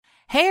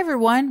Hey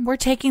everyone, we're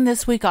taking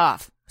this week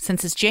off.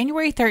 Since it's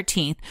January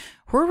 13th,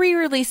 we're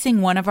re-releasing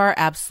one of our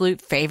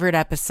absolute favorite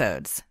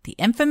episodes, the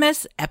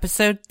infamous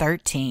episode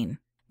 13.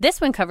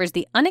 This one covers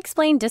the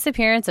unexplained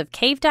disappearance of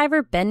cave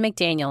diver Ben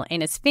McDaniel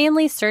and his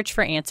family's search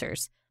for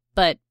answers.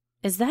 But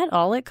is that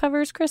all it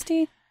covers,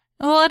 Christy?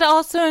 Well, it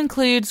also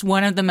includes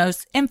one of the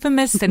most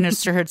infamous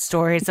Sinisterhood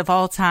stories of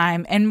all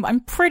time, and I'm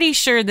pretty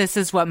sure this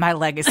is what my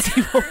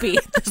legacy will be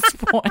at this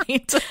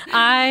point.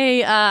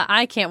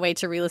 I can't wait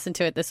to re-listen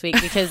to it this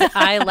week because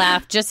I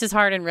laughed just as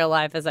hard in real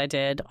life as I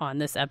did on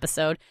this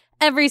episode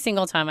every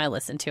single time I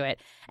listen to it.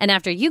 And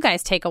after you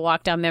guys take a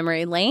walk down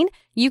memory lane,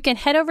 you can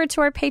head over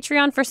to our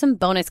Patreon for some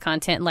bonus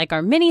content like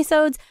our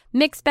mini-sodes,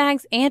 mixed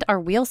bags, and our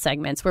wheel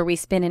segments where we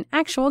spin an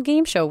actual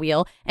game show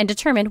wheel and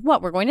determine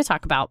what we're going to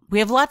talk about. We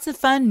have lots of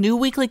fun new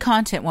weekly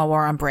content while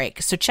we're on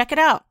break, so check it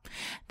out.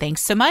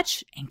 Thanks so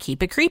much, and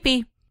keep it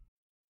creepy.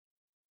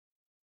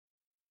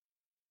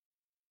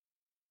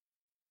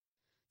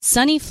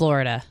 Sunny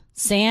Florida.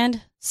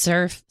 Sand,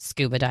 surf,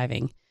 scuba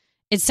diving.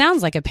 It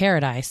sounds like a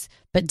paradise,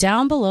 but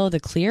down below the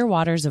clear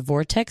waters of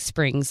Vortex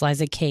Springs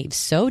lies a cave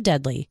so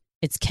deadly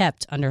it's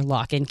kept under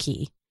lock and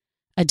key.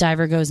 A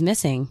diver goes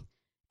missing.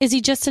 Is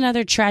he just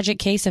another tragic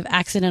case of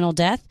accidental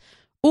death,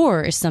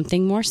 or is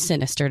something more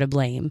sinister to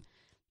blame?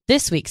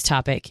 This week's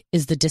topic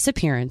is the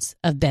disappearance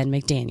of Ben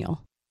McDaniel.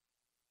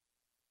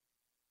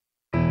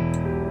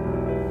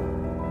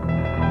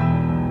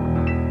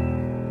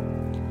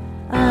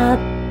 A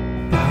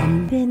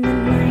bump in the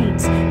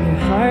night, your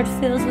heart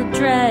fills with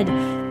dread.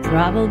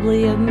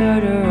 Probably a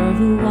murderer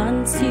who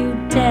wants you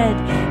dead.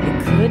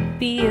 It could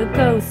be a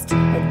ghost,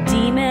 a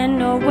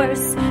demon, or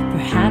worse.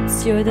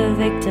 Perhaps you're the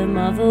victim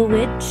of a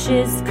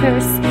witch's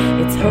curse.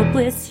 It's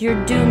hopeless,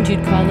 you're doomed.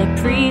 You'd call a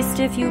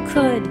priest if you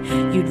could.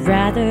 You'd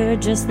rather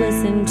just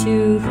listen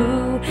to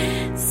who?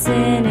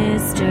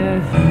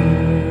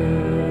 Sinisterhood.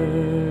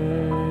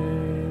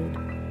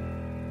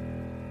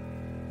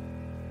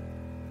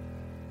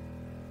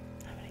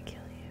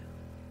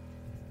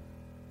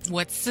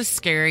 What's the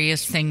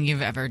scariest thing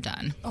you've ever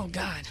done? Oh,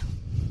 God.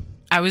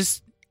 I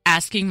was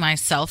asking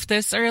myself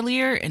this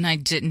earlier, and I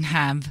didn't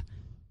have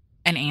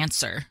an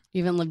answer.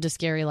 You haven't lived a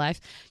scary life?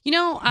 You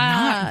know,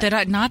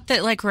 not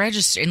that like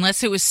registered,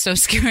 unless it was so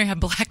scary I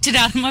blacked it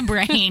out of my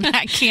brain.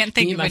 I can't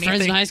think of my anything.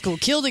 friends in high school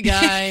killed a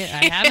guy.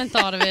 I haven't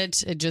thought of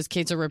it. It just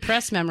it's a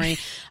repressed memory.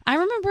 I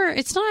remember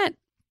it's not.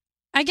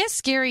 I guess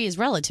scary is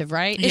relative,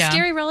 right? It's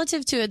scary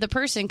relative to the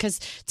person, because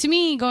to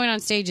me, going on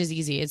stage is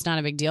easy. It's not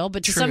a big deal.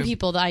 But to some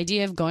people, the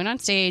idea of going on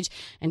stage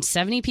and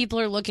 70 people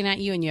are looking at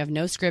you and you have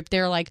no script,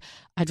 they're like,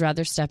 I'd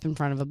rather step in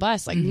front of a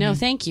bus. Like, no,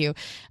 thank you.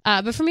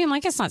 But for me, I'm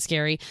like, it's not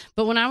scary.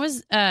 But when I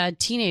was a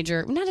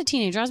teenager, not a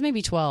teenager, I was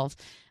maybe 12.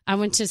 I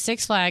went to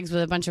Six Flags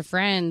with a bunch of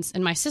friends,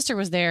 and my sister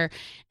was there,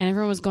 and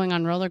everyone was going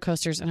on roller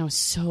coasters, and I was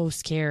so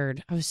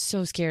scared.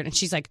 And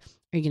she's like,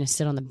 are you going to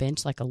sit on the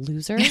bench like a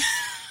loser?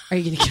 Are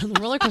you going to get on the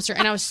roller coaster?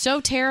 And I was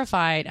so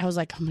terrified. I was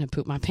like, I'm going to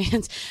poop my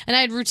pants. And I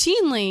had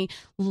routinely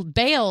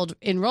bailed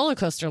in roller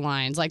coaster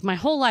lines like my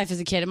whole life as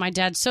a kid. And my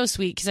dad's so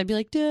sweet because I'd be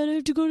like, Dad, I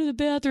have to go to the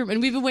bathroom.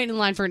 And we've been waiting in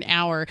line for an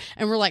hour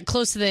and we're like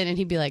close to the end. And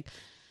he'd be like,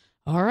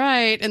 all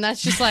right. And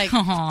that's just like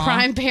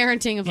prime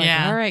parenting of like,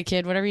 all right,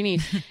 kid, whatever you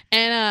need.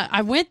 And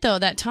I went, though,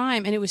 that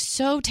time, and it was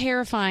so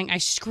terrifying. I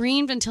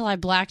screamed until I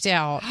blacked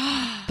out,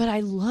 but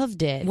I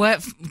loved it.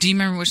 What? Do you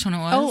remember which one it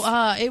was?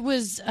 Oh, it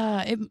was...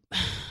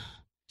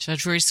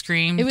 Judge Roy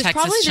Scream, it was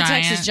Texas probably Giant, the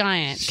Texas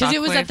Giant, because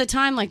it was at the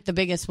time like the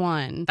biggest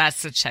one.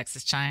 That's the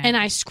Texas Giant. And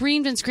I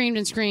screamed and screamed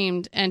and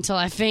screamed until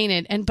I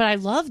fainted, but I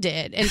loved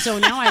it. And so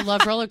now I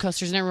love roller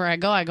coasters. And everywhere I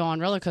go on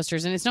roller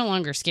coasters, and it's no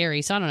longer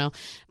scary, so I don't know.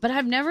 But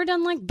I've never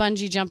done like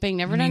bungee jumping,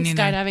 never done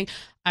skydiving.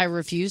 I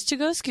refuse to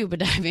go scuba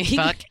diving.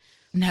 Fuck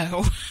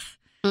no.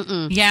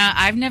 Yeah,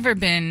 I've never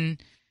been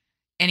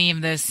any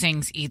of those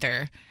things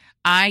either.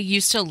 I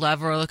used to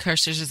love roller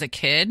coasters as a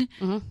kid,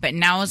 but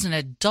now as an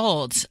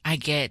adult, I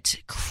get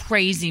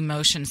crazy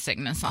motion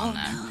sickness on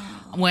them.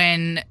 No.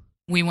 When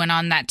we went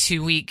on that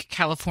 2-week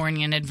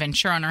Californian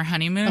adventure on our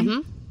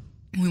honeymoon,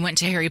 we went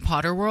to Harry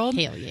Potter World.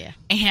 Hell yeah.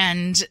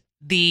 And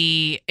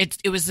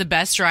it was the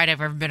best ride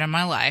I've ever been in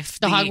my life.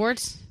 The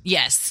Hogwarts?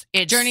 Yes.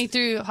 Journey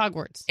through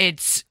Hogwarts.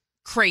 It's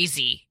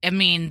crazy. I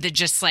mean, the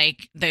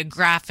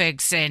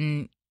graphics,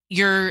 and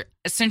you're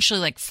essentially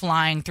like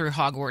flying through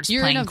Hogwarts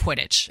playing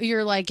Quidditch.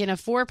 You're like in a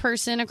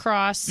 4-person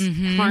across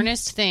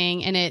harnessed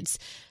thing, and it's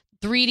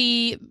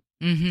 3D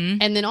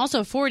and then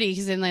also 4D,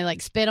 because then they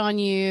like spit on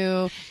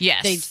you.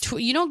 Yes.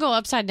 You don't go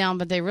upside down,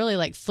 but they really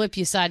like flip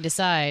you side to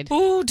side.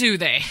 Oh, do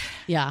they?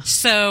 Yeah.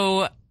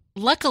 So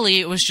luckily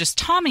it was just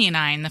Tommy and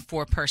I in the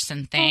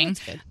 4-person thing. Oh,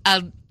 that's good.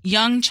 A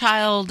young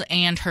child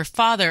and her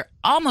father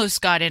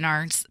almost got in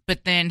ours,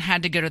 but then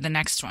had to go to the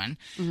next one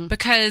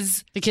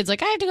because the kid's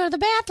like, I have to go to the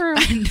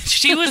bathroom.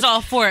 She was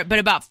all for it. But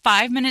about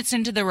 5 minutes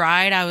into the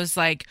ride, I was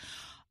like,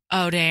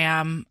 oh,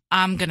 damn,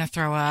 I'm going to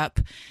throw up.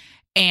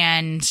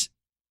 And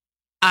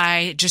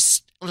I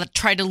just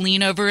tried to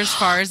lean over as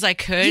far as I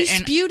could. You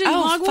and spewed in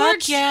Hogwarts?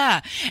 Fuck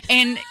yeah.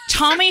 And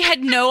Tommy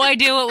had no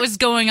idea what was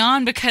going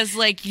on because,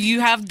 like,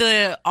 you have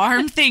the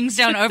arm things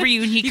down over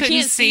you and he couldn't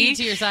can't see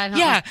to your side, huh?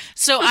 Yeah.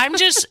 So I'm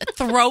just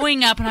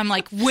throwing up and I'm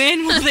like,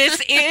 when will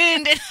this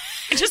end? And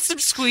I just am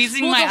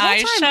squeezing my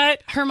eyes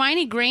shut.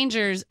 Hermione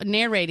Granger's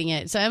narrating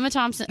it. So Emma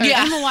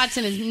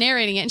Watson is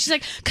narrating it. And she's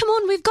like, come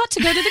on, we've got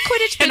to go to the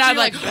Quidditch pitch. And I'm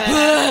like,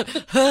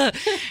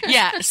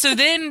 yeah. So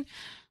then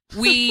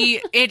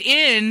it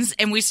ends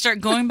and we start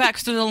going back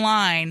through the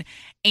line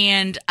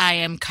and I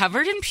am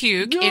covered in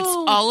puke. No. It's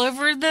all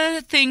over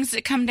the things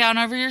that come down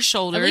over your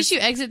shoulders. At least you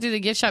exit through the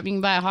gift shop, you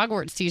can buy a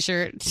Hogwarts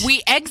t-shirt.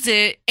 We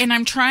exit and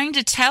I'm trying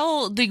to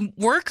tell the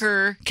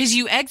worker, because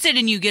you exit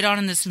and you get on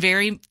in this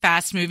very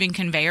fast moving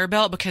conveyor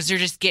belt because they're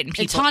just getting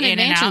people it's Haunted in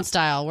and Mansion out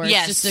style where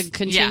it's just a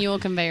continual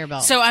conveyor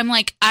belt. So I'm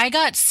like, I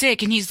got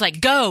sick and he's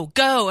like, go.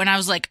 And I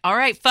was like, all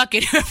right, fuck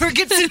it. Whoever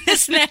gets in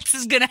this next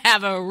is going to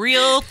have a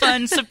real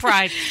fun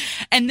surprise.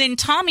 And then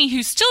Tommy,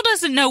 who still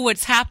doesn't know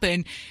what's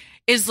happened,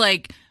 is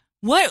like,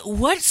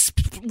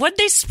 what'd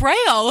they spray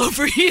all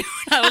over you?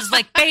 And I was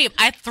like, babe,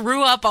 I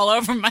threw up all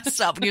over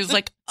myself. And he was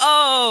like,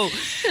 oh.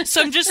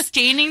 So I'm just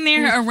standing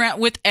there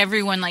around with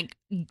everyone, like,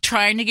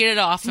 trying to get it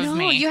off of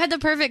me. You had the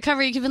perfect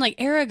cover. You could have been like,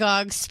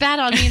 Aragog spat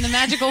on me in the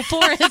magical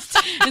forest.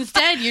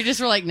 Instead, you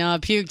just were like, no, I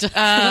puked.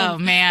 Oh,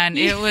 man.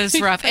 It was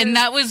rough. And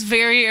that was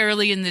very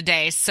early in the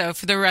day. So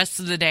for the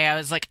rest of the day, I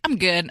was like, I'm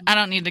good. I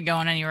don't need to go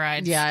on any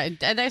rides. Yeah.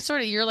 That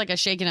sort of, you're like a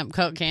shaken up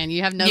Coke can.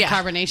 You have no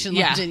carbonation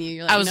left in you.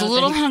 You're like, I was a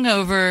little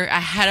hungover. I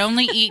had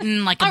only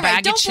eaten like a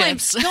bag of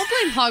chips. Don't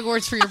blame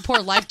Hogwarts for your poor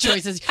life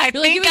choices. I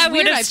think I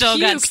would have still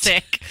got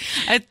sick.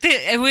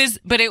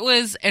 It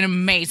was an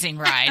amazing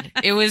ride.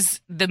 It was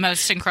the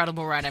most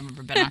incredible ride I've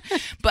ever been on.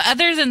 But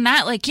other than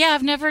that, like, yeah,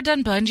 I've never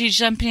done bungee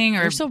jumping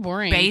or so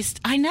boring.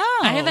 I know.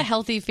 I have a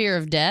healthy fear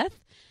of death.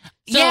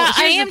 So yeah,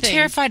 I am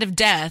terrified of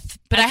death,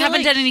 but I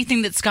haven't done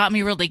anything that's got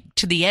me really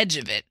to the edge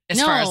of it, as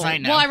far as I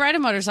know. Well, I ride a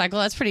motorcycle.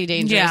 That's pretty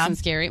dangerous and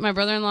scary. My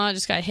brother-in-law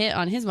just got hit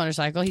on his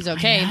motorcycle. He's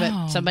okay,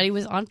 but somebody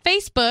was on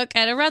Facebook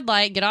at a red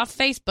light. Get off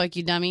Facebook,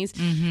 you dummies.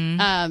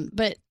 Mm-hmm.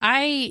 But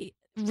I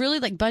really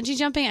like bungee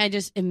jumping. I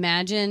just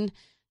imagine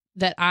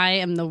that I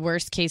am the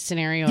worst case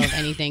scenario of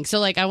anything. So,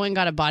 like, I went and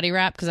got a body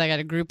wrap because I got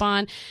a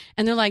Groupon,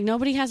 and they're like,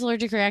 nobody has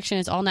allergic reaction.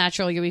 It's all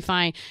natural. You'll be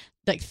fine.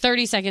 Like,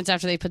 30 seconds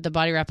after they put the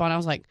body wrap on, I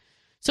was like,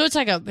 so it's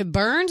like it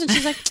burns? And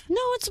she's like, no,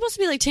 it's supposed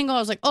to be like tingle. I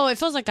was like, oh, it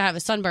feels like I have a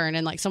sunburn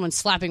and like someone's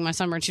slapping my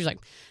sunburn. She was like,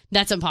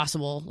 that's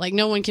impossible. Like,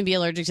 no one can be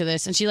allergic to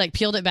this. And she like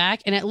peeled it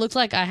back and it looked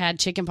like I had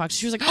chicken pox.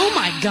 She was like, oh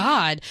my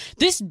God,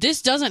 this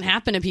doesn't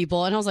happen to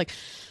people. And I was like,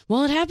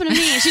 well, it happened to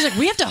me. And she's like,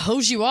 we have to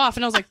hose you off.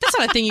 And I was like, that's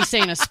not a thing you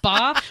say in a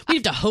spa. We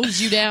have to hose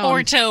you down.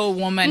 Or to a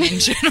woman in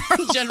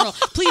general.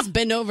 Please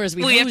bend over as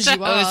we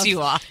hose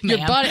you off. Your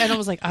body. And I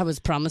was like, I was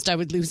promised I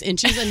would lose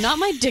inches and not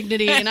my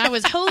dignity. And I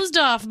was hosed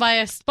off by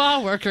a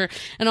spa worker,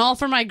 and all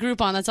for my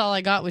Groupon. That's all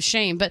I got was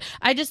shame. But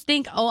I just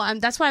think,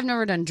 that's why I've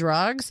never done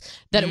drugs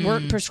that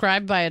weren't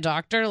prescribed by a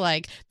doctor.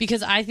 Like,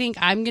 because I think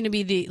I'm going to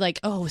be the, like,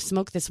 oh,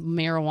 smoke this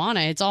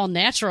marijuana. It's all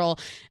natural.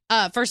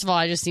 First of all,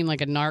 I just seem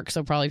like a narc,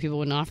 so probably people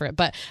wouldn't offer it.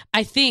 But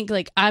I think,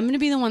 like, I'm going to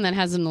be the one that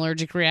has an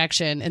allergic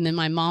reaction, and then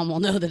my mom will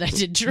know that I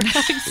did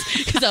drugs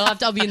because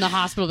I'll be in the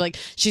hospital like,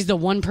 she's the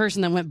one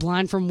person that went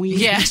blind from weed.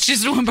 Yeah,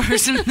 she's the one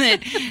person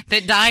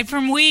that died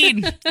from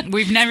weed.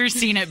 We've never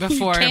seen it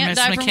before, Miss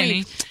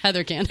McKinney.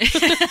 Heather can.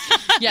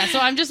 Yeah, so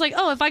I'm just like,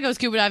 oh, if I go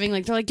scuba diving,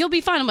 like, they're like, you'll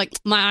be fine. I'm like,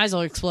 my eyes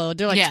will explode.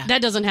 They're like,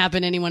 that doesn't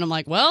happen to anyone. I'm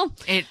like, well,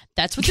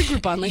 that's what the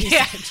Groupon lady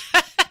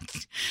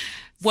said.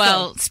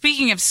 Well,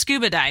 speaking of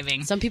scuba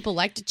diving, some people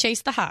like to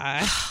chase the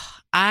high.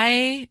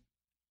 I,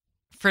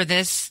 for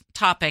this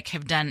topic,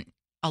 have done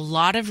a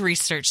lot of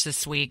research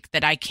this week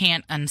that I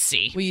can't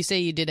unsee. Well, you say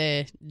you did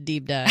a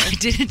deep dive. I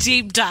did a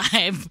deep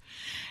dive.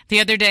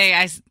 The other day,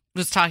 I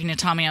was talking to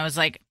Tommy. I was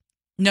like,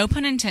 no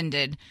pun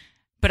intended,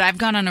 but I've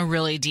gone on a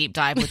really deep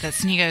dive with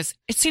this. And he goes,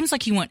 it seems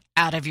like you went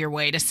out of your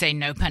way to say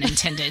no pun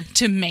intended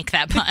to make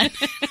that pun.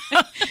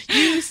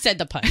 You said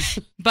the pun.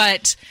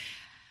 But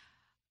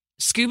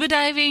scuba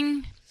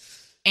diving,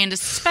 and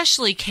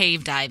especially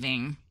cave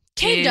diving.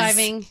 Cave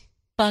diving.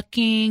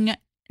 Fucking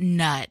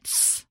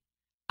nuts.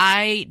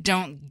 I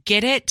don't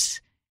get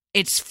it.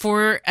 It's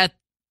for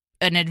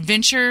an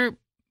adventure,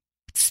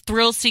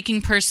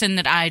 thrill-seeking person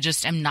that I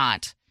just am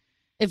not.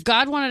 If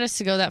God wanted us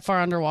to go that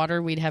far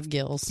underwater, we'd have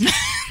gills.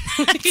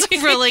 That's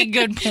a really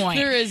good point.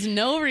 There is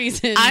no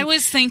reason. I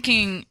was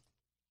thinking,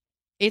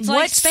 it's what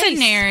like space.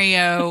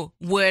 Scenario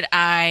would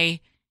I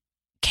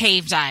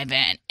cave dive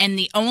in? And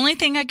the only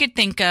thing I could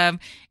think of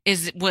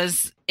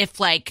was if,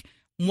 like,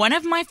 one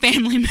of my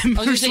family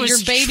members your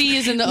baby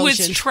is in the ocean,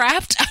 was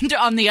trapped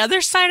on the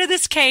other side of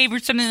this cave or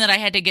something that I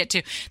had to get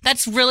to.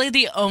 That's really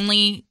the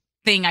only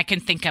thing I can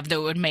think of that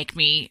would make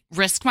me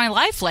risk my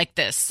life like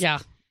this. Yeah.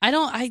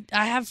 I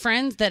have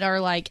friends that are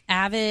like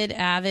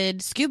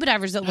avid scuba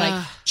divers that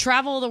like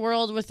travel the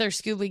world with their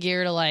scuba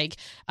gear to like,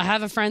 I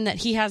have a friend that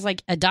he has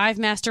like a dive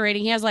master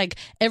rating. He has like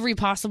every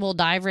possible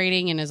dive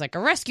rating and is like a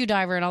rescue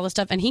diver and all this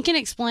stuff. And he can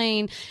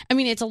explain, I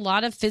mean, it's a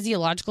lot of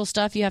physiological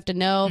stuff you have to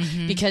know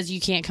because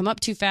you can't come up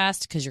too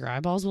fast because your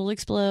eyeballs will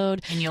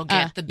explode. And you'll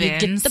get the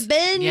bends. You get the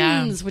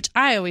bends, which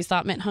I always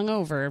thought meant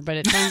hungover, but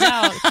it turns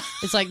out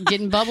it's like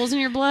getting bubbles in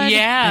your blood.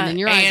 Yeah. And then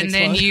your eyes explode.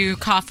 Then you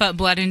cough up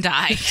blood and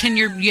die. And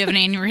you have an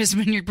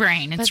aneurysm in your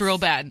brain. It's real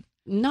bad.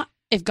 Not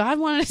if God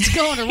wanted us to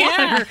go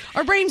underwater,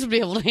 our brains would be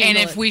able to handle it.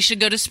 And if we should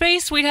go to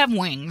space, we'd have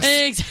wings.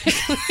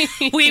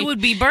 Exactly. We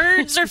would be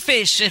birds or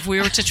fish if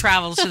we were to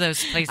travel to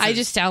those places. I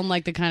just sound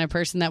like the kind of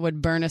person that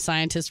would burn a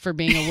scientist for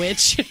being a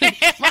witch.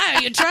 Why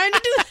are you trying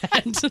to do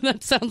that?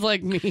 That sounds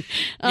like me.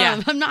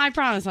 I'm not. I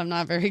promise I'm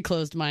not very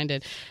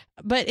closed-minded.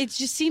 But it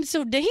just seems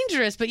so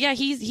dangerous. But yeah,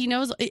 he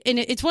knows, and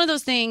it's one of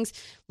those things.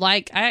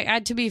 Like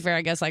I to be fair,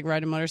 I guess like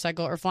riding a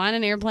motorcycle or flying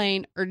an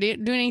airplane or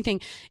doing anything.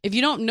 If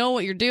you don't know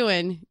what you're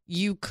doing,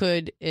 you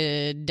could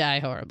die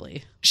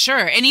horribly. Sure,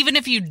 and even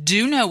if you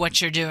do know what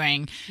you're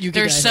doing,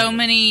 there's so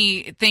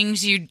many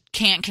things you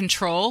can't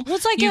control. Well,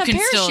 it's like you a can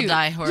parachute. still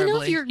die horribly. You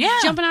know, if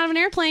you're jumping out of an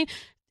airplane.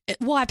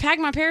 Well, I packed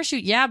my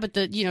parachute, but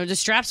the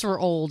straps were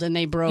old and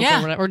they broke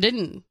or whatever, or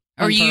didn't.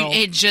 Or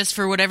it just,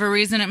 for whatever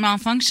reason, it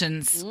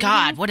malfunctions.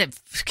 God,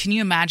 can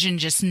you imagine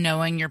just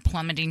knowing you're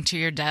plummeting to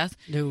your death?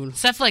 Dude.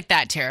 Stuff like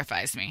that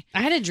terrifies me.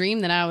 I had a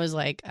dream that I was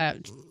like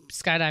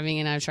skydiving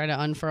and I tried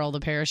to unfurl the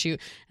parachute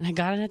and I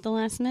got it at the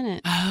last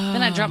minute. Oh.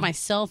 Then I dropped my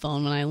cell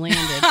phone when I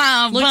landed.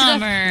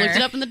 Bummer. Looked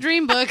it up in the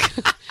dream book.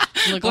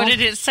 What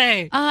did it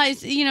say?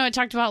 It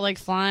talked about like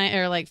flying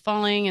or like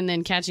falling and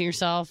then catching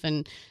yourself,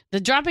 and the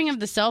dropping of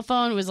the cell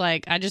phone was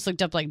like, I just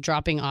looked up like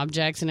dropping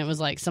objects and it was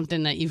like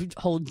something that you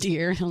hold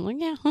dear. And I'm like,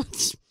 yeah.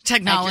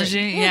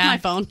 Technology. Yeah. My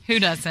phone. Who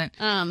doesn't?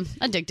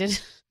 Addicted.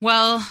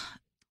 Well.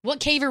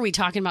 What cave are we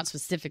talking about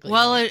specifically?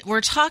 Well,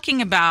 we're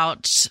talking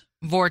about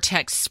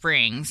Vortex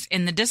Springs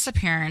in the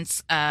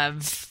disappearance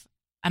of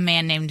a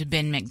man named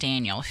Ben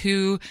McDaniel,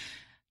 who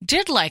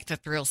did like the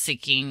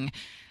thrill-seeking,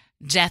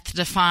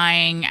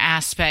 death-defying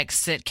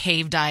aspects that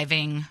cave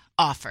diving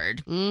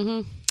offered.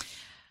 Mm-hmm.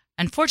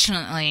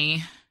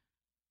 Unfortunately,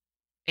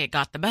 it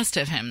got the best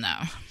of him,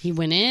 though. He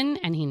went in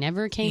and he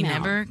never came out. He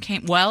never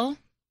came. Well,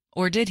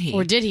 or did he?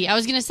 I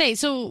was going to say,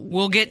 so...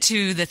 We'll get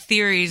to the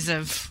theories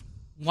of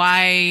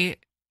why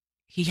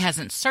he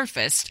hasn't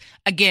surfaced.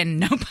 Again,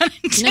 no pun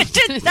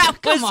intended.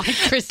 Come on,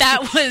 Chris.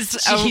 That was...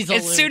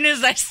 as soon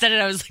as I said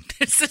it, I was like,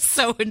 this is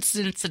so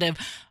insensitive.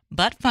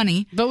 But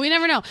funny. But we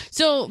never know.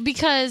 So,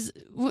 because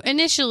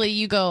initially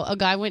you go, a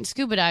guy went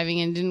scuba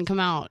diving and didn't come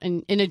out.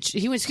 And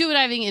he went scuba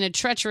diving in a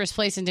treacherous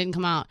place and didn't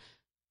come out.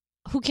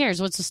 Who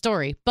cares? What's the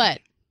story?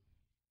 But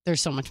there's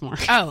so much more.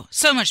 Oh,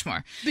 so much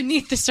more.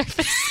 Beneath the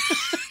surface.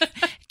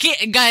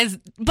 Guys,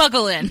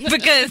 buckle in,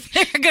 because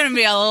there are going to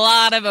be a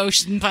lot of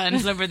ocean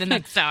puns over the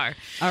next hour.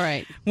 All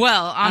right.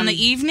 Well, on the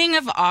evening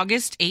of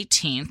August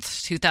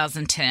 18th,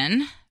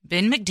 2010,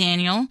 Ben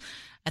McDaniel,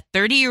 a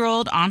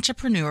 30-year-old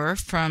entrepreneur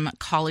from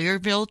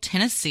Collierville,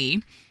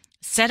 Tennessee,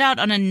 set out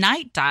on a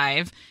night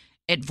dive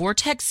at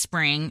Vortex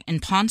Spring in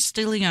Ponce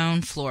de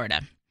Leon,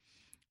 Florida.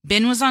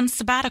 Ben was on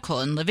sabbatical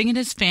and living in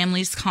his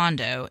family's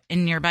condo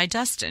in nearby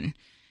Destin.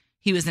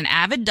 He was an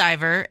avid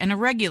diver and a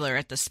regular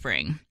at the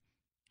spring.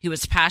 He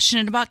was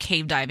passionate about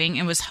cave diving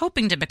and was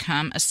hoping to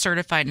become a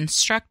certified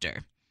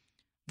instructor.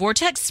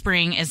 Vortex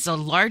Spring is the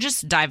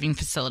largest diving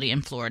facility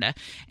in Florida,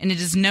 and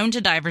it is known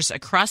to divers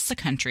across the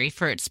country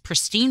for its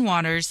pristine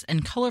waters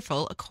and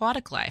colorful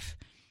aquatic life.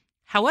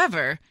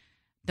 However,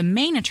 the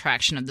main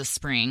attraction of the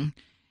spring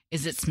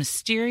is its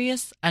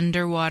mysterious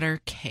underwater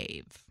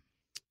cave.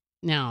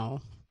 Now,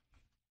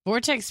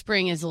 Vortex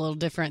Spring is a little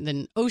different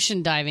than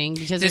ocean diving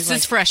because this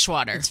is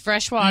freshwater. It's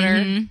freshwater.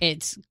 Mm-hmm.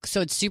 It's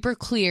super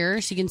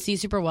clear, so you can see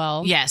super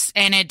well. Yes,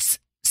 and it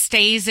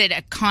stays at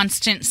a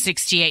constant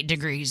 68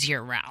 degrees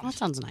year round. That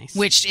sounds nice.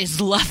 Which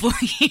is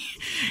lovely.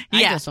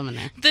 I go swimming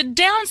there. The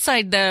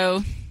downside,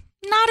 though,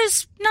 not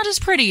as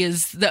pretty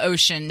as the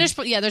ocean. There's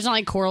not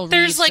like coral reefs.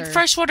 There's like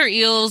freshwater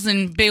eels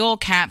and big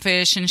old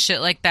catfish and shit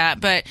like that.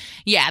 But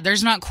yeah,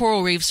 there's not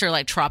coral reefs or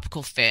like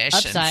tropical fish.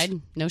 Upside,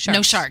 no sharks.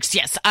 No sharks.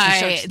 Yes,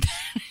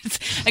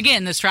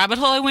 again, this rabbit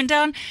hole I went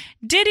down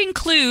did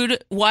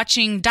include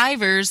watching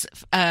divers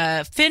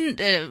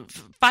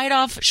fight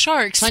off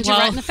sharks. Punch you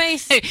right in the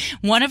face.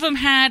 One of them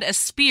had a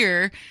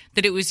spear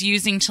that it was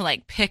using to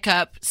like pick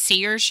up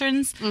sea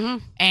urchins,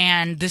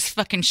 and this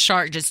fucking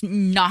shark just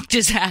knocked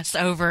his ass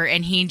over,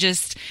 and he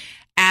just,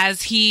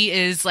 as he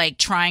is like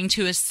trying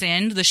to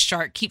ascend, the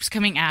shark keeps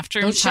coming after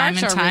him time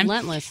and time,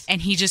 relentless,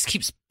 and he just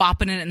keeps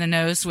bopping it in the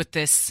nose with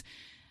this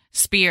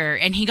spear,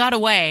 and he got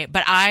away,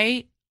 but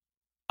I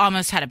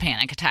almost had a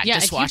panic attack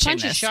just watching this. Yeah, if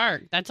you punch a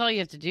shark, that's all you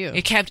have to do.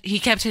 He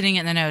kept hitting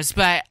it in the nose,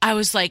 but I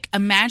was like,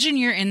 imagine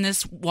you're in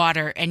this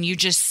water and you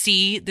just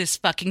see this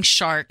fucking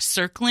shark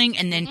circling,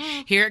 and then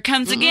here it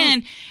comes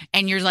again,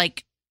 and you're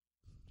like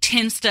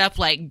tensed up,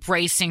 like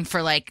bracing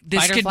for like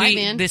this could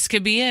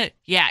be it.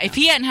 Yeah, if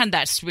he hadn't had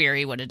that spear,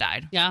 he would have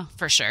died. Yeah,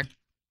 for sure.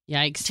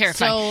 Yikes.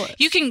 Terrifying. So,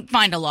 you can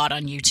find a lot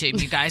on YouTube,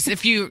 you guys.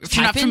 If you're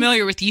not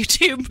familiar with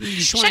YouTube,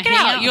 check it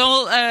out.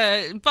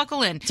 You'll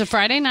buckle in. It's a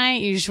Friday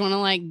night. You just want to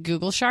like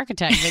Google shark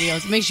attack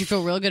videos. It makes you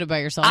feel real good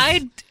about yourself.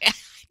 I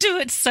do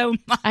it so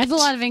much. I have a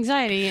lot of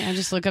anxiety. I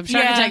just look up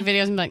shark attack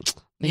videos and be like,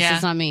 this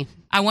is not me.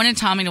 I wanted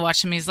Tommy to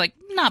watch them. He's like,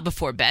 not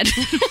before bed.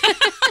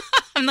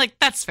 I'm like,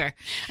 that's fair.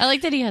 I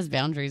like that he has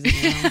boundaries.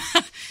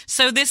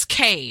 So this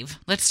cave,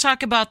 let's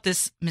talk about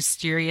this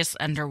mysterious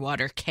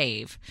underwater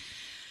cave.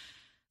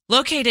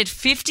 Located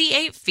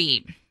 58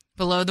 feet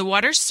below the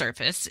water's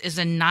surface is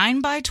a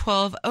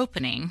 9x12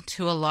 opening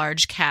to a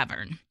large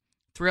cavern.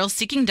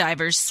 Thrill-seeking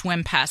divers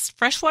swim past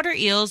freshwater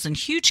eels and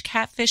huge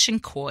catfish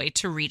and koi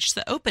to reach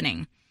the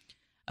opening.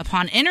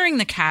 Upon entering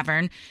the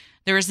cavern,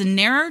 there is a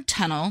narrow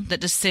tunnel that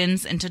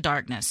descends into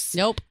darkness.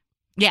 Nope.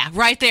 Yeah,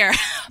 right there.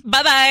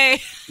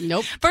 Bye-bye.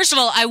 Nope. First of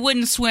all, I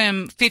wouldn't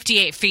swim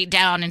 58 feet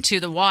down into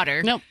the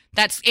water. Nope.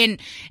 That's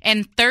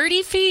and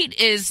 30 feet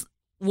is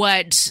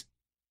what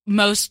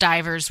most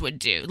divers would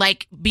do.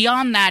 Like,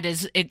 beyond that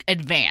is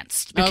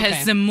advanced,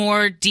 because the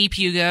more deep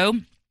you go,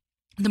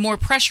 the more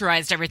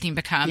pressurized everything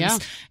becomes,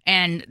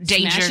 and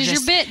danger smashes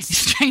your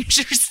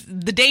bits.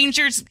 The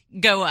dangers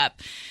go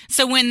up.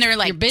 So when they're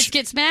like, your bits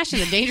get smashed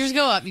and the dangers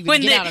go up, you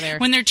can get out of there.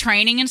 When they're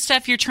training and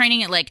stuff, you're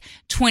training at like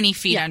 20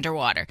 feet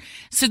underwater.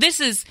 So this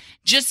is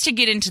just to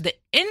get into the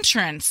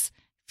entrance,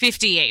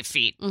 58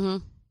 feet.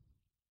 Mm-hmm.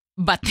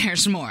 But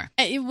there's more.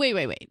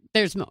 Wait.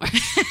 There's more.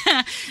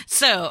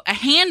 So a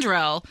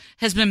handrail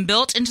has been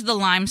built into the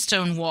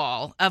limestone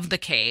wall of the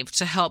cave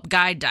to help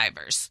guide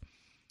divers.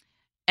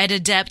 At a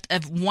depth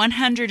of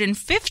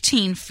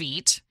 115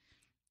 feet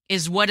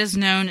is what is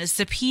known as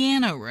the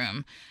piano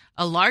room,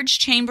 a large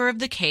chamber of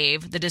the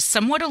cave that is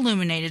somewhat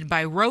illuminated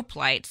by rope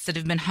lights that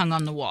have been hung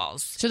on the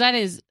walls. So that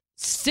is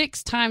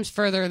 6 times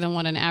further than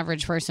what an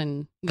average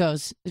person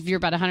goes. If you're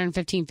about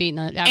 115 feet,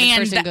 and the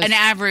average person goes...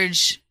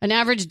 An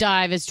average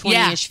dive is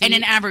 20-ish feet. And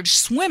an average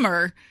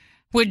swimmer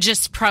would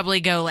just probably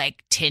go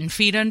like 10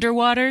 feet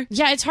underwater.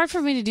 Yeah, it's hard for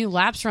me to do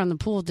laps around the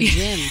pool at the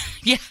gym.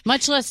 Yeah.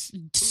 Much less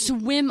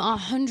swim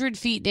 100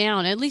 feet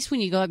down. At least when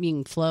you go up, you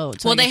can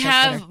float. So well, they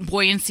have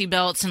buoyancy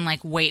belts and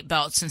like weight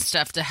belts and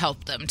stuff to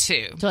help them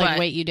too. To like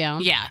weight you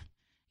down? Yeah.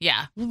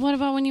 Yeah. What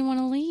about when you want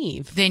to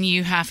leave? Then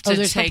you have to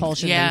there's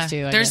propulsion things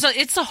too.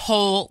 It's a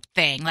whole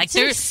thing. Like, it's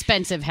an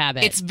expensive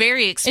habit. It's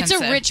very expensive.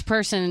 It's a rich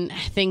person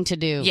thing to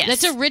do. Yes.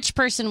 That's a rich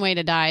person way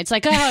to die. It's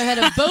like, I had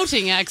a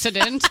boating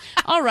accident.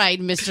 All right,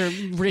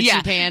 Mr.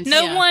 Richie Pants.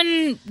 No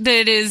one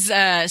that is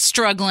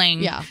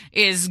struggling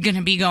is going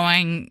to be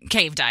going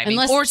cave diving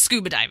or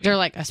scuba diving. They're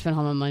like, I spent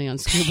all my money on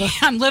scuba.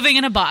 I'm living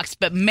in a box,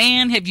 but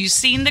man, have you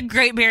seen the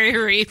Great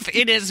Barrier Reef?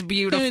 It is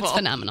beautiful. It's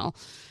phenomenal.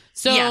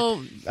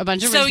 So a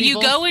bunch of rich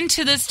people. You go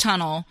into this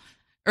tunnel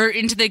or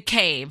into the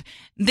cave,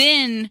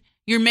 then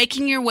you're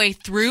making your way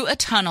through a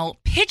tunnel,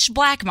 pitch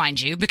black, mind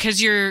you, because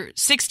you're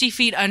 60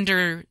 feet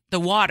under the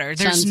water.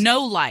 There's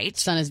no light.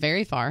 Sun is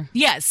very far.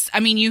 Yes. I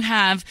mean, you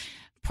have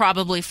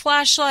probably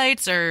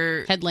flashlights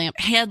or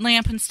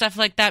headlamp and stuff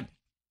like that.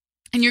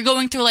 And you're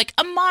going through like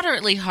a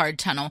moderately hard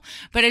tunnel.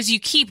 But as you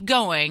keep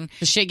going,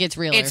 the shit gets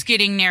realer. It's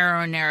getting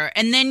narrower and narrower.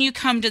 And then you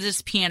come to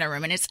this piano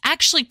room, and it's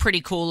actually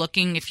pretty cool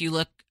looking if you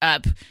look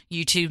up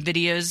YouTube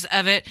videos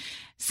of it.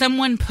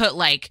 Someone put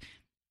like,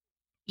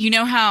 you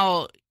know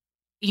how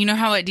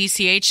at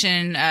DCH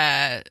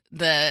and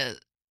the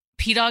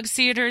P-Dogs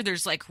Theater,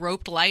 there's like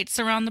roped lights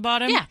around the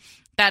bottom? Yeah.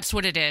 That's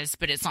what it is,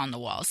 but it's on the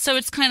wall. So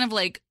it's kind of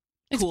like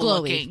it's cool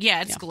glowy. Looking.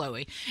 Yeah, it's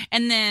glowy.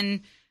 And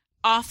then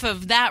off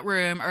of that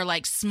room are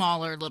like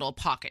smaller little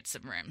pockets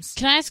of rooms.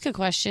 Can I ask a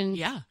question?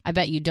 Yeah. I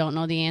bet you don't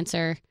know the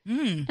answer.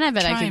 And I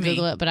bet I can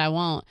Google it, but I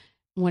won't.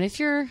 What if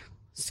you're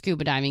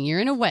scuba diving? You're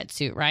in a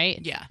wetsuit, right?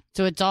 Yeah.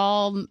 So it's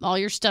all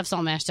your stuff's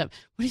all mashed up.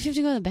 What if you have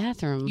to go to the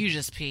bathroom? You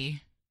just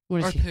pee.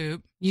 What or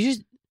poop.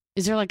 Is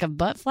there like a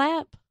butt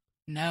flap?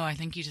 No, I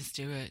think you just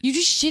do it. You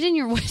just shit in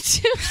your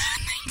wetsuit? I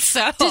think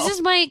so. This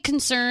is my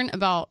concern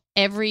about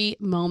every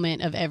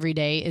moment of every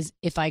day is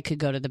if I could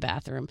go to the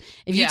bathroom.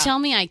 If you tell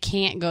me I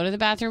can't go to the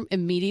bathroom,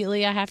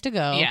 immediately I have to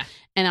go. Yeah.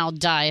 And I'll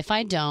die if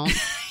I don't.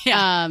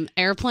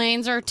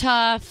 Airplanes are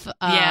tough.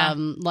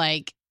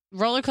 Like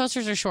roller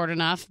coasters are short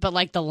enough, but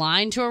like the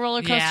line to a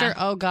roller coaster,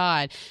 oh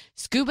God.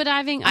 Scuba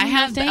diving, I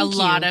have a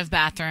lot of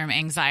bathroom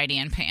anxiety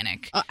and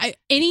panic.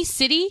 Any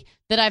city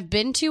that I've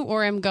been to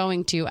or am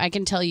going to, I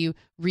can tell you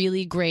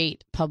really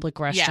great public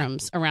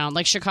restrooms around.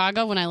 Like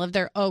Chicago, when I lived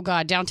there, oh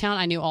God, downtown,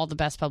 I knew all the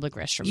best public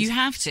restrooms. You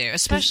have to,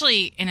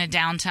 especially in a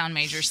downtown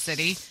major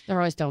city. They're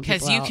always don't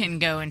because you can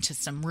go into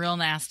some real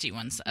nasty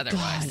ones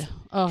otherwise. God.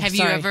 Oh, have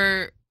you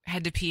ever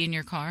had to pee in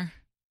your car?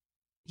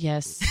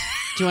 Yes.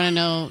 Do you want to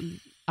know?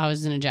 I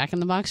was in a Jack in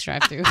the Box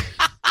drive-thru.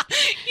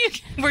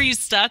 Were you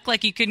stuck?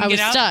 Like you couldn't get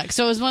out? I was stuck.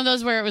 So it was one of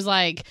those where it was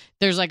like,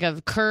 there's like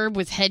a curb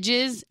with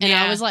hedges, and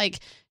I was like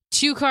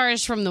 2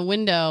 cars from the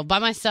window by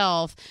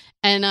myself.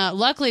 And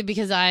luckily,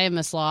 because I am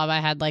a slob, I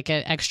had like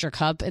an extra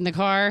cup in the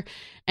car.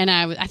 And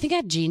I think I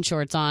had jean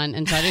shorts on.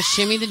 And so I just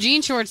shimmied the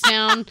jean shorts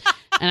down.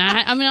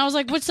 And I was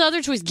like, what's the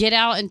other choice? Get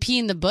out and pee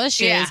in the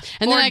bushes. Yeah.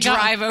 And or then I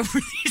drive over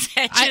these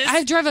hedges.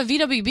 I drive a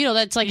VW Beetle.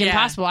 That's like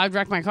impossible. I'd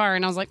wreck my car.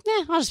 And I was like,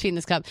 I'll just pee in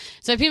this cup.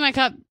 So I peed in my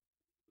cup.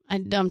 I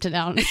dumped it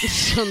out on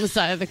the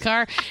side of the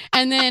car.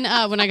 And then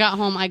when I got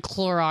home, I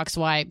Clorox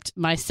wiped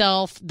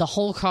myself, the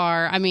whole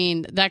car. I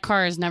mean, that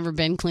car has never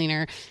been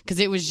cleaner because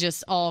it was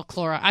just all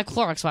Clorox. I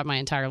Clorox wiped my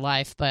entire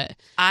life, but...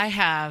 I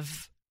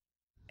have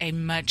a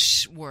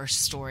much worse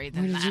story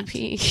than that. Where did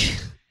you pee?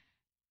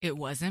 It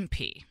wasn't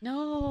pee.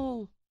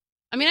 No.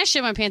 I mean, I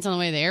shit my pants on the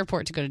way to the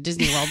airport to go to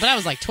Disney World, but I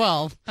was like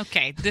 12.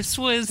 Okay, this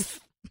was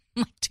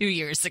like 2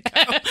 years ago.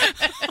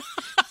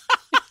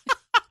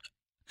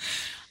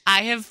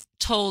 I have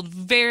told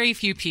very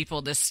few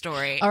people this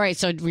story. All right,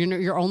 so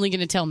you're only going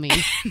to tell me.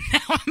 Now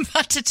I'm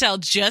about to tell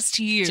just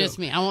you. Just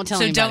me. I won't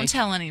tell anybody. So don't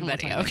tell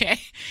anybody, okay?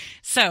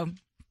 So,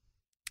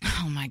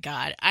 oh my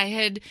God. I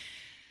had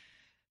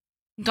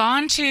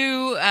gone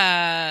to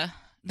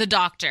the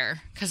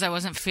doctor because I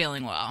wasn't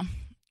feeling well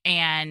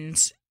and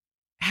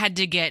had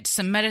to get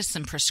some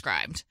medicine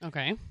prescribed.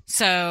 Okay.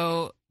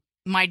 So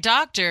my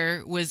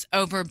doctor was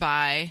over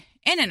by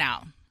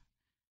In-N-Out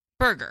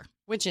Burger.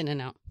 Which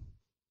In-N-Out?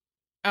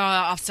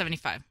 Off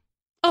 75.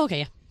 Oh, okay,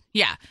 yeah.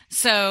 Yeah.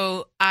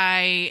 So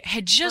I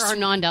had just... For our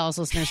non-Dallas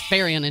listeners,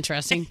 very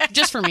uninteresting.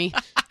 Just for me.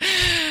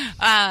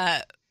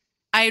 I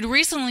had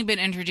recently been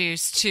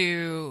introduced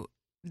to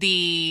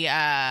the...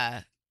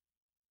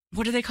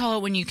 what do they call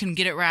it when you can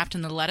get it wrapped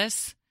in the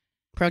lettuce?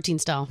 Protein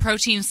style.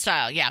 Protein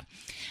style, yeah.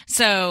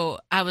 So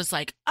I was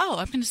like, oh,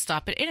 I'm going to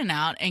stop at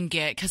In-N-Out and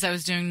get... Because I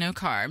was doing no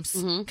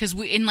carbs. Because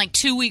in like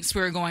 2 weeks, we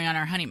were going on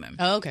our honeymoon.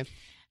 Oh, okay.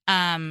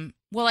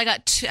 Well, I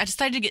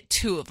decided to get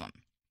 2 of them.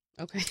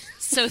 Okay.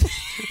 So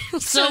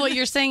what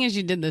you're saying is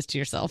you did this to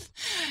yourself.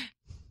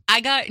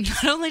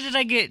 Not only did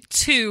I get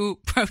 2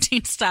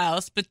 protein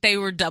styles, but they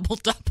were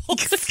doubles.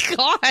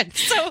 God.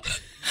 So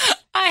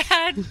I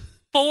had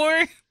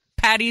 4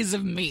 patties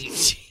of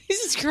meat.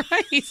 Jesus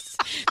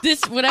Christ.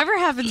 This, whatever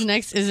happens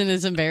next isn't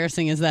as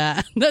embarrassing as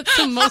that. That's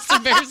the most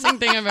embarrassing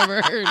thing I've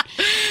ever heard.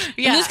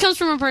 Yeah. And this comes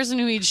from a person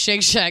who eats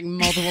Shake Shack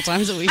multiple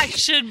times a week. I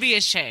should be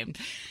ashamed.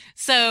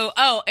 So,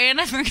 and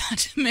I forgot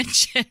to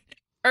mention,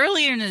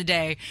 earlier in the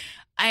day,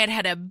 I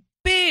had a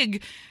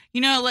big,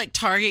 like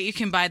Target, you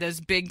can buy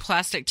those big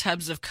plastic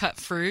tubs of cut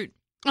fruit.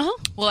 Uh-huh.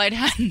 Well, I'd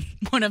had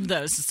one of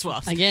those as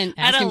well. Again,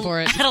 asking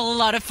for it. I had a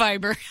lot of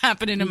fiber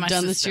happening in my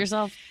system. Done this to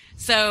yourself?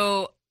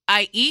 So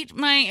I eat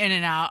my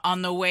In-N-Out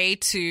on the way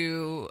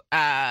to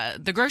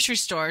the grocery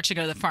store to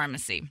go to the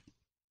pharmacy.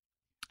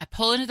 I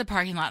pull into the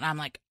parking lot and I'm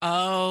like,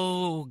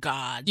 oh,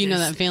 God. You know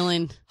that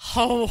feeling?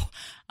 Oh,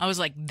 I was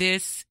like,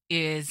 this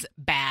is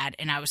bad.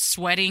 And I was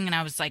sweating and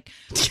I was like,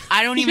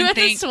 I don't even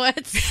think.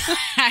 Sweats.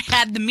 I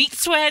had the meat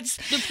sweats.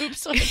 The poop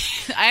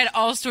sweats. I had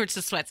all sorts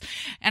of sweats.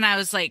 And I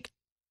was like,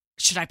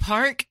 should I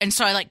park? And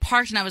so I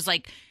parked and I was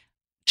like,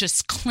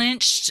 just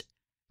clenched,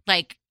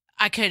 like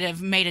I could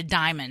have made a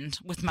diamond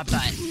with my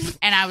butt.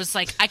 And I was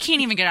like, I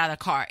can't even get out of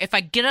the car. If I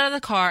get out of the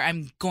car,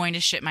 I'm going to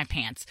shit my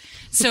pants.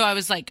 So I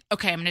was like,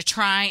 okay, I'm going to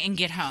try and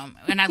get home.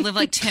 And I live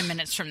like 10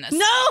 minutes from this.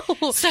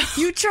 No! So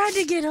you tried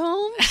to get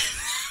home?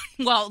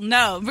 Well,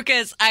 no,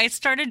 because I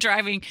started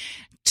driving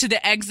to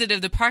the exit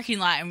of the parking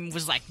lot and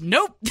was like,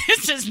 nope,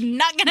 this is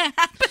not going to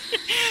happen.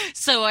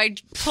 So I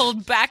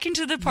pulled back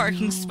into the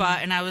parking spot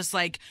and I was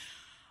like,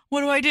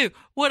 what do I do?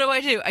 What do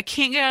I do? I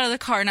can't get out of the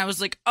car. And I was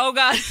like, oh,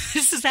 God,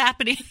 this is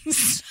happening.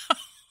 So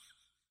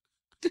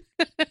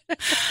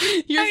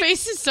your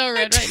face is so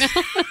red right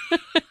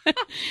now.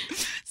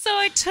 So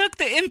I took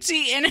the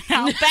empty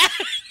In-N-Out bag.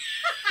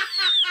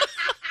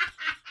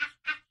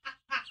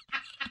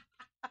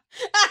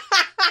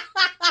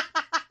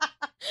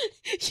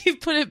 You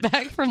put it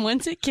back from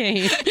whence it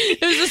came.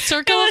 It was a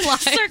circle of life.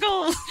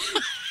 Circle.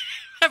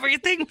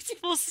 Everything was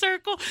full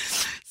circle.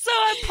 So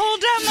I pulled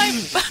down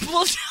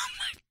my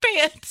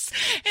pants,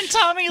 and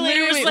Tommy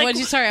later was like,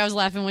 sorry, I was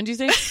laughing. What'd you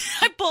say?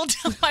 I pulled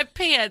down my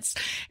pants,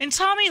 and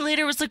Tommy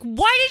later was like,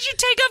 why did you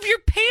take off your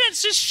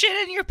pants? Just shit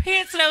in your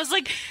pants. And I was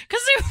like,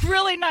 because they're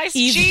really nice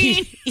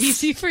jeans.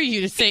 Easy for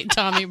you to say,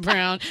 Tommy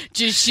Brown.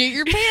 Just shit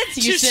your pants,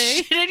 you just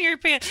say. Shit in your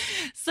pants.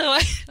 So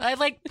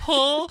I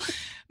pull.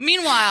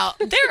 Meanwhile,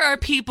 there are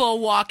people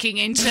walking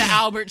into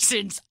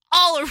Albertsons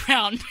all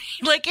around me.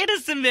 Like, it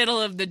is the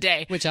middle of the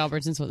day. Which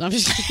Albertsons was? I'm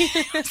just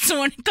kidding.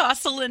 Someone in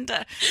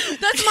Casalinda.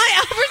 That's my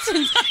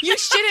Albertsons. You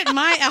shit at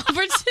my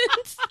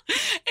Albertsons.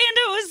 And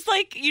it was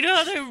like,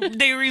 how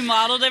they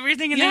remodeled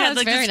everything. And they had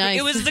very nice.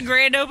 It was the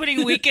grand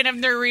opening weekend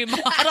of their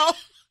remodel.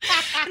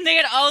 And they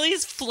had all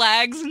these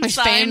flags and there's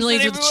signs.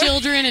 Families with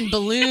children and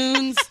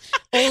balloons.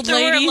 Old there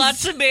ladies. There were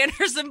lots of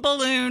banners and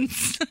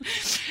balloons.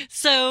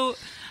 So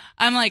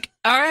I'm like,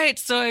 all right.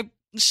 So I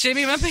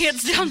shimmy my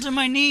pants down to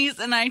my knees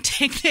and I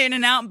take the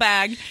In-N-Out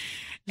bag,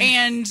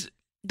 and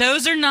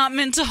those are not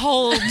meant to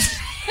hold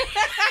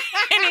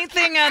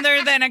anything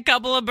other than a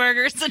couple of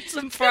burgers and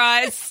some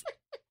fries.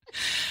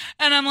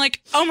 And I'm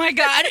like, oh my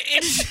God,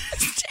 it's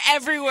just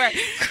everywhere.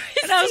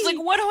 And I was like,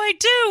 what do I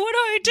do? What do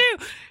I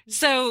do?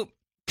 So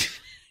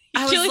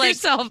I was kill like,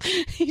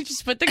 yourself. You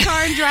just put the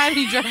car in drive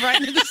and you drive right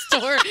into the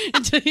store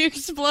until you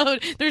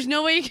explode. There's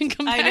no way you can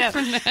come back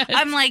from that.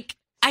 I'm like,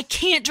 I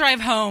can't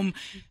drive home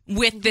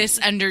with this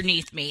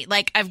underneath me.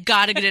 Like, I've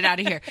got to get it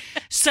out of here.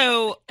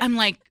 So I'm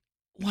like,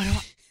 what do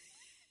I?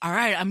 All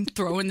right, I'm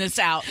throwing this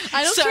out.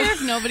 I don't care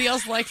if nobody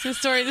else likes this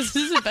story. This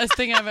is the best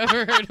thing I've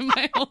ever heard in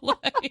my whole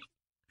life.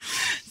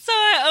 So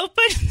I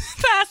opened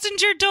the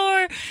passenger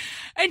door,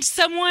 and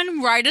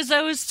someone, right as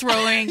I was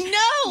throwing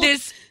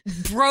this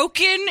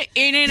broken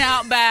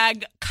In-N-Out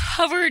bag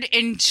covered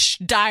in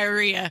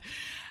diarrhea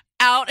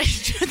out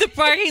into the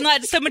parking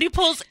lot. Somebody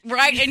pulls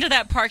right into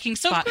that parking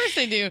spot. Of course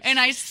they do. And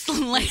I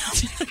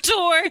slammed the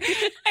door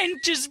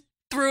and just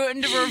threw it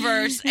into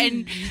reverse.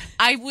 And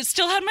I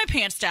still had my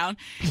pants down.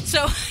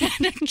 So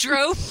I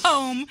drove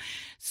home,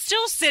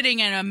 still sitting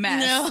in a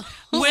mess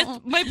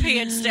with my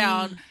pants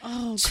down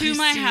to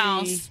my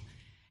house,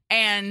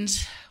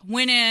 and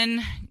went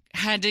in,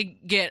 had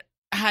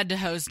to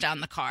hose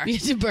down the car. You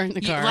had to burn the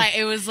car. Like,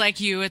 it was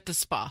like you at the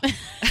spa.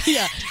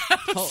 Yeah.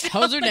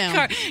 Hose her down.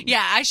 Car.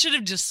 Yeah, I should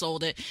have just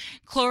sold it.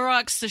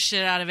 Clorox the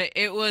shit out of it.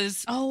 It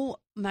was... Oh,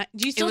 my...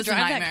 Do you still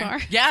drive that car?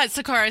 Yeah, it's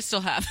a car I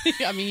still have.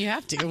 I mean, you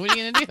have to. What are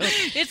you going to do?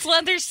 It's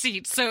leather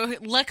seats. So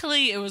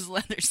luckily it was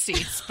leather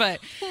seats. But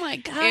oh, my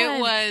God.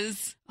 It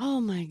was... Oh,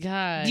 my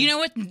God. You know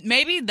what?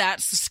 Maybe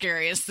that's the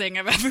scariest thing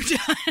I've ever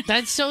done.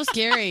 That's so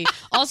scary.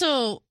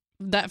 Also...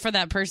 That for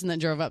that person that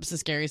drove up's the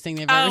scariest thing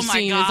they've ever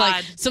seen. God. It's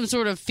like some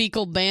sort of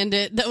fecal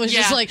bandit that was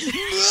just like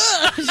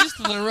just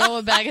throw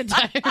a bag of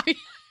diarrhea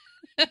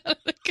out of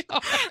the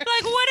car.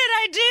 Like, what did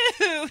I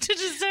do to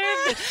deserve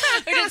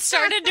this? And it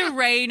started to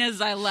rain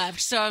as I left,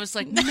 so I was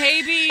like,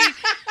 maybe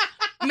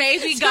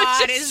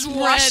God is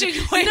washing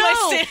away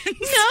my sins.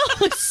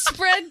 No,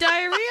 spread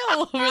diarrhea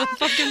all over the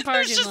fucking parking lot.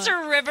 There's just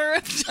a river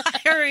of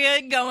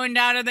diarrhea going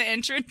down to the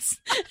entrance.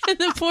 And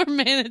the poor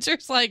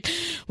manager's like,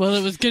 well,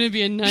 it was going to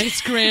be a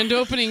nice grand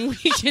opening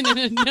weekend,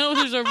 and now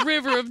there's a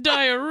river of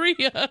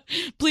diarrhea.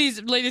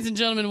 Please, ladies and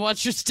gentlemen,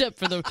 watch your step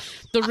for the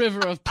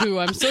river of poo.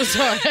 I'm so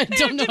sorry. I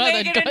don't know how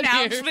that got here.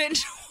 Announcement.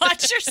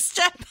 Watch your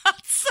step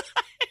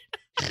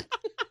outside.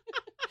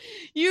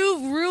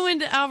 You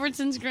ruined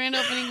Albertson's grand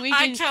opening weekend.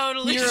 I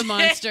totally You're a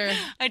monster.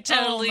 I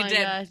totally oh my did.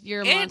 God,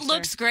 you're a monster. It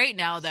looks great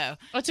now, though.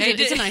 Oh, it's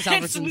a nice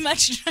Albertsons. It's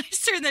much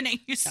nicer than it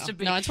used to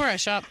be. No, it's where I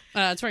shop.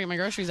 That's where I get my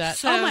groceries at.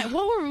 So, what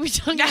were we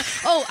talking about?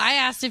 Oh, I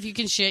asked if you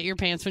can shit your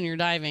pants when you're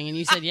diving, and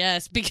you said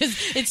yes, because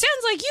it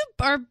sounds like you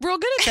are real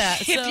good at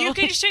that. If you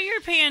can shit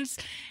your pants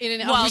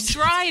while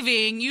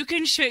driving, you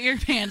can shit your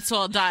pants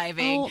while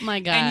diving. Oh, my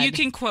God. And you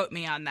can quote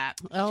me on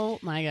that. Oh,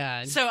 my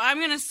God. So I'm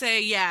going to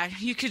say, yeah,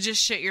 you could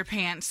just shit your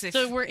pants.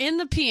 So we're in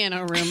the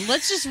piano room.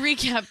 Let's just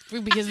recap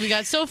because we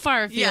got so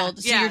far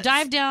afield. So you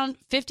dive down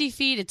 50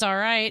 feet. It's all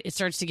right. It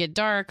starts to get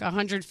dark.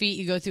 100 feet,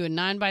 you go through a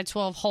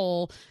 9x12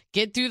 hole,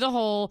 get through the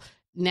hole.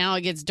 Now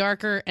it gets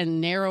darker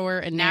and narrower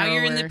and narrower. Now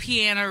you're in the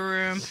piano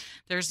room.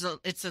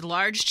 It's a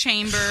large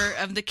chamber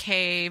of the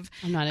cave.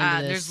 I'm not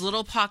into this. There's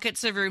little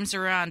pockets of rooms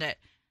around it.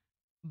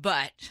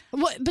 But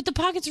the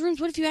pockets of rooms,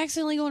 what if you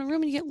accidentally go in a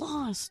room and you get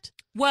lost?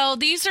 Well,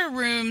 these are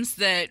rooms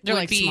that would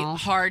like be small.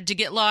 hard to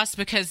get lost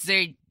because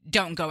they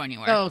don't go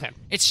anywhere. Oh, okay.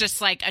 It's just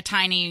like a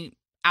tiny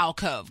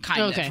alcove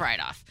kind of right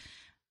off.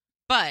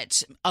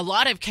 But a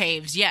lot of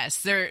caves,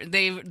 yes, they're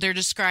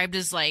described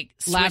as like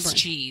Swiss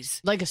cheese.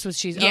 Like a Swiss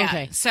cheese. Yeah. Oh,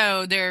 okay.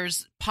 So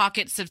there's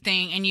pockets of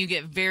thing and you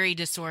get very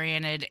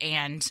disoriented,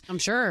 and I'm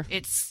sure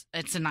it's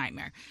a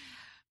nightmare.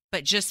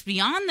 But just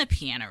beyond the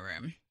piano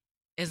room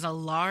is a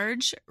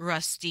large,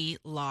 rusty,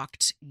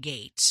 locked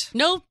gate.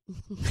 Nope.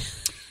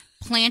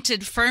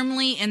 Planted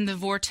firmly in the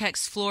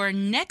vortex floor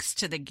next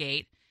to the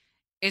gate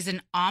is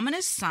an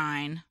ominous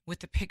sign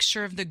with a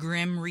picture of the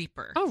Grim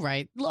Reaper. Oh,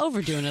 right.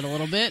 Overdoing it a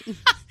little bit.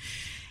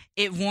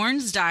 It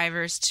warns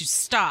divers to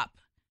stop,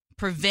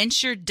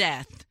 prevent your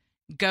death,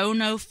 go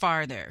no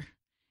farther,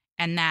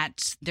 and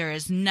that there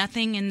is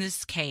nothing in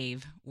this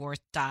cave worth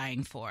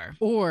dying for.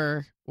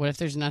 Or what if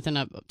there's nothing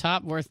up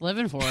top worth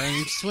living for,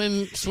 and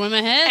swim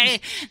ahead?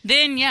 Hey,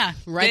 then, yeah.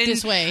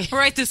 This way.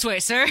 Right this way,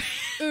 sir.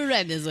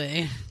 Right this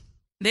way.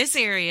 This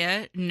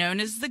area, known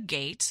as the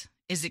Gate,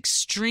 is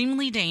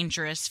extremely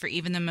dangerous for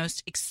even the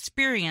most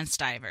experienced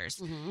divers.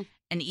 Mm-hmm.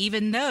 And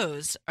even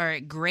those are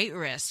at great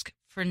risk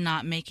for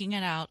not making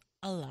it out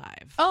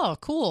alive. Oh,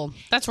 cool.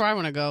 That's where I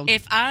want to go.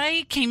 If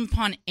I came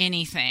upon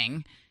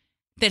anything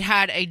that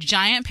had a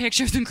giant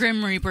picture of the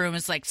Grim Reaper and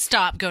was like,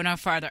 stop, go no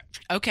farther.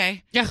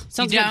 Okay. Yeah,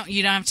 sounds good.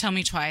 You don't have to tell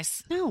me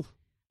twice. No.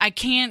 I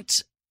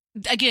can't.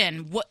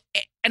 Again,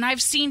 and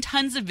I've seen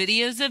tons of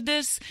videos of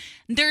this.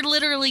 There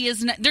literally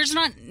is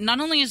not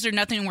only is there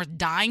nothing worth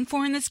dying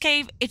for in this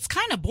cave, it's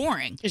kind of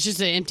boring. It's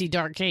just an empty,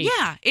 dark cave.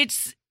 Yeah,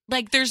 it's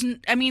like there's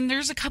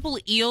a couple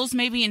of eels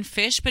maybe and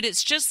fish, but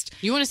it's just...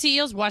 You want to see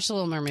eels? Watch the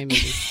Little Mermaid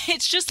movie.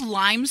 It's just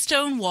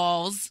limestone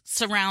walls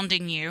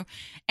surrounding you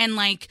and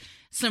like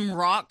some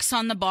rocks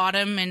on the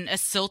bottom and a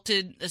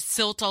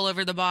silt all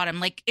over the bottom.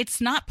 Like,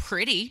 it's not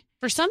pretty.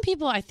 For some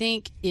people, I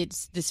think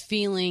it's this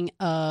feeling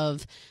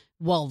of,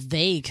 well,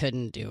 they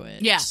couldn't do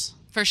it. Yeah,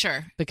 for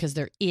sure. Because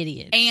they're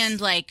idiots. And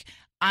like,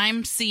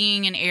 I'm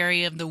seeing an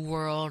area of the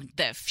world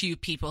that few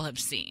people have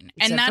seen.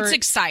 And that's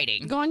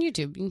exciting. Go on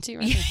YouTube. You can see it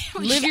right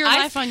there. Live your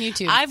life on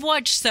YouTube. I've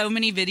watched so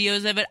many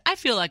videos of it. I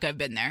feel like I've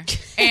been there.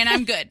 And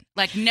I'm good.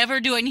 Like, never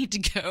do I need to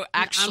go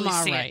actually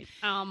see it.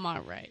 I'm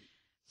all right.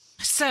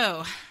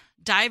 So,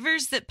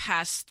 divers that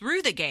pass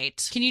through the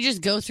gate. Can you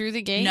just go through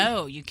the gate?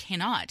 No, you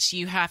cannot.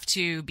 You have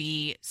to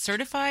be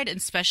certified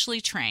and specially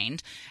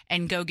trained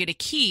and go get a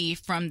key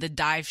from the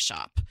dive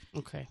shop.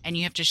 Okay. And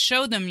you have to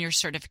show them your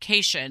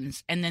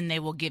certifications, and then they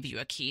will give you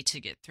a key to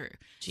get through.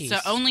 Jeez. So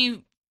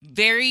only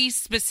very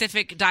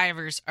specific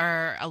divers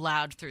are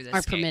allowed through this.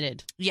 Are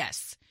permitted.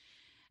 Yes.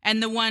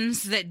 And the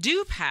ones that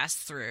do pass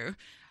through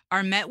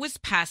are met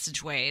with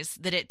passageways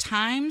that at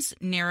times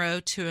narrow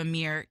to a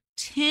mere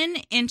 10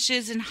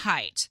 inches in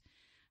height,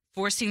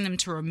 forcing them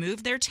to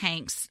remove their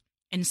tanks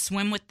and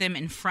swim with them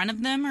in front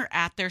of them or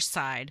at their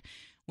side,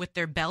 with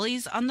their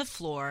bellies on the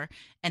floor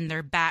and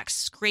their backs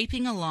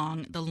scraping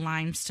along the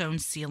limestone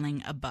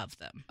ceiling above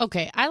them.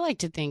 Okay, I like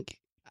to think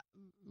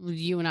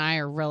you and I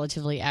are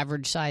relatively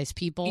average-sized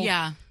people.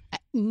 Yeah.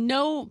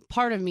 No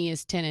part of me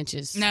is 10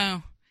 inches.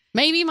 No.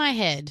 Maybe my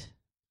head.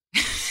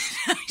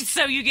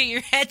 So you get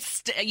your head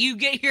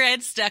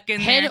stuck in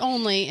head there.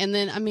 only, and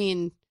then, I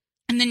mean...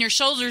 And then your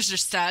shoulders are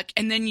stuck,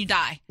 and then you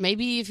die.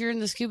 Maybe if you're in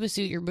the scuba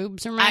suit, your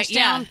boobs are mashed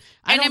down.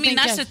 I mean,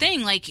 that's the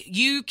thing. Like,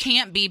 you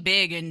can't be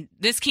big, and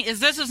this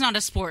is not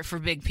a sport for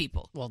big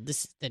people. Well,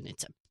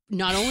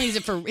 not only is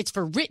it's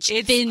for rich,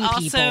 thin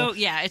people.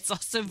 Yeah, it's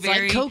also it's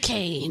very like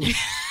cocaine.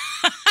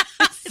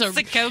 It's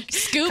the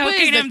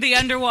cocaine of the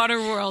underwater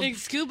world.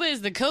 Scuba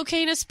is the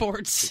cocaine of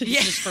sports. It's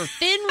just for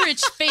thin,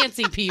 rich,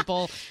 fancy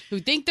people who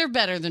think they're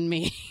better than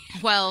me.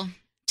 Well,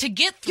 to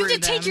get through you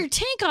have to take your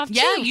tank off, too.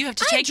 Yeah, you have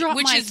to take it,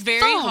 which is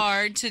very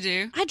hard to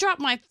do. I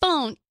dropped my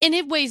phone, and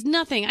it weighs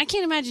nothing. I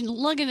can't imagine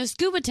lugging a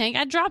scuba tank.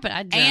 I'd drop it.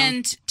 I'd drown.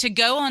 And to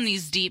go on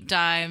these deep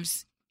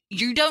dives,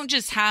 you don't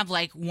just have,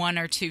 like, 1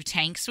 or 2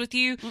 tanks with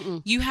you.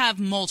 Mm-mm. You have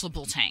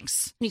multiple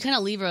tanks. You kind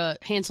of leave a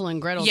Hansel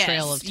and Gretel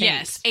trail of tanks.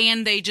 Yes,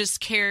 and they just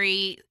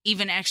carry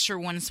even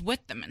extra ones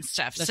with them and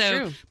stuff. That's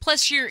true.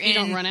 Plus you're in... You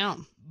don't run out.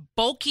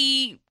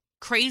 Bulky,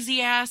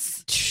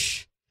 crazy-ass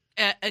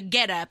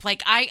get-up.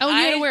 Like, you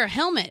got to wear a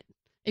helmet.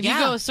 If you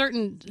go a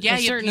certain you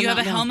have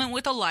a down. helmet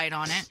with a light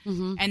on it,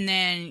 and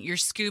then your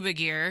scuba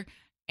gear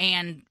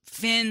and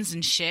fins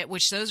and shit,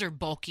 which those are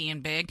bulky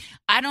and big.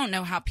 I don't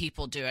know how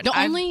people do it.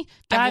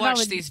 I've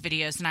watched these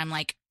videos, and I'm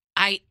like,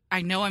 I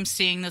know I'm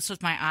seeing this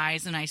with my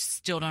eyes, and I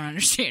still don't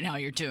understand how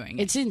you're doing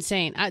it. It's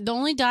insane. The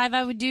only dive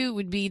I would do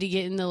would be to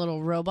get in the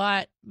little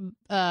robot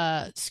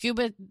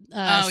scuba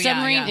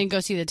submarine and go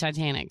see the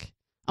Titanic.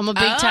 I'm a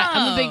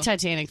big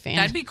Titanic fan.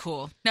 That'd be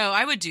cool. No,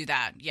 I would do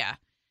that. Yeah.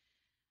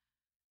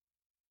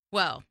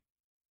 Well,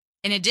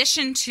 in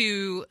addition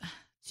to...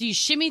 So you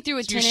shimmy through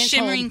a 10-inch hole.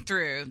 Shimmering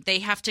through. They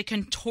have to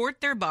contort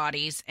their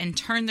bodies and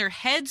turn their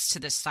heads to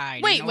the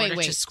side in order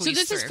to squeeze So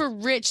this is for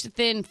rich,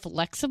 thin,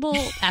 flexible,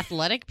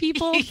 athletic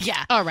people?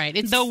 Yeah. All right.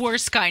 It's the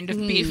worst kind of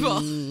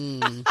people.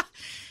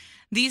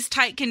 These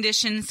tight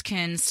conditions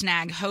can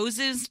snag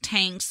hoses,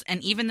 tanks,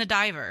 and even the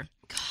diver.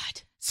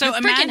 God. So your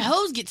freaking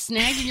hose gets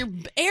snagged and your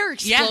air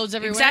explodes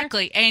everywhere.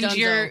 Exactly.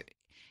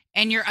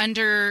 And you're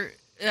under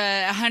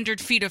 100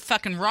 feet of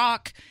fucking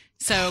rock.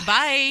 So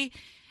bye.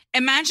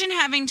 Imagine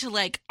having to,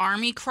 like,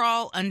 army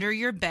crawl under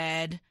your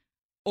bed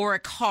or a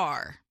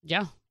car.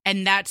 Yeah.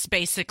 And that's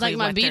basically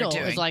like what they're doing. My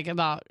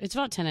Beetle is it's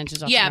about 10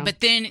 inches off. Yeah,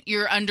 but then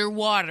you're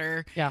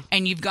underwater. Yeah.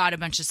 And you've got a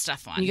bunch of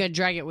stuff on. You got to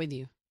drag it with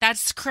you.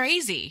 That's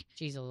crazy.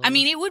 Jeez, I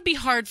mean, it would be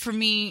hard for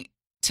me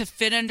to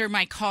fit under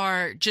my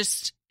car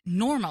just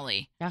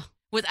normally. Yeah.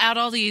 Without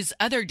all these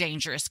other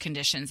dangerous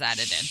conditions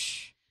added in.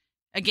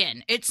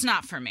 Again, it's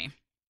not for me.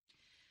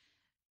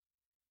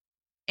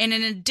 And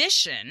in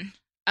addition...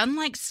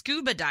 Unlike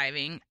scuba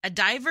diving, a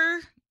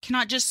diver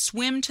cannot just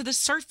swim to the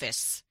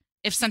surface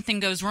if something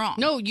goes wrong.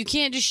 No, you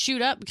can't just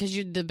shoot up because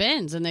the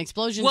bends and the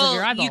explosions of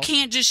your eyeballs. Well, you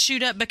can't just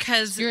shoot up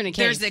because you're in a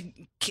cave. There's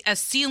a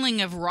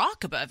ceiling of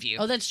rock above you.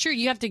 Oh, that's true.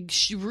 You have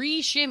to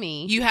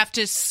re-shimmy. You have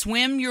to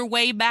swim your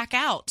way back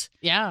out.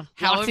 Yeah.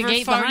 However lock the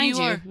gate far behind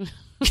you are.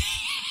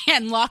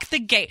 And lock the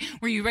gate.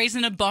 Were you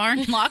raising a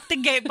barn? Lock the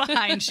gate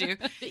behind you.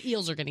 The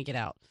eels are going to get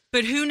out.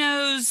 But who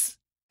knows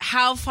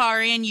how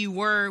far in you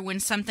were when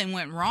something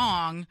went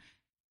wrong.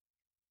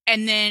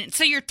 And then,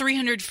 say you're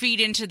 300 feet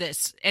into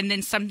this, and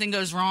then something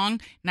goes wrong.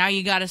 Now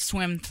you got to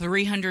swim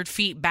 300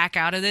 feet back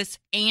out of this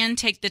and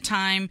take the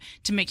time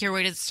to make your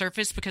way to the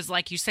surface. Because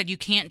like you said, you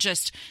can't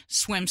just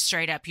swim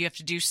straight up. You have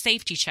to do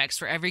safety checks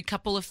for every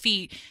couple of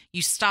feet.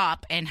 You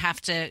stop and have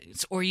to,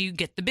 or you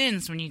get the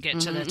bins when you get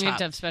to the top. You have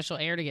to have special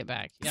air to get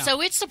back. Yeah.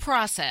 So it's a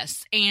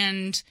process,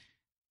 and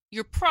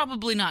you're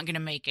probably not going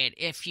to make it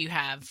if you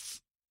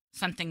have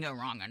something go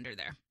wrong under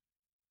there.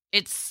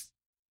 It's,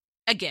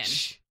 again,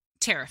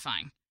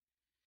 terrifying.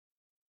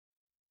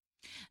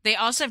 They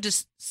also have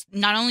to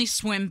not only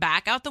swim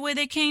back out the way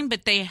they came,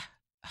 but they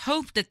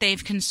hope that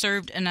they've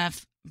conserved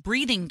enough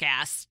breathing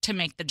gas to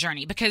make the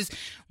journey. Because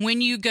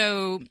when you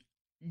go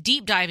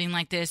deep diving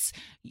like this,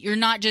 you're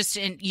not just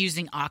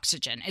using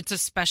oxygen. It's a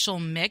special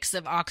mix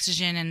of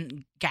oxygen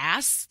and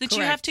gas that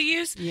you have to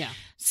use. Yeah.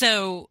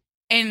 So,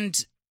 and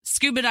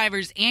scuba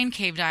divers and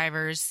cave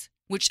divers,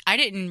 which I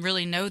didn't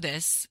really know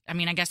this. I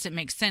mean, I guess it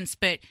makes sense,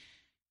 but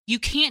you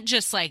can't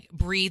just like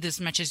breathe as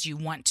much as you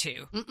want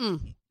to.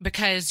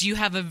 Because you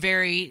have a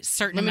very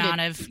certain amount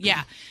of,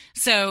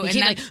 So,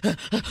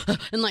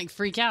 and like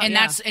freak out. And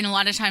and a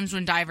lot of times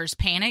when divers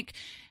panic,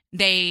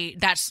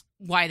 that's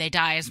why they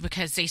die, is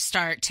because they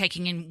start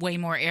taking in way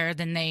more air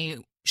than they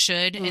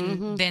should.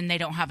 And then they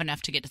don't have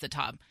enough to get to the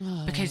top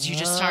because you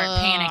just start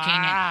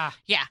panicking.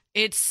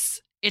 And,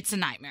 it's a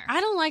nightmare.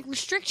 I don't like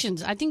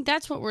restrictions. I think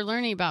that's what we're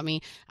learning about me.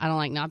 I don't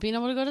like not being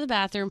able to go to the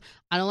bathroom.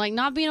 I don't like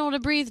not being able to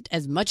breathe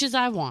as much as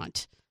I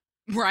want.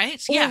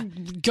 Right? Or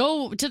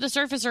go to the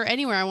surface or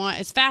anywhere I want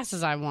as fast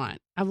as I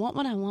want. I want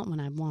what I want when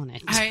I want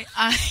it.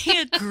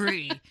 I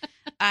agree.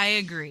 I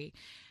agree.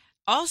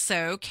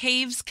 Also,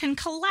 caves can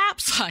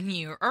collapse on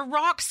you or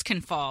rocks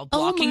can fall,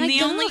 blocking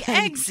the only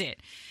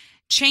exit.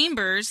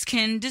 Chambers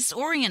can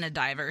disorient a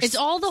diver. It's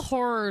all the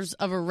horrors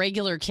of a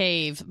regular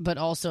cave, but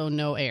also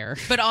no air.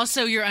 But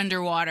also you're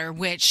underwater,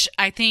 which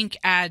I think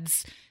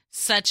adds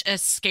such a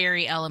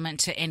scary element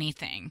to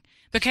anything.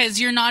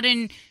 Because you're not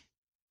in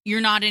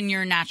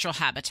your natural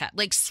habitat.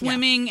 Like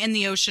swimming in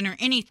the ocean or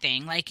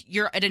anything. Like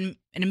you're at an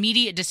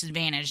immediate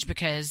disadvantage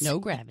because no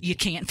gravity. You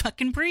can't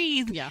fucking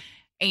breathe. Yeah.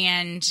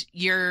 And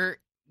you're,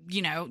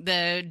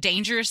 the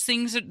dangerous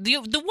things.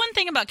 The one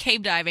thing about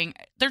cave diving,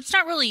 there's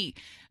not really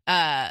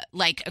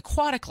like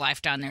aquatic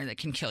life down there that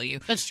can kill you.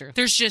 That's true.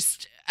 There's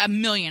just a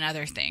million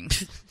other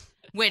things,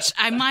 which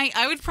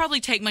I would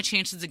probably take my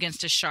chances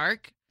against a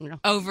shark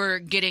over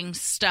getting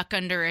stuck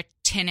under a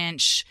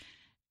 10-inch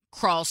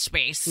crawl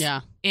space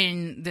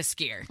in this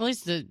gear. At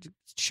least the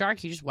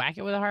shark, you just whack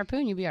it with a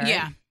harpoon, you'll be all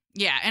right.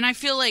 Yeah. And I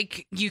feel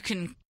like you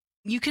can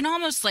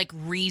almost like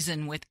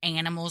reason with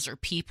animals or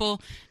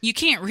people. You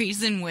can't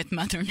reason with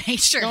Mother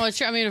Nature. No, it's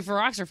true. I mean, if the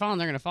rocks are falling,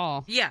 they're going to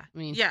fall. Yeah. I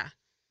mean,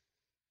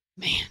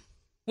 man.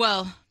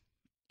 Well,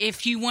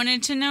 if you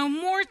wanted to know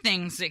more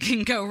things that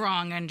can go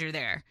wrong under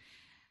there,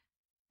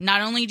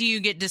 not only do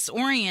you get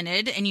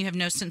disoriented and you have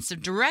no sense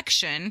of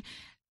direction,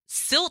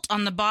 silt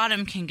on the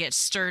bottom can get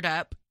stirred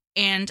up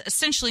and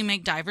essentially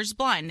make divers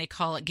blind. They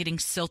call it getting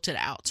silted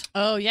out.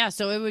 Oh, yeah.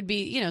 So it would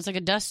be, it's like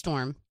a dust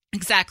storm.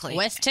 Exactly.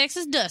 West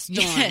Texas dust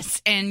storm.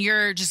 Yes, and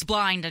you're just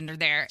blind under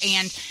there.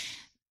 And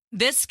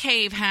this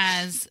cave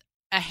has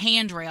a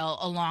handrail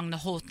along the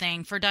whole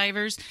thing for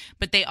divers,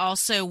 but they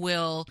also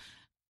will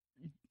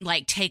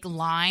like take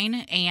line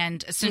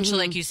and essentially,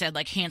 like you said,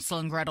 like Hansel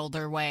and Gretel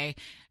their way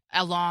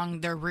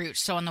along their route.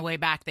 So on the way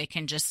back, they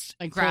can just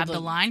grab the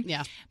line.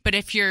 Yeah. But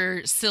if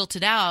you're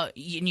silted out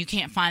and you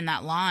can't find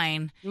that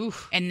line,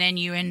 and then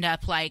you end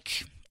up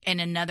like in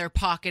another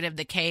pocket of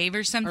the cave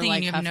or something, like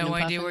and you have no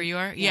idea puffing. where you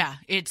are. Yeah.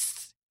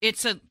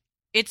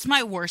 It's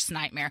my worst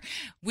nightmare.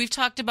 We've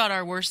talked about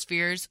our worst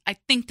fears. I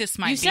think this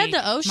might be said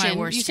the ocean. My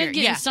worst you said fear.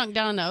 getting sunk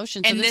down in the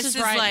ocean. So and this is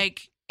right.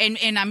 like, and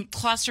I'm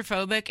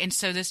claustrophobic, and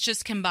so this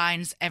just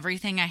combines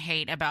everything I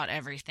hate about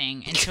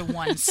everything into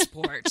one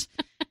sport.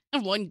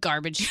 One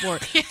garbage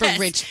sport for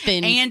rich,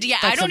 thin, and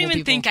I don't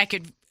even people.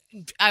 think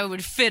I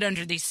would fit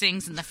under these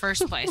things in the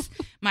first place.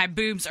 My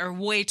boobs are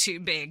way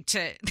too big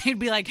they'd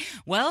be like,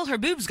 well, her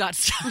boobs got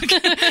stuck.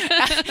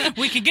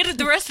 We could get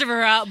the rest of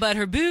her out, but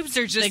her boobs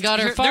are just, they got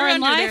her far in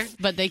life,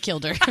 but they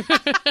killed her.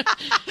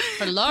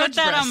 Her large Put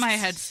that breasts. on my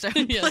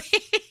headstone, please.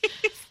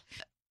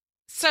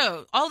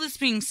 So, all this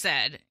being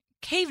said,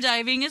 cave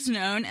diving is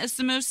known as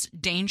the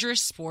most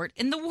dangerous sport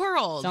in the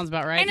world. Sounds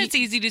about right. And it's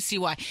easy to see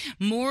why.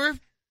 More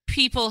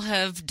people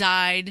have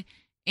died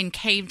in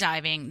cave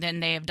diving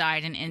than they have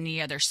died in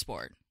any other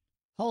sport.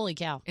 Holy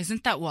cow.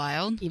 Isn't that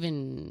wild?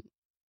 Even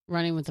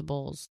running with the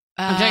bulls.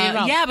 I'm talking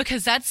about. Yeah,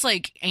 because that's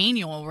like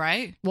annual,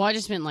 right? Well, I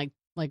just meant like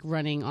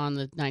running on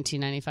the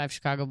 1995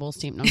 Chicago Bulls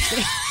team. No, I'm just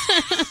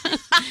kidding.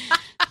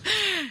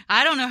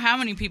 I don't know how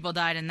many people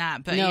died in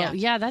that, but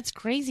yeah, that's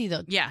crazy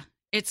though. Yeah,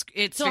 it's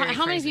so. Very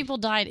how many crazy. people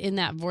died in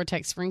that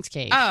Vortex Springs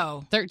cave?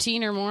 Oh,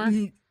 13 or more.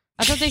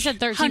 I thought they said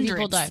 13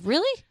 people died.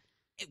 Really?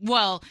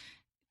 Well,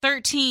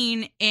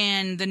 13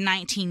 in the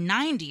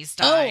 1990s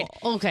died.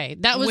 Oh, okay.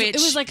 That was it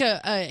was like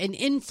an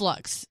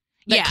influx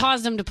that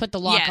caused them to put the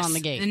lock on the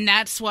gate. And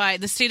that's why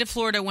the state of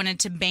Florida wanted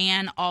to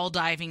ban all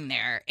diving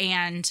there.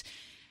 And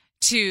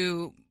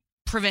to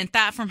prevent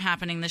that from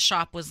happening, the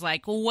shop was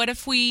like, well, what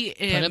if we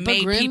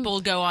made people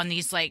go on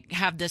these, like,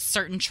 have this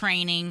certain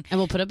training? And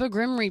we'll put up a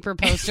Grim Reaper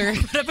poster.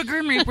 Put up a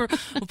Grim Reaper.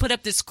 We'll put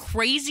up this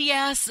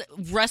crazy-ass,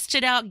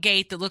 rusted-out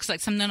gate that looks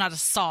like something out of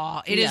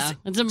Saw.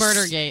 It's a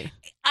murder gate.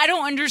 I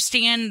don't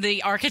understand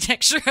the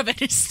architecture of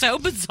it. It's so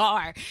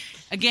bizarre.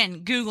 Again,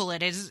 Google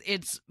it.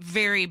 It's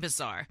very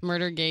bizarre.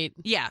 Murder gate.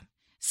 Yeah.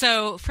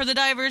 So for the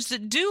divers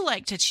that do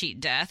like to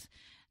cheat death,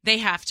 they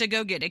have to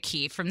go get a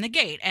key from the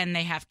gate, and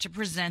they have to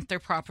present their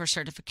proper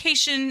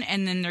certification,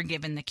 and then they're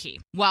given the key.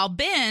 While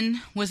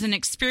Ben was an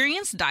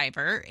experienced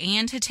diver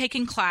and had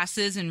taken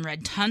classes and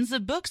read tons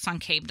of books on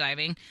cave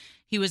diving,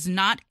 he was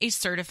not a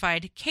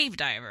certified cave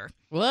diver.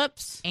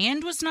 Whoops.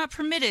 And was not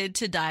permitted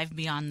to dive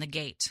beyond the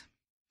gate.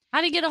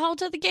 How did he get a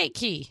hold of the gate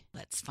key?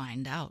 Let's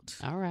find out.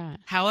 All right.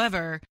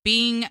 However,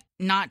 being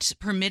not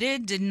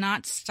permitted did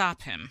not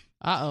stop him.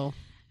 Uh-oh.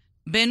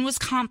 Ben was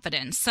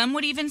confident, some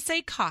would even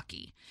say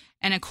cocky,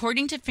 and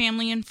according to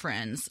family and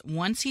friends,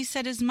 once he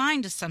set his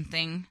mind to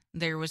something,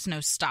 there was no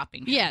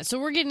stopping him. Yeah, so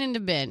we're getting into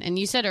Ben, and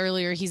you said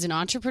earlier he's an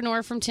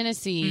entrepreneur from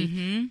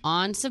Tennessee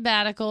on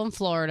sabbatical in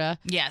Florida.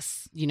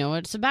 Yes. You know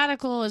what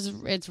sabbatical is?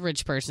 It's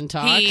rich person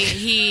talk.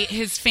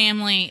 His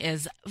family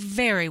is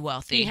very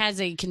wealthy. He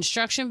has a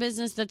construction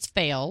business that's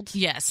failed.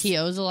 Yes. He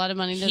owes a lot of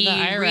money to the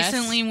IRS. He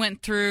recently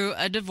went through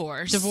a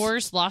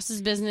divorce. Lost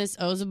his business,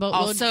 owes a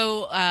boatload.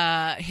 Also,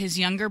 his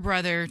younger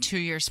brother 2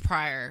 years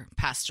prior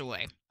passed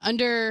away.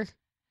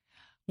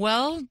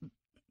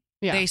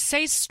 They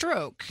say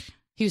stroke.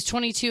 He was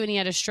 22 and he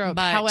had a stroke.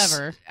 But,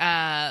 however,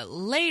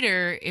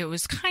 later it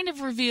was kind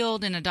of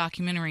revealed in a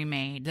documentary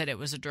made that it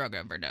was a drug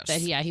overdose.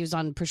 He was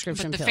on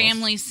prescription pills. But the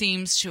family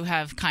seems to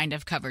have kind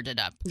of covered it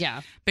up. Yeah.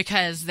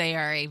 Because they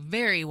are a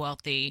very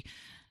wealthy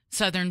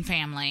Southern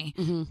family,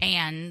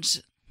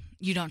 and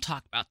you don't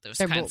talk about those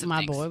kinds of things.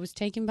 My boy was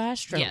taken by a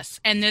stroke. Yes.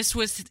 And this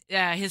was,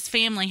 his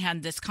family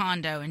had this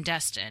condo in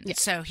Destin. Yeah.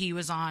 So he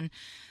was on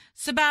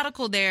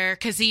sabbatical there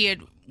because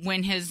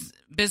when his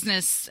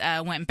business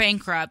went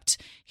bankrupt,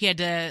 he had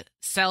to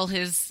sell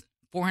his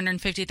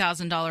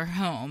 $450,000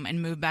 home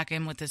and move back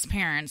in with his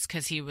parents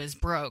because he was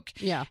broke.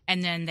 Yeah.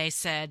 And then they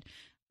said,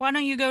 why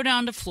don't you go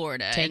down to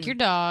Florida? Take your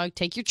dog,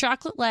 take your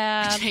chocolate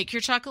lab. Take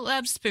your chocolate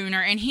lab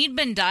spooner. And he'd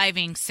been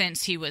diving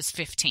since he was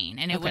 15,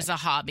 and it was a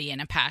hobby and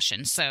a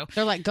passion. So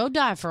they're like, go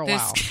dive for a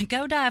while.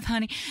 Go dive,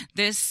 honey.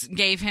 This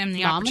gave him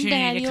the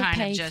opportunity to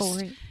kind of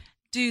just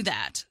do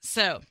that.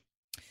 So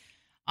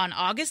on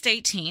August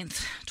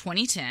 18th,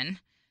 2010,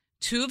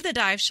 2 of the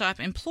dive shop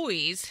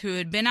employees who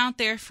had been out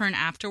there for an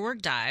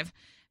after-work dive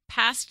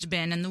passed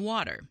Ben in the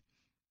water.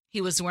 He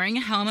was wearing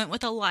a helmet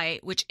with a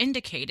light, which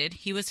indicated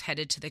he was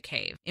headed to the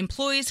cave.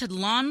 Employees had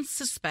long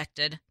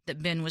suspected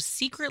that Ben was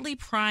secretly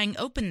prying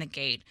open the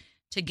gate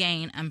to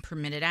gain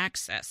unpermitted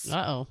access.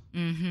 Uh-oh.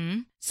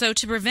 So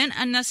to prevent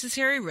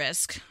unnecessary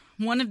risk,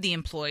 one of the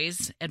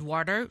employees,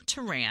 Eduardo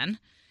Turan,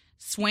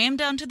 swam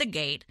down to the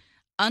gate,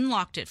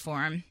 unlocked it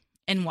for him,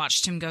 and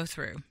watched him go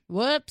through.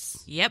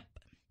 Whoops. Yep.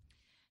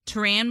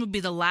 Turan would be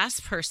the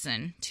last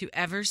person to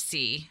ever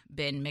see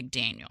Ben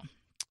McDaniel.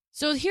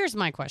 So here's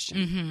my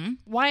question.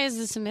 Why is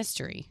this a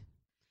mystery?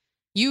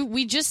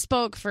 We just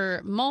spoke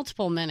for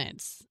multiple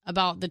minutes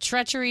about the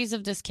treacheries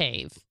of this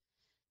cave.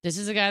 This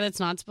is a guy that's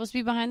not supposed to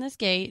be behind this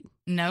gate.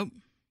 Nope.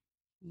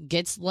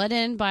 Gets let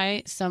in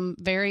by some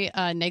very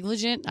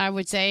negligent, I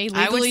would say,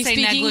 legally I would say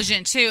speaking.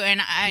 Negligent too,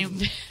 and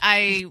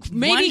I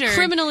maybe wonder,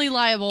 criminally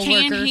liable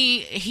worker.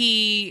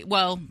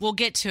 Well, we'll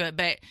get to it,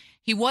 but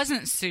he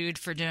wasn't sued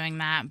for doing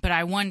that. But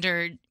I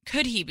wondered,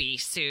 could he be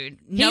sued,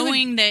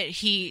 knowing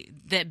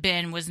that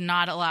Ben was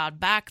not allowed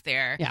back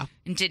there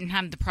and didn't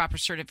have the proper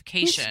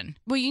certification?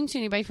 Well, you can sue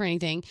anybody for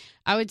anything.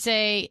 I would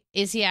say,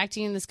 is he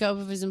acting in the scope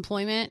of his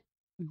employment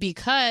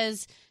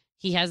because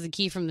he has the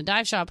key from the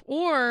dive shop,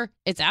 or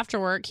it's after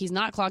work, he's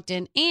not clocked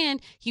in,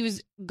 and he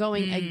was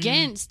going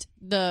against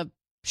the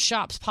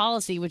shop's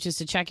policy, which is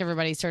to check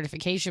everybody's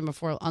certification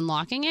before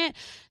unlocking it.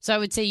 So I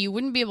would say you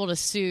wouldn't be able to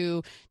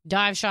sue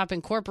Dive Shop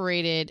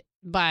Incorporated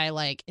by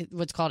like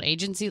what's called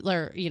agency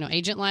or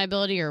agent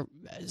liability, or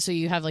so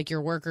you have like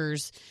your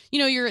workers,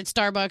 you're at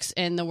Starbucks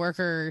and the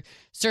worker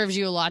serves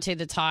you a latte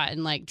that's hot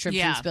and like trips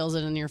and spills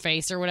it in your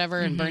face or whatever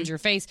and burns your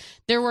face.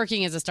 They're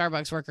working as a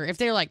Starbucks worker. If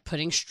they're like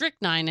putting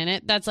strychnine in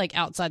it, that's like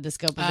outside the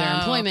scope of their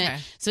employment.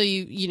 Okay. So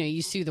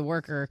you sue the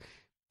worker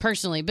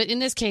personally. But in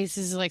this case,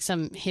 this is like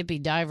some hippie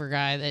diver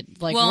guy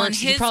that like works.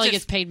 He probably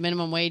gets paid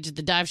minimum wage at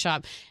the dive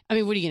shop. I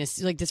mean, what are you going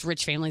to like? This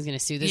rich family's going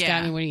to sue this guy.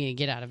 I mean, what are you going to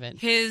get out of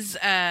it?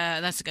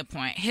 That's a good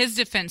point. His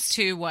defense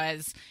too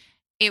was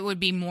it would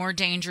be more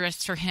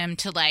dangerous for him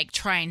to like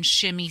try and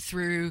shimmy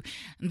through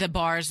the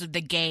bars of the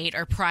gate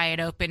or pry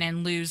it open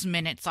and lose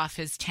minutes off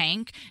his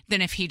tank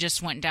than if he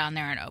just went down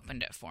there and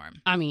opened it for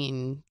him. I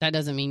mean, that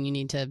doesn't mean you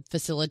need to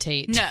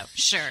facilitate. No,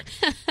 sure.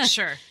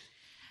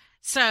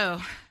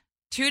 So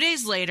 2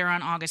 days later,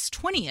 on August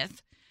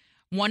 20th,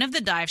 one of the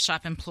dive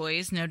shop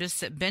employees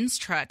noticed that Ben's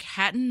truck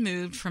hadn't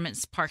moved from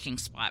its parking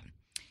spot.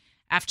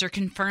 After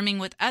confirming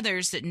with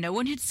others that no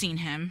one had seen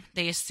him,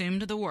 they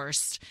assumed the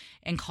worst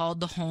and called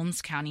the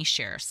Holmes County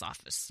Sheriff's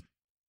Office.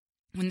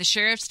 When the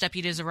sheriff's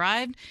deputies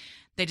arrived,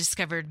 they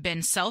discovered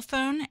Ben's cell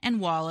phone and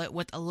wallet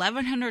with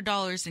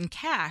 $1,100 in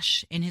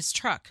cash in his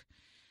truck.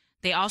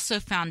 They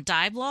also found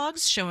dive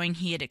logs showing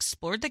he had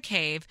explored the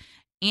cave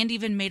and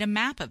even made a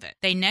map of it.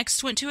 They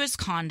next went to his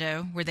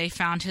condo, where they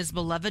found his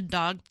beloved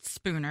dog,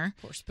 Spooner.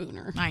 Poor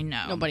Spooner. I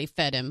know. Nobody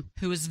fed him.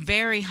 Who was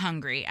very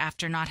hungry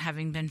after not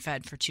having been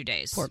fed for 2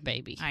 days. Poor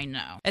baby. I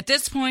know. At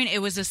this point, it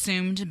was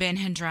assumed Ben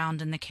had drowned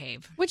in the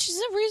cave. Which is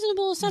a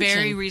reasonable assumption.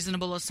 Very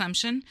reasonable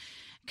assumption.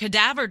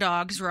 Cadaver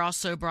dogs were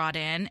also brought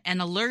in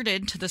and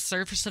alerted to the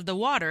surface of the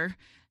water,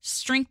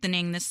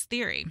 strengthening this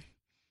theory.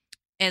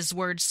 As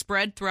word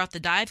spread throughout the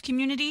dive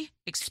community,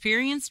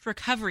 experienced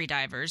recovery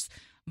divers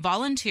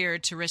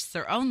volunteered to risk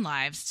their own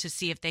lives to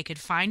see if they could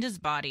find his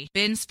body.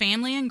 Ben's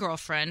family and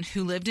girlfriend,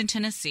 who lived in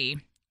Tennessee,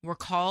 were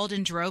called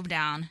and drove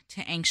down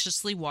to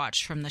anxiously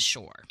watch from the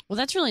shore. Well,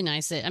 that's really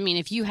nice. I mean,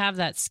 if you have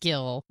that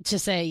skill to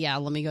say, yeah,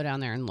 let me go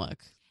down there and look.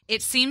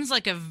 It seems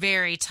like a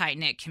very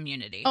tight-knit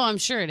community. Oh, I'm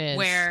sure it is.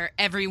 Where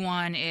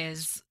everyone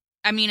is,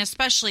 I mean,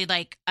 especially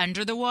like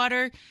under the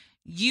water,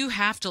 you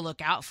have to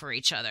look out for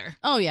each other.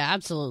 Oh, yeah,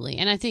 absolutely.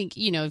 And I think,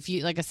 if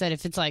you, like I said,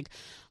 if it's like,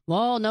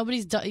 well,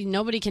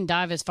 nobody can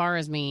dive as far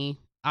as me,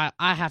 I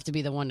have to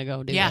be the one to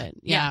go do it.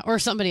 Yeah. Or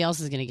somebody else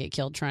is going to get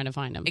killed trying to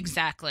find him.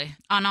 Exactly.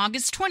 On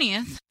August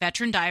 20th,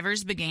 veteran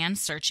divers began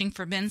searching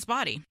for Ben's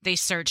body. They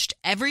searched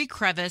every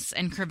crevice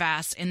and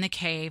crevasse in the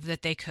cave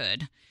that they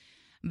could.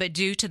 But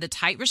due to the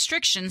tight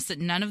restrictions that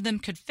none of them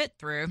could fit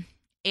through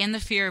and the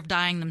fear of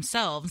dying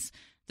themselves,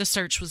 the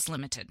search was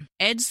limited.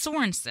 Ed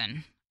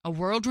Sorensen, a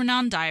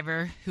world-renowned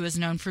diver who is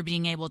known for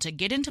being able to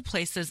get into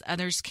places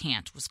others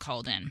can't, was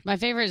called in. My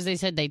favorite is they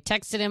said they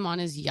texted him on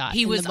his yacht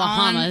in the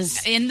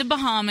Bahamas. In the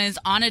Bahamas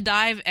on a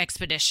dive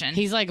expedition.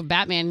 He's like a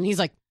Batman, and he's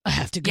like, I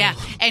have to go. Yeah,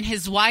 and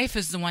his wife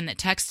is the one that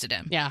texted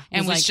him. Yeah.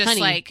 And was just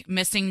like,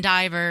 missing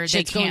diver,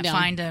 they can't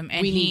find him.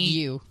 And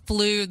he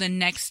flew the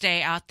next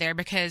day out there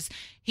because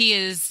he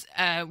is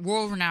a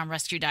world-renowned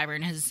rescue diver.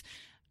 And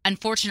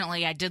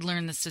unfortunately, I did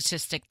learn the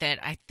statistic that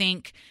I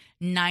think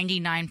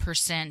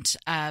 99%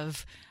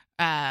 of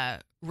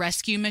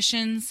rescue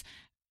missions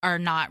are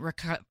not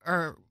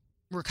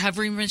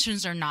recovery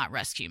missions are not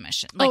rescue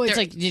missions. It's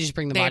like you just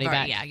bring the body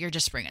back. Yeah, you're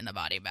just bringing the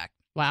body back.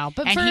 Wow.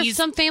 But for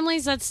some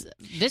families,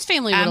 this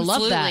family would have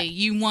loved that. Absolutely.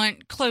 You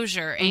want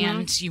closure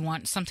and you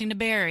want something to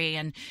bury.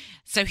 And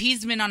so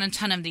he's been on a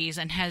ton of these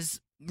and has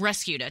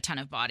rescued a ton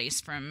of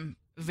bodies from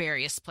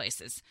various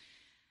places.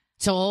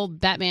 So old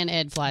Batman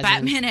Ed flies in.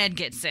 Batman Ed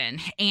gets in,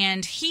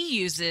 and he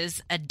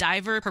uses a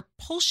diver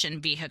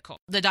propulsion vehicle.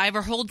 The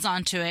diver holds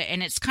onto it,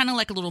 and it's kind of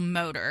like a little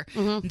motor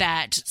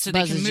so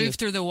they can move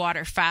through the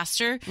water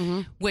faster,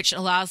 which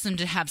allows them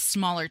to have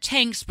smaller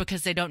tanks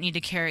because they don't need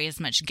to carry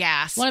as much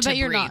gas. What about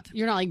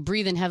you're not like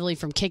breathing heavily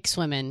from kick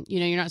swimming?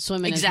 You're not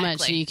swimming as much,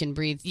 so you can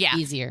breathe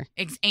easier.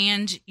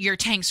 And your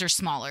tanks are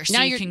smaller,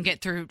 so you can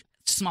get through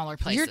smaller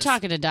places. You're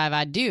talking a dive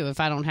I'd do if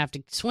I don't have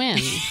to swim.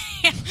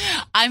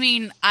 I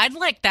mean, I'd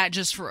like that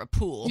just for a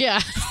pool. Yeah.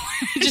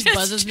 It just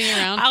buzzes me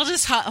around. I'll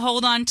just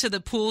hold on to the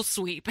pool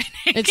sweep.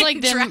 It's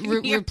like them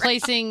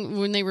replacing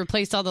when they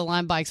replaced all the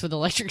Lime bikes with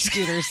electric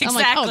scooters.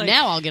 Exactly. I'm like, oh,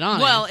 now I'll get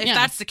on. Well, if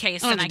that's the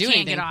case, then I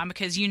can't get on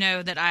because you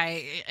know that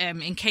I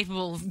am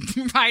incapable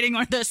of riding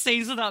on those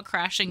things without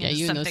crashing into something.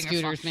 Yeah, you and those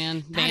scooters,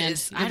 man.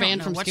 You're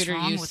banned from scooter use.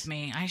 What's wrong with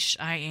me?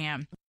 I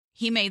am.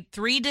 He made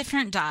 3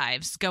 different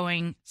dives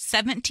going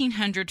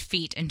 1,700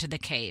 feet into the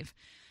cave,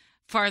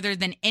 farther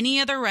than any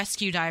other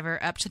rescue diver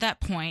up to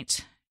that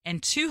point,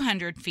 and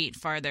 200 feet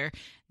farther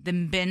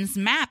than Ben's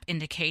map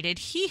indicated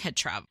he had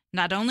traveled.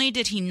 Not only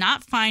did he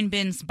not find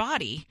Ben's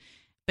body,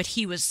 but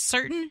he was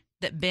certain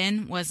that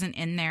Ben wasn't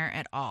in there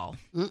at all.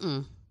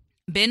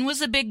 Ben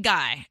was a big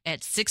guy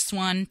at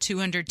 6'1",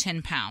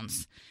 210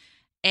 pounds.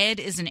 Ed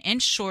is an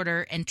inch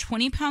shorter and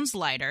 20 pounds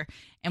lighter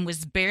and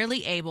was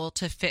barely able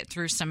to fit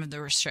through some of the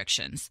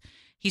restrictions.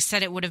 He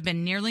said it would have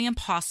been nearly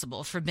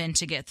impossible for Ben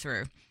to get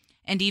through.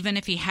 And even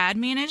if he had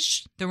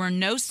managed, there were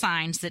no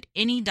signs that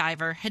any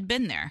diver had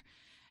been there.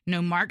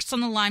 No marks on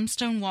the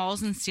limestone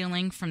walls and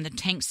ceiling from the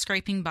tank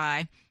scraping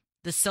by.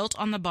 The silt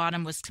on the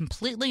bottom was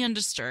completely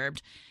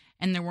undisturbed,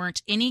 and there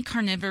weren't any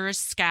carnivorous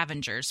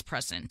scavengers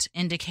present,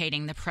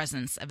 indicating the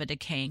presence of a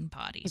decaying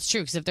body. It's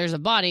true, because if there's a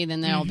body, then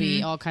there'll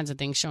be all kinds of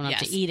things showing up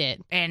to eat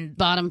it. And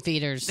bottom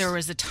feeders. There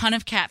was a ton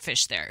of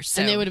catfish there.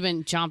 So and they would have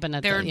been chomping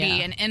at there would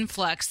be an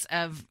influx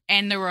of,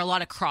 and there were a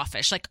lot of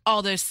crawfish, like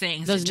all those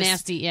things. Those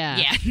nasty,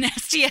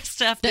 nasty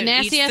stuff the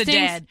that eats the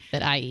dead.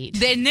 That I eat.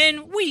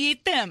 Then we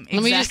eat them.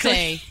 Let me just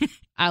say,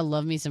 I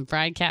love me some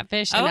fried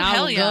catfish, and I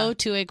will go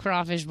to a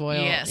crawfish boil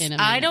in a minute.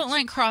 I don't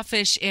like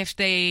crawfish if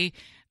they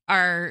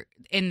are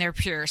in their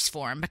purest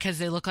form because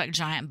they look like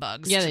giant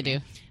bugs. Yeah, they do.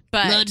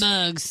 But blood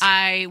bugs.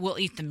 I will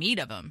eat the meat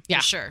of them. Yeah,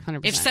 for sure.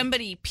 100%. If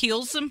somebody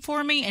peels them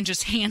for me and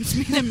just hands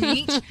me the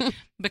meat,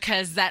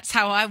 because that's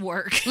how I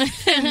work,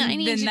 I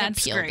need then you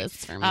that's to peel great.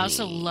 this for me. I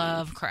also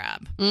love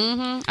crab.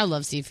 I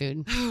love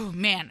seafood. Oh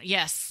man,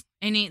 yes.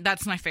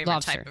 That's my favorite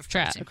Lobster, type of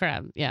protein.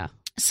 crab. Yeah.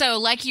 So,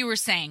 like you were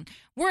saying,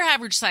 we're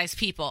average sized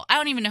people. I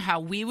don't even know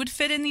how we would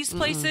fit in these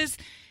places.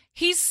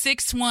 He's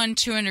 6'1",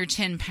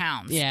 210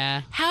 pounds.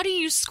 Yeah. How do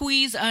you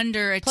squeeze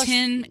under a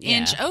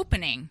 10-inch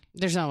opening?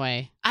 There's no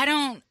way. I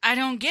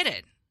don't get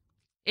it.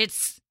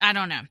 I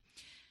don't know.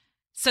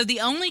 So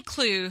the only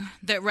clue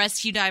that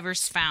rescue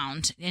divers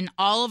found in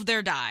all of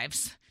their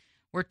dives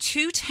were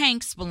 2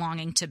 tanks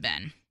belonging to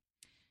Ben.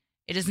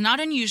 It is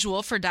not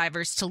unusual for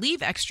divers to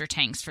leave extra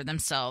tanks for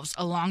themselves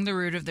along the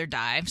route of their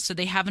dive so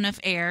they have enough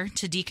air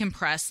to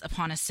decompress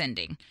upon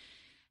ascending.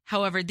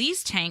 However,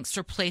 these tanks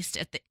were placed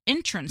at the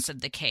entrance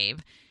of the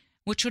cave,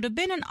 which would have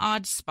been an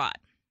odd spot.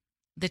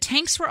 The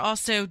tanks were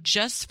also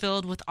just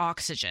filled with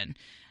oxygen,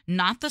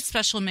 not the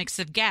special mix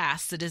of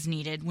gas that is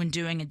needed when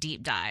doing a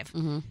deep dive.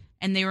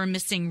 And they were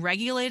missing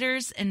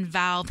regulators and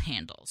valve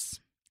handles.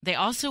 They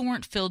also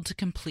weren't filled to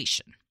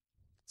completion.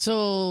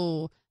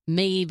 So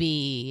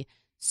maybe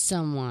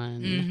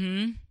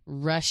someone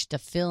rushed the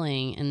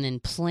filling and then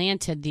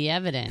planted the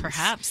evidence.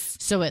 Perhaps.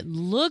 So it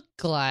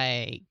looked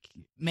like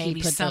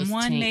maybe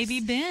someone, maybe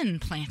Ben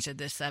planted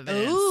this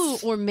evidence. Ooh,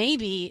 or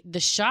maybe the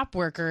shop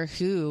worker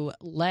who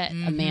let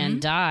a man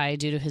die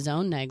due to his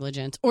own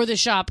negligence, or the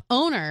shop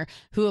owner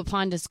who,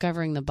 upon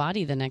discovering the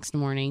body the next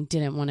morning,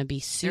 didn't want to be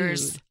sued.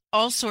 There's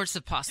all sorts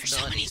of possibilities.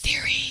 There's so many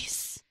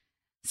theories.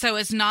 So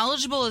as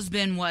knowledgeable as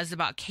Ben was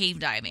about cave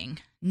diving,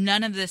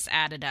 none of this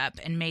added up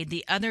and made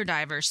the other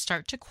divers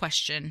start to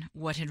question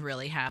what had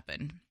really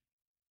happened.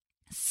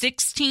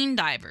 16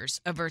 divers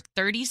over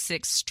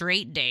 36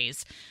 straight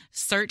days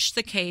searched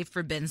the cave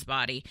for Ben's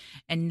body,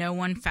 and no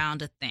one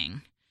found a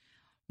thing.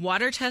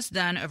 Water tests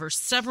done over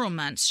several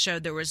months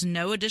showed there was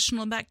no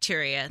additional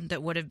bacteria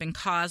that would have been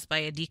caused by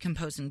a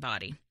decomposing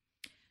body.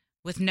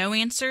 With no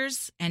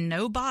answers and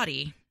no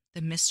body,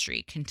 the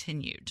mystery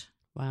continued.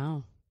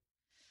 Wow.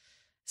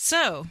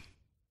 So,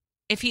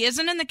 if he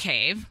isn't in the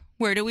cave,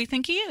 where do we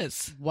think he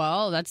is?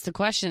 Well, that's the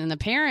question. And the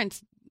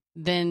parents,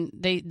 then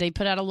they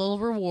put out a little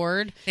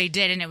reward. They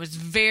did, and it was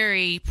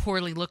very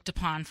poorly looked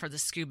upon for the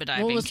scuba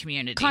diving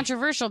community.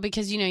 Controversial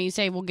because, you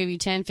say we'll give you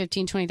 $10,000,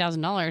 $15,000,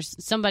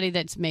 $20,000. Somebody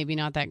that's maybe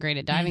not that great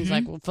at diving is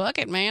like, well, fuck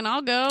it, man,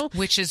 I'll go.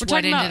 Which is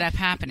what ended up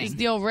happening. It's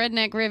the old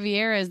redneck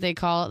Riviera, as they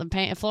call it,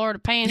 the Florida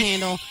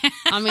Panhandle.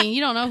 I mean, you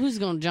don't know who's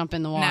going to jump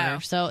in the water. No.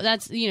 So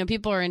that's,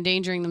 people are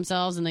endangering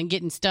themselves and then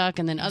getting stuck,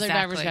 and then other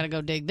divers got to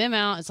go dig them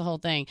out. It's the whole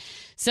thing.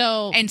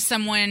 So, and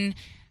someone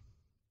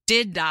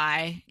did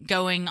die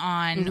going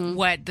on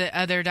what the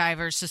other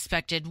divers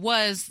suspected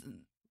was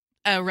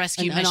a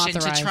rescue mission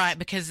to try,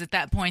 because at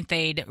that point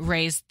they'd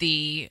raised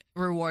the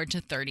reward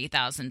to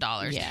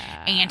 $30,000.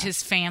 Yeah. And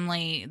his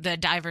family, the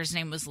diver's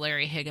name was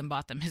Larry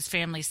Higginbotham. His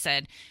family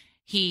said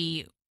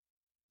he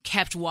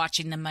kept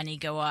watching the money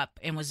go up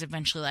and was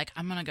eventually like,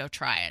 I'm going to go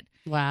try it.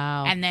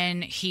 Wow. And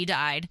then he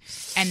died.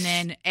 And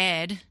then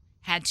Ed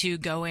had to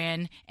go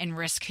in and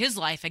risk his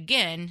life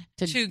again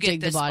to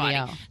get this body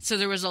out. So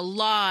there was a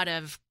lot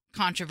of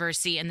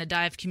controversy, and the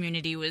dive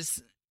community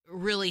was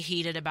really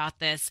heated about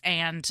this.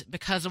 And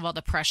because of all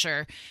the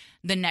pressure,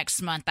 the next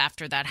month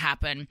after that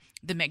happened,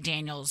 the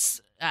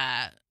McDaniels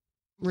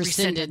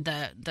rescinded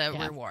the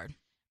reward.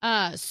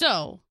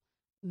 So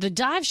the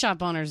dive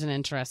shop owner is an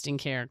interesting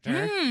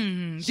character.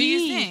 Do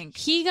you think?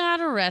 He got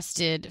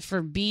arrested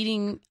for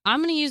beating, I'm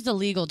going to use the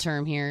legal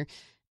term here,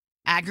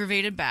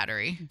 aggravated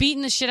battery.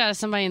 Beating the shit out of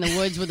somebody in the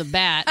woods with a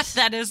bat.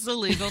 That is the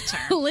legal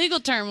term. The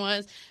legal term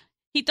was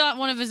he thought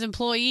one of his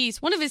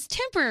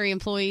temporary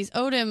employees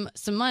owed him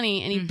some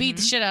money, and he beat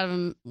the shit out of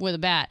him with a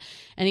bat.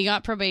 And he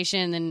got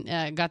probation and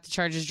then got the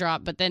charges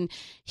dropped. But then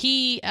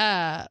they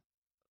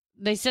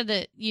said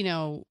that,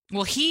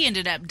 well, he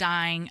ended up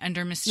dying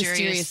under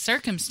mysterious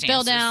circumstances.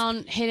 Fell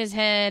down, hit his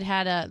head,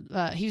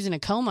 he was in a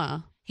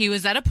coma. He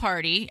was at a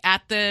party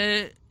at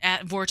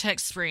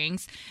Vortex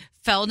Springs,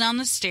 fell down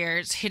the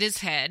stairs, hit his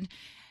head.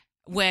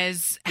 You're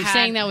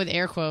saying that with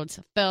air quotes.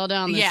 Fell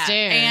down the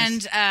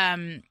stairs.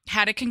 And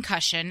had a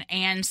concussion,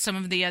 and some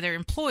of the other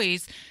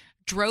employees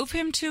drove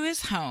him to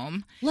his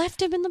home.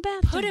 Left him in the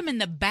bathtub. Put him in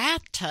the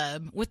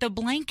bathtub with a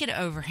blanket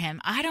over him.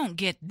 I don't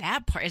get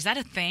that part. Is that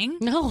a thing?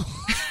 No.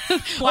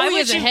 Why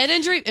would you, a head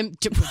injury?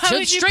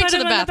 Straight to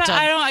the bathtub.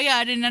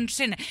 I didn't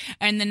understand it.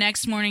 And the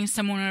next morning,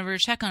 someone went over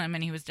to check on him,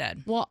 and he was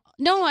dead. Well,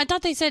 no, I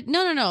thought they said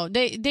no.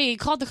 They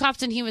called the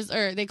cops, and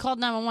they called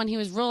 911. He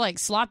was real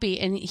sloppy,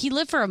 and he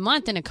lived for a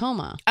month in a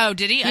coma. Oh,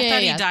 did he? I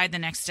thought he died the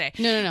next day.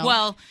 No.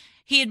 Well,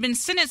 he had been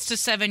sentenced to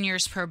 7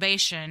 years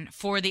probation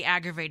for the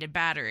aggravated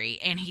battery,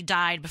 and he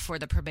died before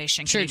the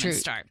probation could even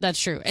start.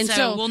 That's true. And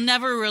so we'll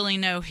never really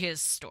know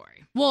his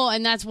story. Well,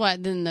 and that's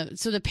what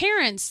so the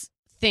parents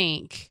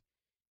think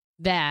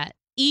that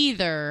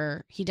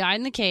either he died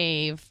in the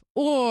cave,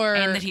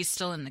 and that he's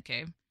still in the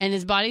cave, and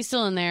his body's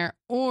still in there,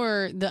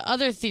 or the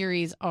other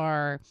theories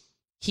are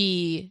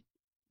he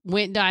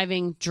went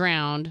diving,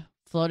 drowned,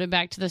 floated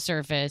back to the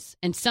surface,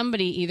 and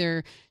somebody,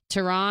 either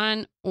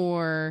Tehran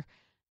or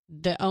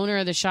the owner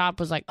of the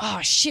shop, was like, oh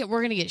shit,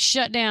 we're gonna get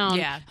shut down.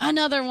 Yeah.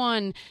 Another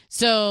one.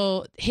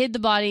 So hid the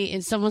body,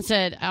 and someone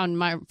said, on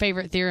my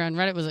favorite theory on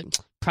Reddit was like,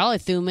 probably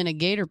threw him in a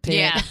gator pit.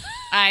 Yeah.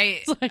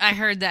 I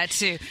heard that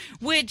too.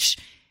 Which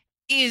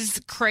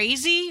is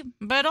crazy,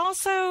 but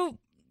also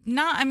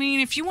not. I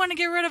mean, if you want to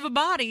get rid of a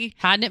body,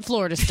 hiding it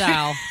Florida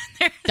style,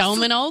 throw him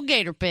in an old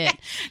gator pit.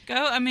 Go.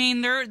 I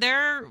mean,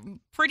 they're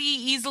pretty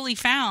easily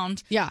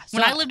found. Yeah.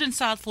 When I lived in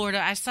South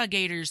Florida, I saw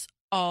gators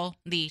all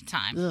the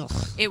time. Ugh.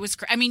 It was.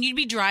 I mean, you'd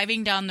be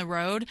driving down the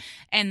road,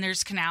 and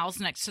there's canals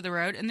next to the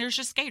road, and there's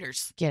just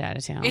gators. Get out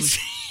of town.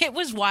 It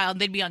was wild.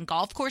 They'd be on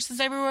golf courses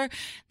everywhere.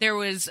 There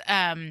was,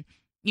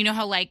 you know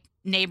how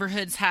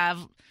neighborhoods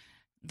have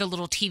the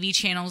little TV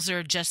channels that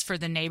are just for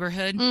the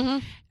neighborhood.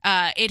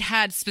 It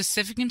had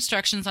specific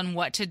instructions on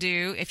what to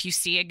do if you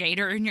see a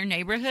gator in your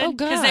neighborhood. Oh,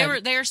 God.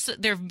 Because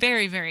they're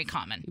very, very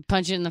common. You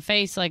punch it in the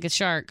face like a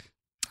shark.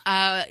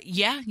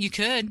 Yeah, you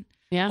could.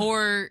 Yeah.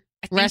 Or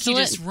I think Wrestle you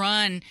just it?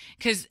 run,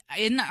 because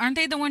aren't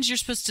they the ones you're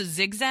supposed to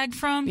zigzag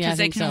from? Yeah, I Because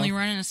they think can so. only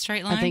run in a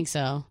straight line. I think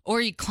so. Or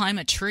you climb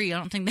a tree. I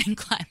don't think they can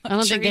climb up I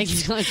don't trees. think they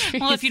can climb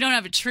trees. Well, if you don't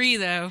have a tree,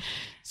 though.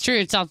 It's true.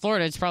 It's South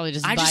Florida. It's probably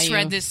just I by just you.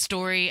 read this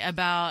story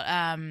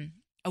about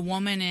a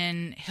woman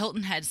in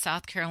Hilton Head,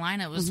 South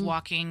Carolina, was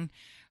walking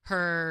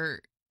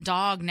her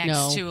dog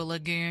next to a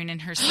lagoon in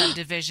her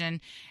subdivision,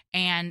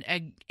 and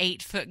a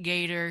 8-foot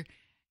gator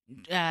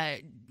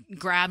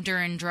grabbed her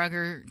and drug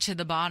her to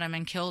the bottom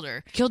and killed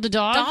her. Killed the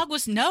dog?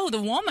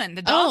 The woman.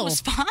 The dog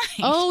was fine.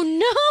 Oh,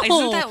 no.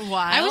 Isn't that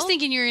wild? I was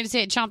thinking you were going to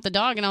say it chomped the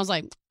dog, and I was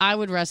like, I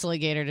would wrestle a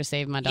gator to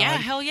save my dog. Yeah,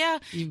 hell yeah.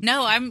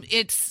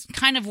 It's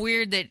kind of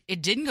weird that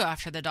it didn't go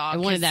after the dog. I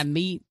wanted that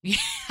meat. Yeah,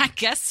 I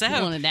guess so.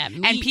 I wanted that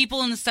meat. And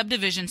people in the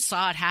subdivision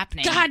saw it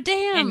happening. God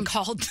damn. And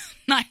called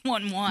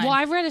 911. Well,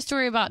 I read a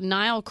story about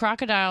Nile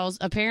crocodiles,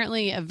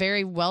 apparently a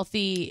very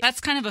wealthy... That's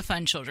kind of a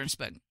fun children's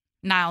book.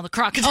 Nile the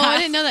crocodile. Oh, I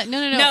didn't know that.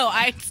 No. No,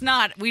 it's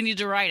not. We need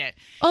to write it.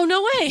 Oh,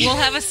 no way. We'll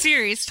have a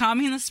series,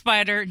 Tommy and the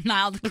Spider,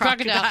 Nile the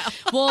crocodile.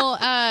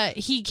 Well,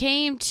 he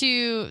came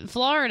to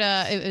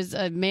Florida. It was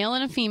a male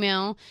and a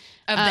female.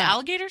 Of the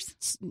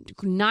alligators?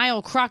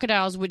 Nile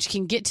crocodiles, which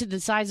can get to the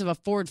size of a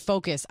Ford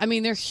Focus. I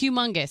mean, they're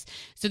humongous.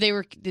 So they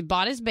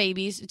bought his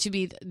babies to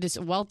be this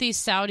wealthy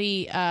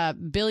Saudi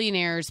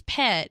billionaire's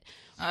pet.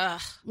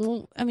 Ugh.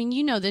 Well, I mean,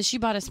 you know this. You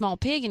bought a small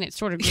pig, and it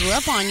sort of grew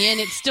up on you, and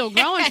it's still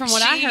growing from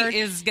what I heard. She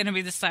is going to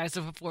be the size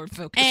of a Ford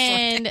Focus.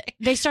 And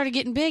they started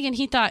getting big, and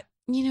he thought,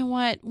 you know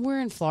what?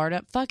 We're in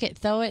Florida. Fuck it.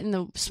 Throw it in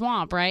the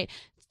swamp, right?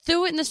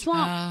 Threw it in the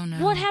swamp. Oh,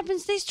 no. What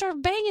happens? They start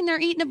banging.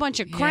 They're eating a bunch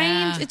of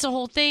cranes. Yeah. It's a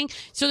whole thing.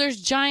 So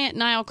there's giant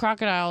Nile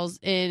crocodiles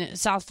in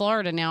South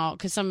Florida now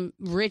because some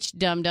rich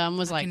dum-dum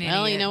was like,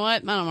 well, you know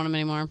what? I don't want them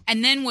anymore.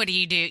 And then what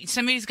do?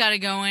 Somebody's got to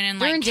go in and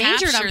they're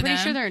endangered. capture I'm pretty them.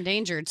 sure they're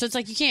endangered. So it's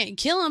like you can't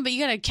kill them, but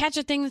you got to catch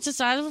a thing that's the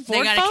size of a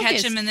Ford They Focus. got to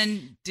catch them and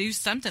then do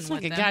something It's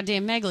with like a them.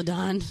 goddamn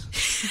megalodon.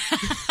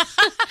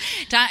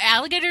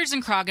 Alligators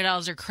and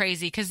crocodiles are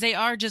crazy because they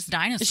are just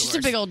dinosaurs. It's just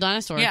a big old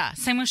dinosaur. Yeah,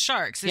 same with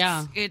sharks.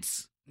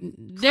 It's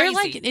They're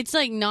crazy. it's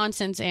like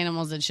nonsense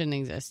animals that shouldn't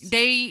exist.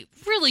 They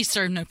really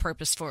serve no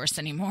purpose for us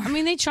anymore. I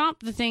mean, they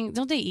chomp the thing.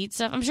 Don't they eat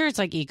stuff? I'm sure it's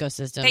like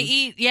ecosystem. They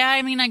eat. Yeah,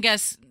 I mean, I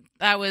guess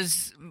that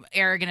was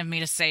arrogant of me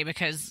to say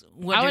because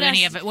what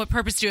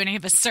purpose do any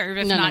of us serve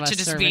if not to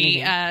just be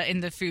in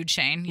the food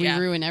chain? We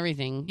ruin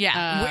everything.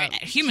 Yeah,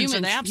 humans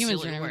are the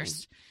absolute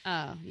worst.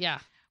 Yeah.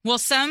 Well,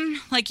 some,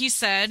 like you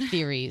said,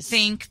 theories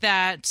think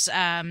that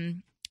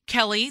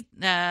Kelly,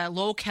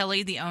 Lowell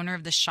Kelly, the owner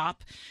of the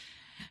shop,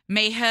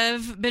 may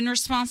have been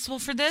responsible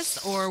for this,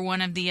 or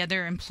one of the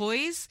other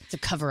employees. It's a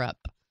cover-up.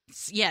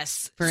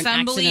 Yes. For an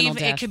some believe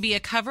death. it could be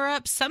a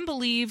cover-up. Some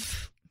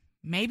believe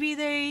maybe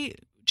they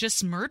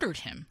just murdered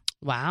him.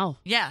 Wow.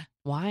 Yeah.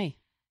 Why?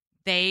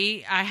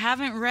 I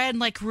haven't read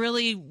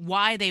really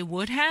why they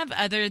would have,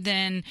 other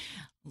than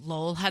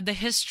Lowell had the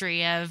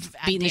history of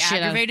beating the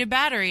shit aggravated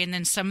battery, and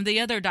then some of the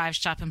other dive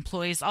shop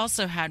employees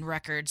also had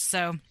records.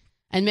 So,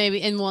 and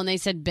when they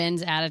said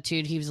Ben's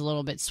attitude, he was a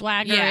little bit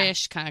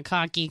swaggerish, kind of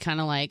cocky, kind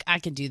of like, I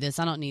could do this.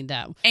 I don't need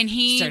that. And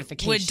he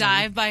certification. would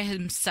dive by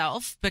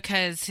himself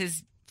because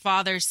his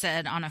father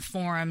said on a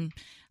forum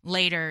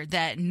later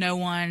that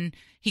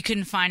he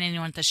couldn't find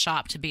anyone at the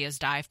shop to be his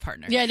dive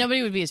partner. Yeah,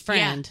 nobody would be his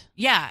friend.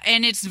 Yeah,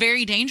 and it's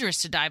very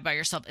dangerous to dive by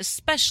yourself,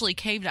 especially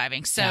cave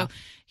diving. So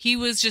he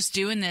was just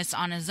doing this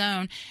on his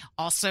own,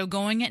 also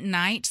going at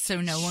night so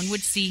no one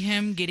would see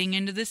him getting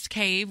into this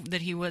cave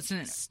that he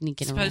wasn't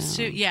sneaking supposed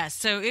around. to. Yeah,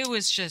 so it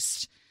was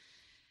just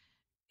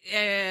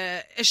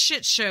a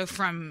shit show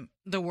from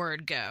the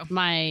word go.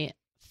 My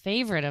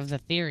favorite of the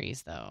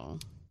theories, though,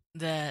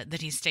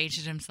 That he staged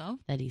it himself?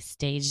 That he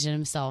staged it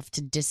himself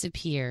to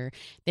disappear.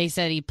 They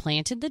said he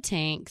planted the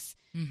tanks,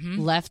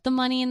 left the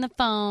money in the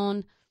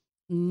phone,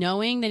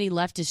 knowing that he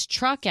left his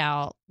truck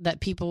out, that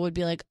people would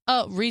be like,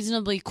 oh,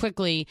 reasonably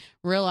quickly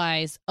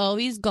realize, oh,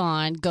 he's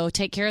gone. Go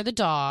take care of the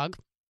dog.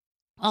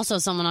 Also,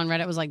 someone on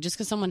Reddit was like, just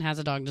because someone has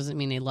a dog doesn't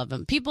mean they love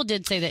him. People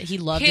did say that he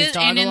loved his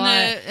dog a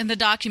lot. In the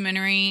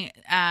documentary,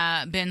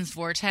 Ben's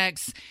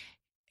Vortex,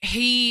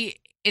 he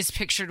is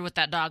pictured with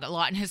that dog a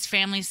lot, and his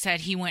family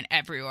said he went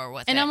everywhere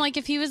with it. And I'm like,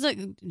 if he was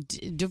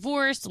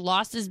divorced,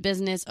 lost his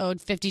business,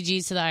 owed 50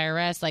 G's to the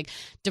IRS,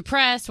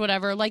 depressed,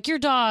 whatever, your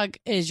dog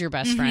is your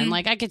best friend.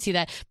 I could see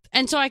that.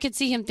 And so I could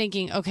see him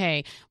thinking,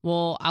 okay,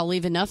 well, I'll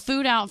leave enough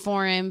food out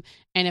for him,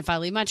 and if I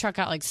leave my truck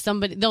out,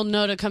 somebody, they'll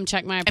know to come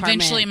check my apartment.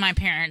 Eventually my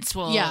parents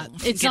will get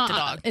the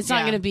dog. It's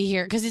not going to be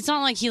here, because it's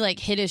not like he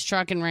hit his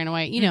truck and ran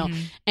away, you know.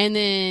 And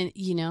then,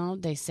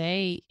 they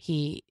say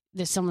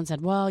someone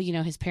said, well,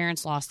 his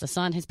parents lost a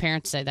son. His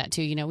parents say that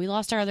too. We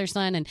lost our other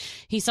son, and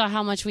he saw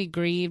how much we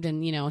grieved,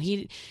 and,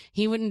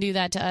 he wouldn't do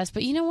that to us.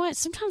 But you know what?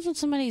 Sometimes when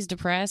somebody's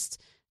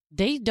depressed,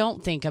 they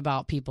don't think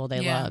about people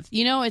they love.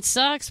 It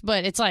sucks,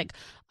 but it's like,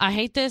 I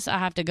hate this. I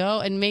have to go.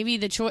 And maybe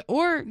the choice,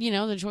 or,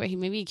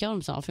 maybe he killed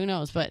himself. Who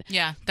knows? But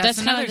yeah, that's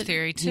another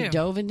theory too. He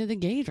dove into the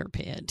gator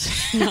pit.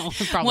 No,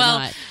 probably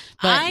not.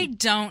 But I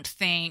don't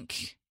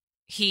think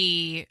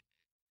he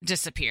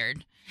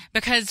disappeared.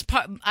 Because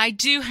I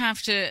do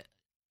have to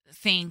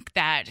think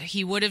that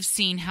he would have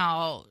seen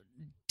how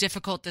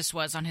difficult this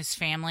was on his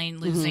family,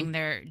 losing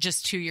their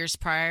just 2 years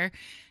prior.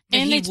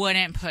 And he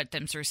wouldn't put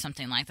them through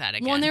something like that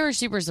again. Well, and they were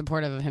super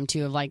supportive of him,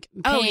 too, of like,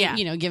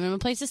 paying, give him a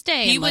place to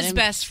stay. He was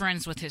best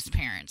friends with his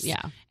parents.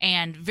 Yeah.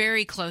 And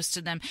very close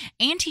to them.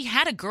 And he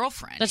had a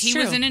girlfriend. That's he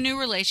true. was in a new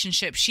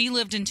relationship. She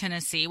lived in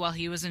Tennessee while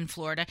he was in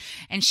Florida.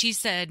 And she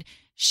said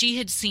she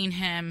had seen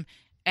him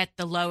at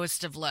the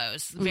lowest of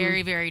lows,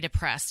 very, very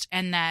depressed.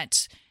 And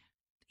that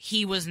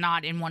he was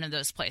not in one of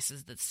those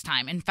places this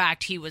time. In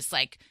fact, he was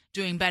like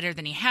doing better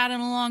than he had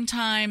in a long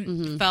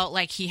time. Felt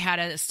like he had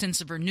a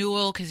sense of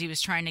renewal because he was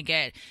trying to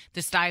get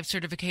this dive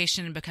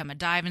certification and become a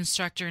dive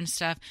instructor and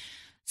stuff.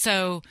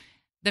 So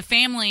the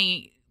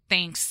family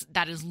thinks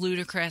that is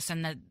ludicrous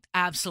and that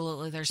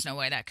absolutely there's no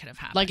way that could have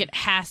happened. Like, it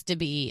has to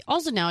be.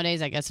 Also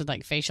nowadays, I guess, with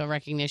like facial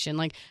recognition,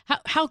 like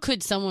how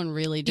could someone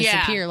really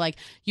disappear? Like,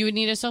 you would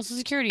need a social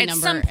security At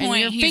number. some point, and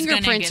your he's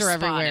fingerprints gonna are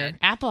get everywhere. spotted.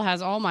 Apple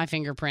has all my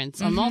fingerprints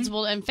on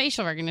multiple and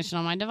facial recognition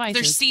on my devices.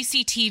 There's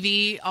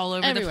CCTV all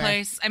over Everywhere. the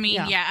place. I mean,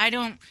 I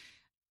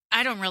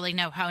don't really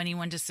know how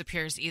anyone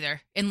disappears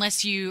either,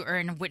 unless you are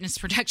in a witness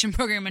protection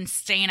program and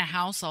stay in a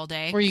house all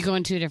day. Or you go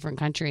into a different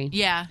country.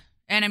 Yeah.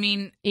 And I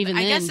mean, Even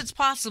I then, guess it's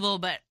possible,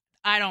 but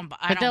I don't But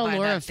buy the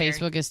allure that of theory.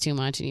 Facebook is too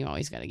much, and you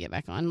always got to get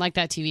back on. Like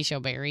that TV show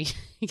Barry,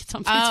 he gets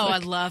on Facebook. Oh, I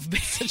love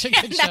Barry. Such a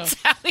good show.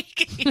 That's how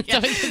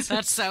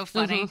that's so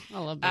funny. I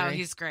love Barry. Oh,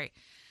 he's great.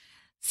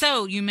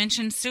 So you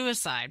mentioned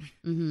suicide.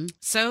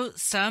 So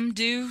some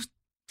do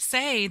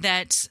say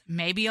that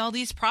maybe all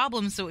these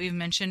problems that we've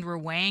mentioned were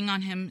weighing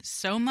on him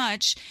so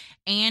much,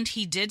 and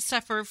he did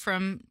suffer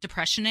from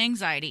depression and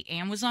anxiety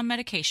and was on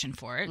medication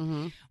for it,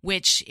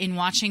 which in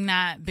watching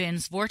that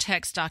Ben's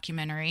Vortex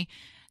documentary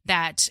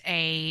that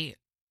a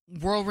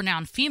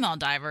world-renowned female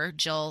diver,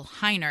 Jill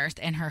Heinerth,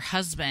 and her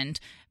husband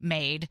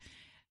made,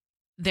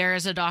 there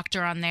is a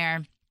doctor on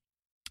there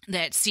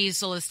that sees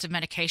the list of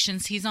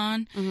medications he's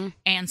on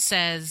and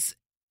says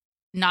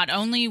not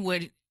only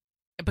would,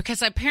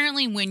 because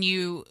apparently when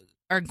you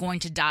are going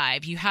to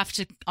dive, you have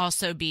to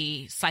also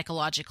be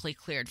psychologically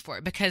cleared for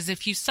it, because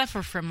if you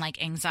suffer from like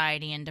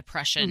anxiety and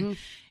depression,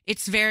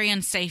 it's very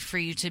unsafe for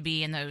you to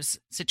be in those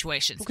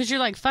situations. Because you're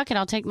like, fuck it,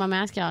 I'll take my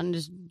mask out and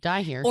just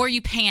die here. Or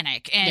you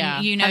panic and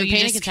have a you panic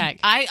just attack.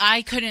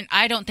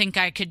 I don't think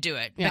I could do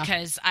it Yeah.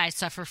 because I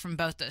suffer from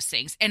both those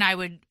things, and I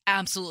would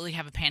absolutely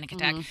have a panic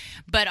attack.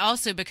 But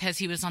also because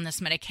he was on this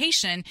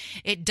medication,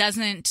 it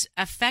doesn't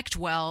affect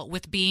well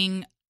with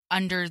being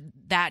under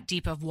that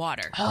deep of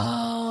water.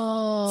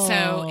 Oh.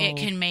 So it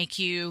can make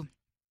you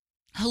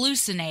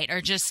hallucinate or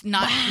just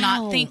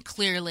not think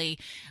clearly,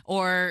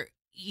 or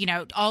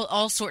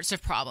all sorts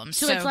of problems.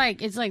 So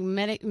it's like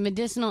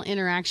medicinal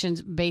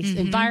interactions based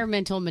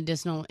environmental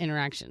medicinal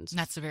interactions.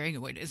 That's a very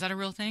good way. Is that a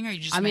real thing, or you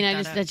just?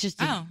 That's just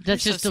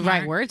the smart.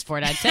 right words for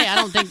it. I'd say I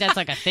don't think that's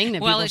like a thing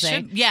that people say.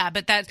 Should, yeah,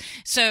 but that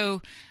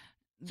so.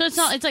 So it's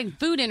not. It's like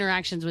food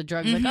interactions with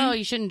drugs. Like, oh,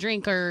 you shouldn't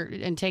drink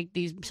and take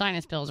these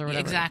sinus pills or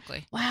whatever.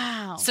 Exactly.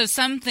 Wow. So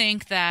some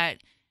think that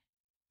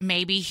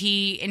maybe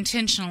he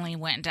intentionally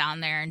went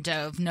down there and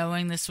dove,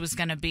 knowing this was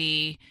going to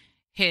be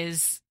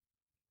his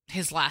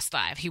last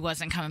dive. He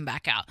wasn't coming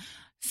back out.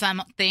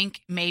 Some think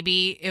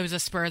maybe it was a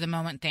spur of the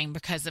moment thing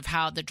because of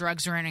how the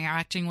drugs were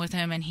interacting with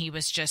him, and he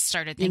was just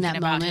started thinking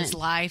about his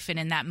life, and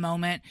in that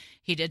moment,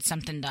 he did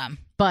something dumb.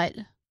 But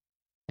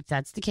if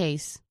that's the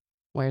case,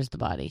 where's the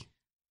body?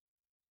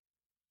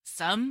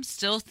 Some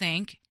still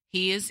think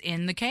he is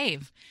in the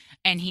cave,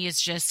 and he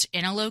is just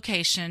in a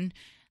location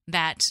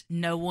that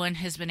no one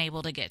has been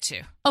able to get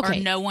to, or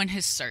no one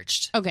has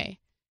searched. Okay,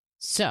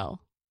 so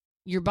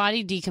your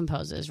body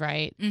decomposes,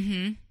 right?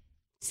 Mm-hmm.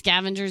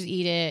 Scavengers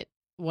eat it,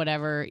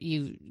 whatever.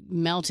 You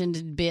melt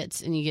into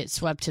bits, and you get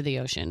swept to the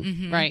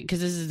ocean, right? Because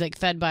this is like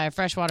fed by a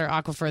freshwater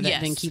aquifer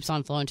that then keeps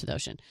on flowing to the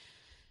ocean.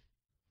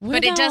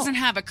 But it doesn't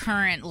have a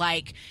current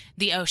like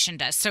the ocean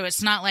does, so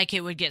it's not like it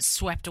would get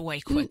swept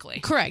away quickly.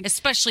 Correct.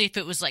 Especially if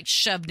it was like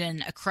shoved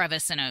in a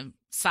crevice in a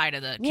side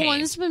of the cave. Well,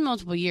 and this has been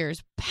multiple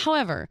years.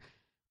 However,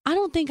 I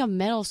don't think a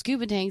metal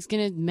scuba tank's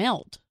going to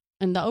melt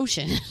in the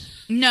ocean.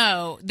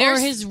 No. Or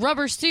his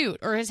rubber suit,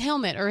 or his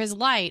helmet, or his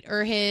light,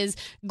 or his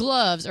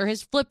gloves, or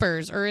his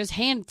flippers, or his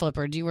hand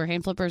flipper. Do you wear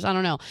hand flippers? I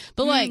don't know.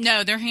 But like...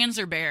 No, their hands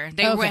are bare.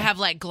 They have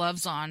like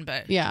gloves on,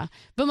 but... Yeah.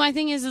 But my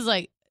thing is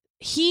like,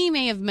 he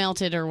may have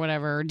melted or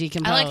whatever, or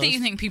decomposed. I like that you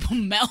think people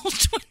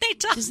melt when they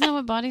die. Isn't that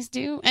what bodies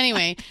do?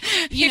 Anyway,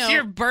 if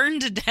you're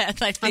burned to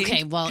death, I think.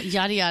 Okay, well,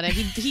 yada yada.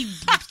 He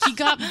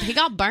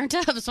got burnt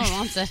up. That's what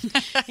Mom said.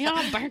 He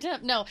got burnt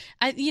up. No,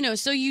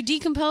 so you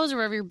decompose or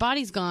wherever your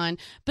body's gone,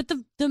 but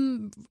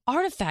the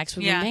artifacts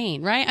would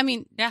remain, right? I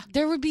mean,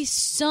 there would be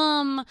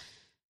something.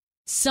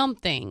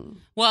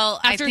 Well,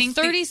 after I think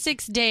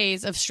 36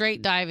 days of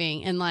straight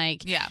diving and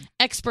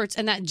experts,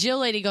 and that Jill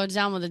lady goes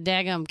down with a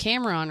daggum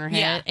camera on her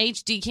head,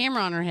 HD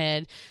camera on her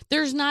head.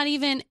 There's not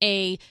even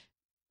a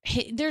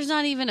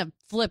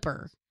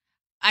flipper.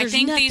 I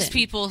think these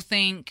people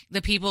think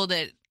the people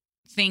that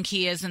think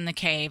he is in the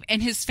cave,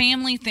 and his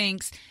family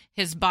thinks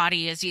his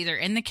body is either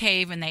in the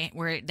cave and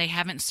they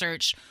haven't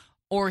searched,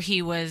 or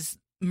he was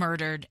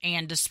murdered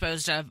and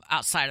disposed of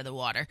outside of the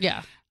water.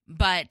 Yeah.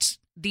 But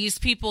these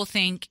people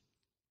think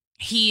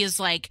he is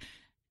like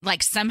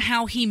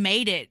somehow he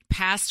made it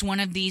past one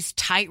of these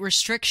tight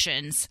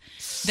restrictions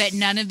that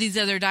none of these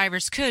other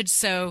divers could.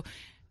 So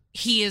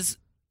he is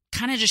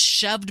kind of just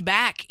shoved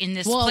back in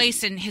this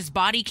place, and his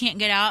body can't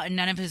get out, and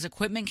none of his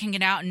equipment can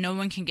get out, and no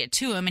one can get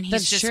to him, and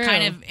he's just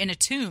kind of in a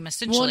tomb,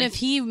 essentially. Well, and if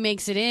he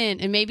makes it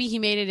in, and maybe he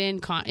made it in,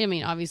 I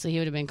mean, obviously he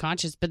would have been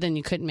conscious, but then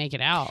you couldn't make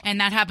it out.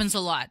 And that happens a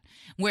lot,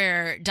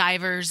 where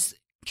divers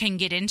can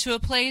get into a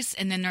place,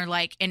 and then they're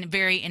like, and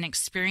very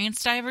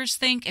inexperienced divers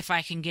think, if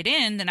I can get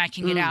in, then I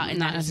can get out,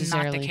 and that is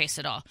not the case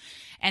at all.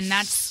 And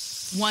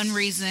that's one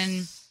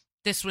reason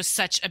this was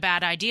such a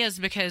bad idea, is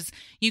because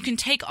you can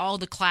take all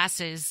the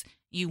classes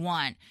you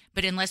want,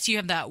 but unless you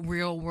have that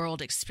real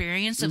world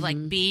experience of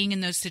like being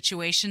in those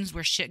situations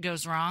where shit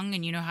goes wrong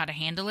and you know how to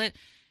handle it,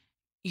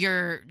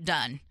 you're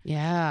done.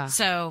 Yeah.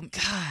 So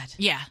God.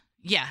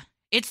 Yeah.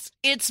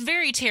 It's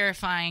very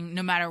terrifying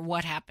no matter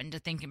what happened, to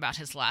think about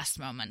his last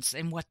moments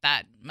and what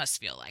that must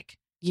feel like.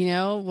 You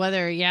know,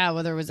 whether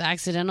it was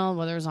accidental,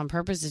 whether it was on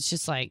purpose, it's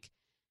just like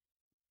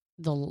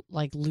the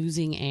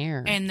losing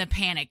air and the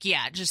panic.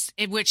 Yeah.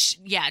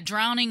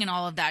 Drowning and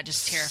all of that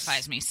just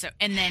terrifies me. So,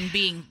 and then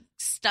being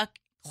stuck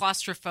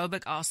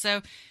claustrophobic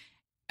also.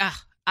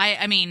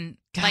 I mean,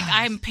 God. Like,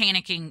 I'm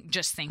panicking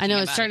just thinking about it. I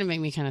know, it's starting to make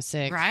me kind of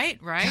sick. Right?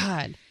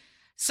 God.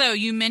 So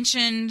you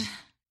mentioned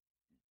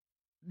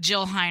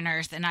Jill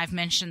Heinerth, and I've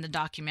mentioned the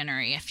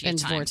documentary a few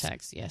Ben's times.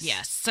 Vortex, yes.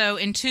 Yes. So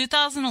in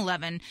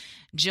 2011,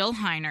 Jill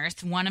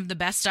Heinerth, one of the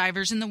best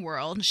divers in the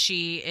world,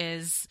 she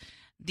is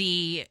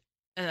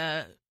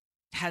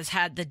has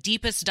had the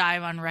deepest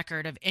dive on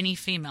record of any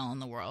female in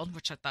the world,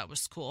 which I thought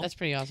was cool. That's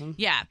pretty awesome.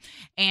 Yeah.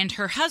 And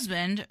her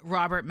husband,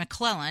 Robert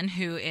McClellan,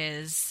 who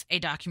is a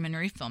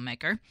documentary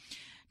filmmaker,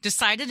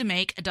 decided to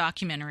make a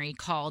documentary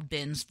called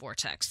Ben's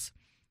Vortex.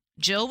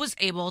 Jill was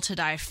able to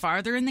dive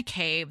farther in the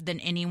cave than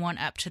anyone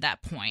up to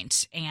that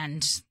point,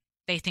 and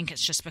they think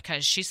it's just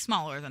because she's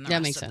smaller than the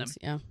rest of them. That makes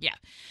sense, yeah.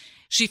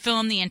 She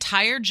filmed the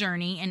entire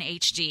journey in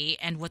HD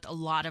and with a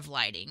lot of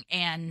lighting,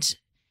 and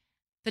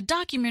the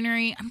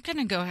documentary, I'm going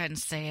to go ahead and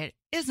say it,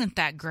 isn't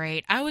that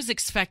great. I was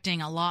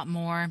expecting a lot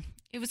more.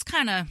 It was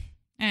kind of,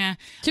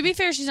 To be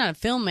fair, she's not a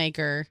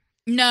filmmaker.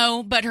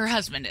 No, but her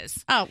husband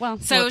is. Oh, well.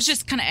 So it was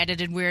just kind of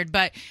edited weird,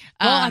 but...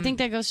 I think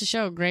that goes to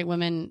show great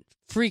women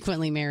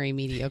frequently marry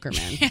mediocre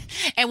men.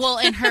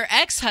 and her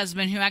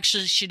ex-husband, who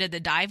actually she did the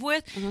dive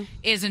with,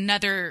 is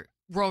another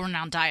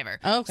world-renowned diver.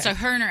 Okay. So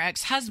her and her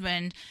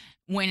ex-husband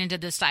went into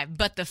this dive,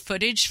 but the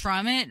footage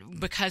from it,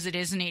 because it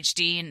is in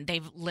HD and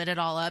they've lit it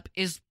all up,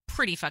 is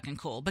pretty fucking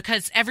cool,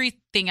 because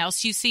everything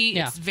else you see,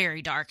 it's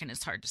very dark and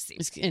it's hard to see.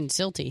 And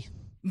silty.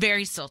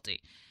 Very silty.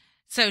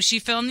 So she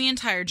filmed the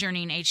entire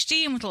journey in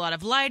HD and with a lot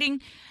of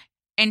lighting,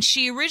 and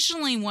she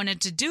originally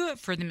wanted to do it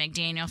for the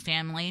McDaniel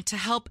family to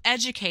help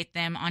educate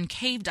them on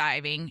cave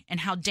diving and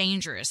how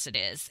dangerous it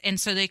is, and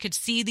so they could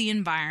see the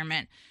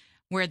environment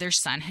where their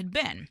son had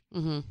been.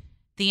 Mm-hmm.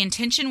 The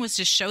intention was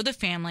to show the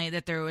family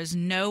that there was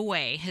no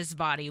way his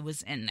body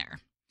was in there.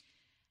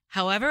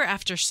 However,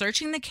 after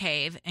searching the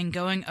cave and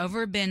going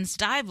over Ben's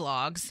dive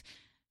logs,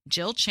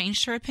 Jill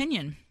changed her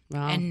opinion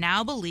and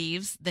now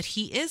believes that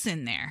he is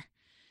in there.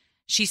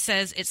 She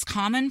says it's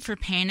common for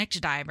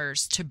panicked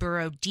divers to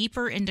burrow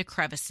deeper into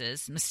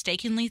crevices,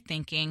 mistakenly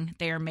thinking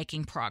they are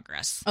making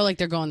progress. Oh, like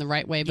they're going the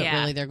right way, but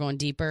really they're going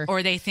deeper?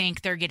 Or they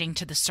think they're getting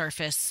to the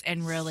surface,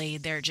 and really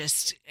they're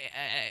just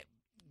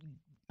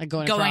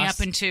going up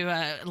into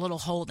a little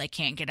hole they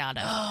can't get out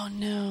of. Oh,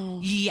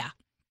 no. Yeah.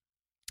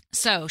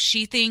 So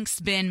she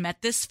thinks Ben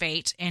met this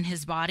fate, and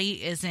his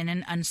body is in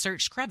an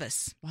unsearched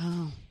crevice.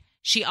 Wow.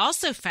 She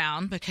also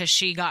found, because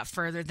she got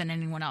further than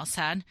anyone else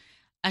had,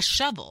 a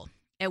shovel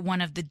at one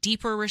of the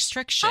deeper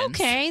restrictions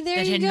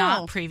that had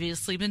not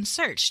previously been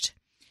searched.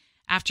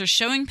 After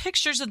showing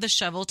pictures of the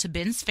shovel to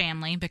Ben's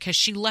family, because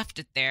she left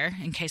it there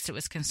in case it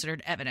was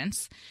considered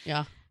evidence,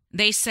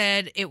 they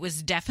said it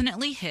was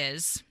definitely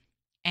his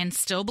and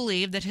still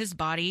believe that his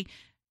body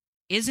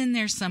is in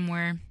there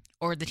somewhere,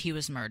 or that he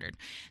was murdered.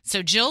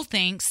 So Jill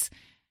thinks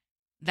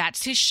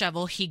that's his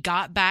shovel. He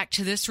got back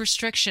to this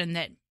restriction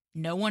that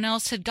no one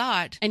else had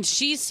got. And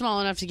she's small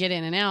enough to get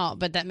in and out,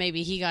 but that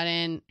maybe he got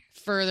in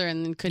further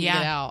and then couldn't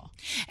get out.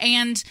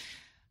 And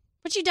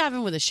what you dive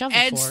in with a shovel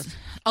for?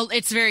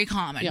 It's very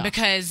common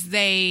because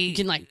you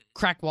can like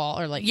crack wall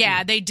or like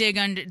they dig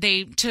under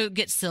to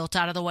get silt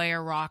out of the way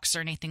or rocks or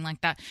anything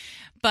like that.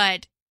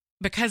 But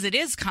because it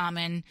is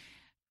common,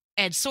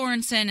 Ed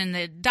Sorensen and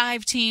the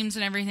dive teams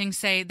and everything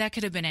say that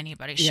could have been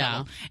anybody's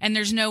shovel. And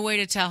there's no way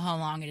to tell how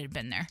long it had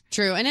been there.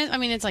 True. And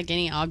it's like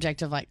any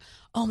object of like,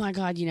 oh my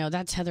God,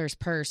 that's Heather's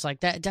purse. Like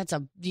that's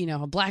a,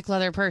 a black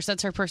leather purse.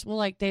 That's her purse. Well,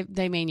 like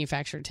they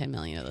manufactured 10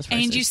 million of those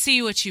purses. And you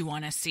see what you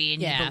want to see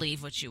and you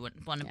believe what you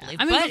want to believe.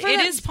 But it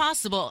is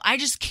possible. I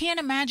just can't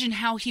imagine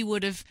how he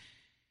would have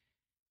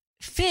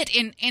fit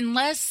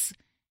unless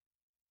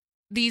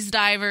these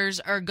divers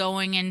are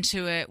going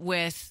into it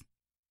with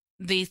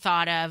the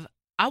thought of,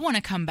 I want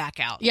to come back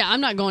out. Yeah, I'm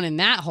not going in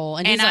that hole.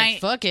 And he's like,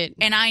 fuck it.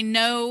 And I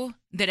know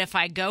that if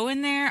I go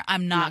in there,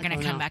 I'm not going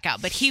to come back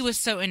out. But he was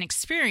so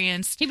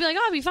inexperienced. He'd be like,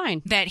 oh, I'll be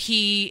fine.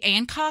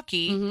 And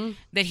cocky,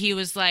 that he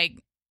was like,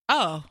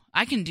 oh,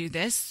 I can do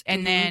this.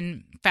 And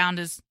then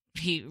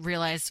he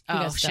realized,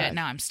 oh, shit,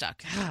 now I'm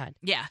stuck. God.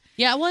 Yeah.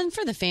 Yeah, well, and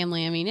for the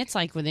family, I mean, it's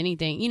like with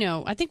anything, you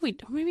know, I think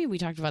maybe we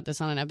talked about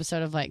this on an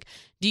episode of like,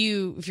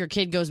 if your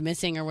kid goes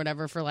missing or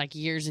whatever for like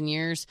years and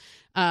years,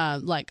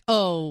 like,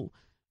 oh,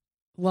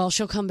 well,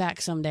 she'll come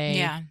back someday.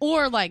 Yeah.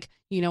 Or like,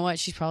 you know what,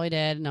 she's probably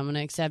dead and I'm going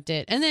to accept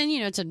it. And then, you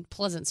know, it's a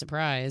pleasant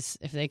surprise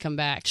if they come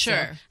back.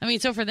 Sure. So, I mean,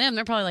 so for them,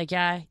 they're probably like,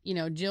 yeah, you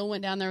know, Jill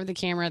went down there with the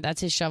camera.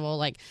 That's his shovel.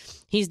 Like,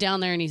 he's down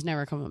there and he's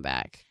never coming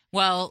back.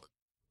 Well,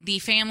 the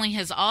family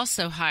has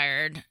also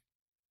hired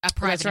a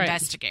private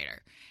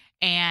investigator.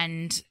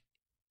 And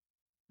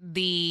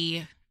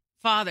the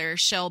father,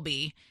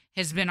 Shelby,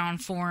 has been on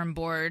forum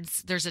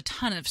boards. There's a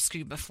ton of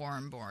scuba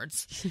forum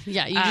boards.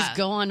 Yeah, you just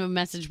go on a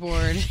message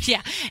board.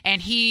 Yeah, and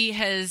he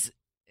has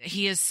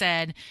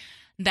said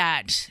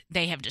that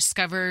they have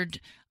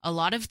discovered a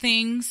lot of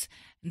things,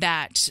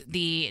 that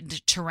the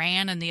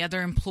Turan and the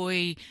other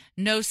employee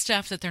know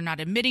stuff that they're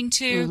not admitting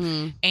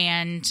to,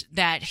 and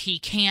that he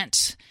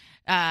can't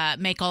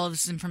make all of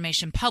this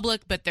information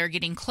public, but they're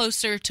getting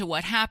closer to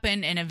what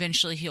happened, and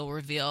eventually he'll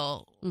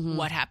reveal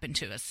what happened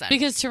to his son.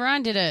 Because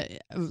Turan did a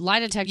lie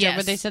detector,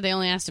 but they said they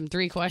only asked him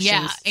 3 questions.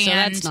 Yeah, so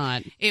that's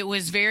not. It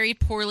was very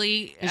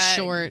poorly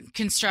short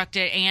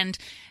constructed, and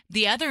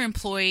the other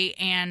employee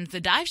and the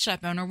dive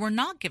shop owner were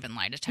not given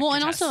lie detector Well,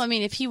 and tests. also, I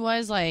mean, if he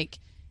was like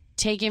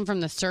taken from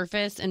the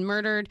surface and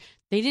murdered,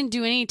 they didn't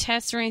do any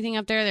tests or anything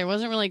up there. There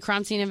wasn't really a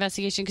crime scene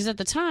investigation because at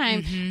the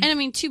time, and I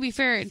mean, to be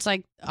fair, it's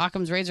like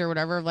Occam's razor or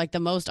whatever, like the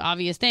most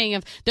obvious thing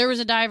of there was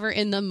a diver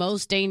in the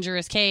most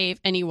dangerous cave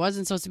and he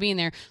wasn't supposed to be in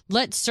there.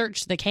 Let's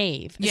search the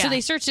cave. Yeah. So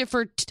they searched it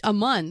for a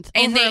month.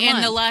 And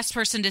the last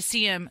person to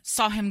see him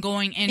saw him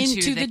going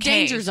into the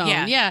danger cave. zone.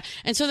 Yeah.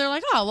 And so they're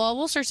like, oh, well,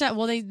 we'll search that.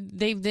 Well,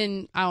 they've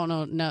then, I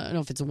don't know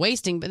if it's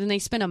wasting, but then they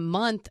spent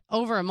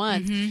over a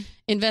month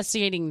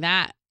investigating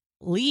that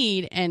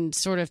lead, and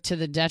sort of to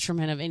the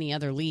detriment of any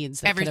other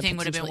leads. Everything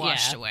would have been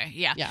washed away.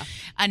 Yeah.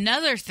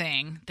 Another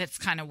thing that's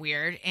kind of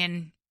weird,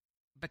 and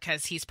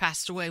because he's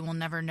passed away, we'll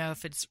never know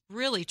if it's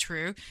really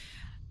true,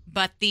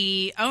 but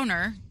the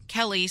owner,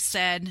 Kelly,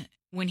 said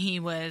when he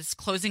was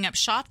closing up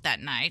shop that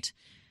night,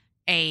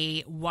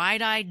 a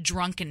wide-eyed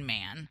drunken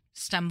man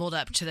stumbled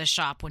up to the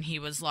shop when he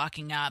was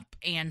locking up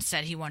and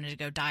said he wanted to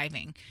go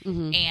diving.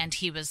 And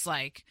he was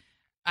like,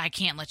 I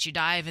can't let you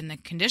dive in the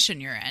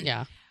condition you're in.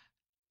 Yeah.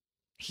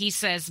 He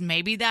says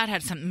maybe that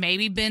had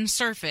maybe been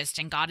surfaced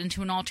and got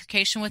into an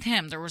altercation with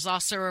him. There was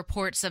also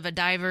reports of a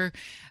diver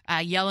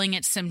yelling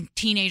at some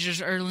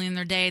teenagers early in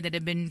their day that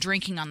had been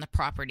drinking on the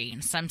property,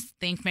 and some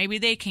think maybe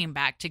they came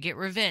back to get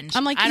revenge.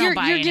 I'm like,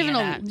 you're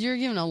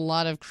giving a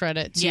lot of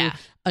credit to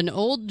an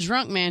old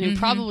drunk man who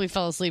probably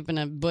fell asleep in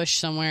a bush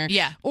somewhere.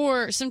 Yeah,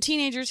 or some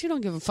teenagers who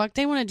don't give a fuck.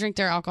 They want to drink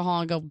their alcohol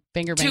and go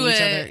finger bang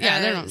each other. Yeah,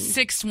 they're not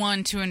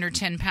 6'1",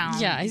 210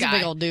 pounds. Yeah, he's a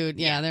big old dude.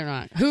 Yeah, they're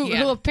not.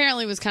 Who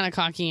apparently was kind of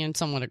cocky and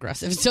somewhat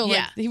aggressive. So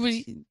like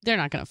they're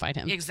not going to fight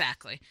him.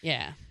 Exactly.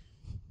 Yeah.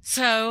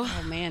 So,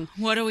 oh man,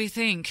 what do we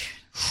think?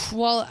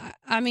 Well,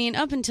 I mean,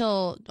 up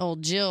until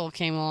old Jill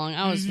came along,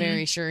 I was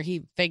very sure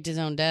he faked his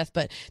own death,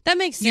 but that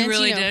makes sense. You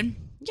really did?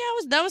 Yeah,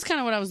 that was kind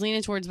of what I was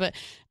leaning towards, but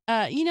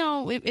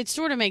it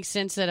sort of makes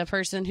sense that a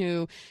person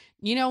who,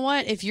 you know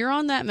what, if you're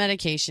on that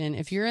medication,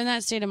 if you're in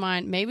that state of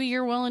mind, maybe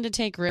you're willing to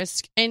take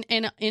risk and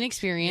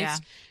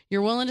inexperienced. Yeah.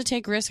 You're willing to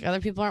take risk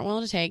other people aren't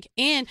willing to take.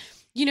 And,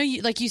 you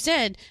know, like you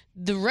said,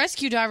 the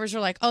rescue divers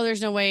were like, oh,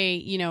 there's no way,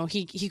 you know,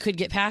 he could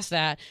get past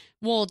that.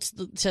 Well,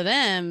 to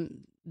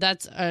them,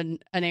 that's an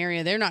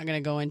area they're not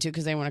going to go into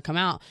because they want to come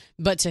out.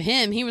 But to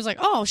him, he was like,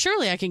 oh,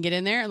 surely I can get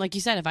in there. Like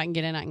you said, if I can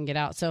get in, I can get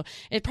out. So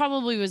it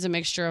probably was a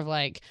mixture of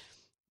like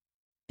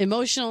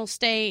emotional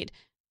state,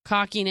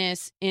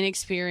 cockiness,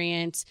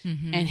 inexperience,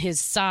 and his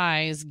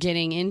size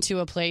getting into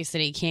a place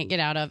that he can't get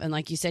out of. And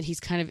like you said,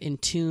 he's kind of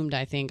entombed,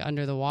 I think,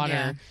 under the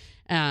water,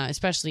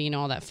 especially, you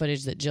know, all that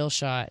footage that Jill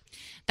shot.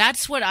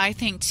 That's what I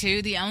think,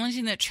 too. The only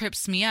thing that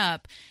trips me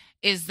up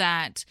is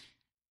that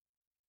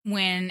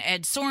when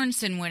Ed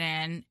Sorensen went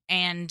in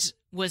and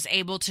was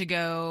able to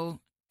go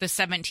the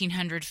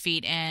 1,700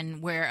 feet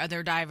in where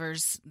other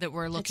divers that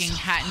were looking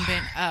hadn't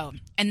been. Oh,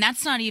 and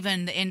that's not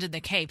even the end of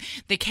the cave.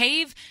 The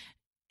cave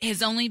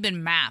has only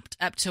been mapped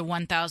up to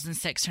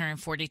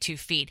 1,642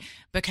 feet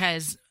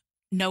because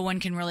no one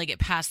can really get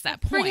past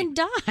that point. Friggin'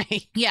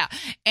 die. Yeah,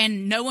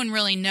 and no one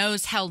really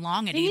knows how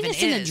long it even is.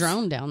 They sent a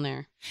drone down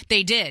there.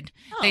 They did.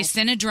 Oh. They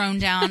sent a drone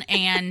down,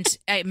 and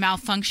it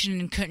malfunctioned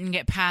and couldn't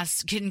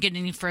get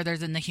any further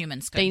than the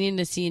humans could. They needed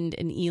to send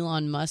an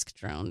Elon Musk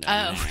drone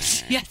down there.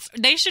 Yes.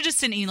 They should have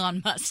sent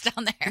Elon Musk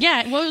down there.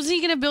 Yeah. What was he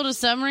going to build a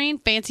submarine?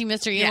 Fancy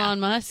Mr. Elon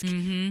Musk?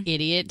 Mm-hmm.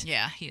 Idiot.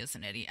 Yeah, he is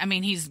an idiot. I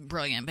mean, he's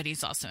brilliant, but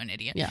he's also an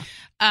idiot.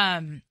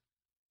 Yeah.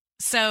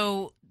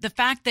 So the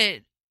fact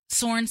that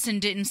Sorensen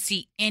didn't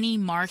see any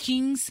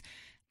markings,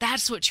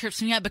 that's what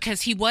trips me up,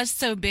 because he was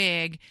so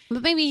big.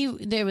 But maybe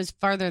it was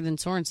farther than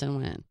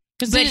Sorensen went.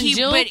 But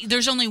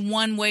there's only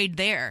one Wade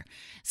there.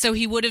 So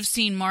he would have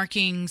seen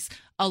markings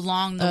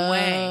along the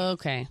way.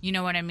 Okay. You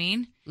know what I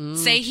mean?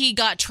 Say he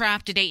got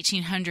trapped at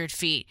 1,800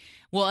 feet.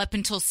 Well, up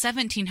until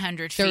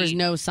 1,700 feet, there was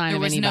no sign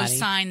of anybody. There was no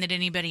sign that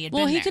anybody had been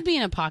there. Well, he could be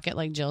in a pocket,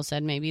 like Jill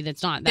said, maybe,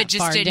 that's not that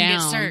just far didn't down.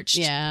 Get searched.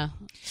 Yeah.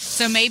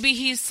 So maybe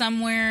he's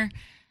somewhere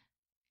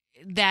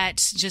that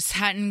just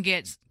hadn't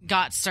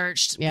got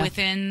searched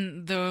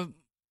within the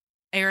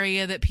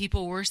area that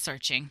people were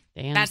searching.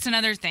 Damn. That's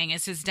another thing,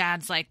 is his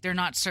dad's like, they're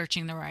not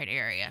searching the right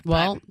area.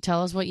 Well,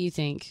 tell us what you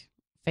think.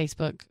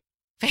 Facebook.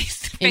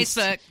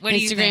 Facebook. What do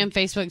you think? Instagram,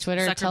 Facebook,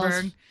 Twitter.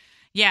 Zuckerberg.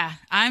 Yeah,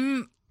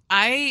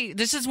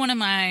 this is one of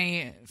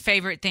my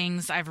favorite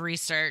things I've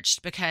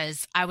researched,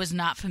 because I was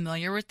not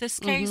familiar with this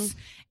case,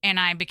 and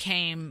I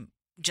became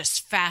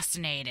just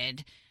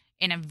fascinated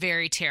in a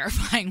very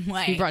terrifying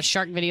way. You brought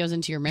shark videos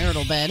into your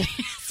marital bed.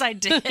 Yes, I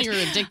did. You're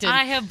addicted.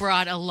 I have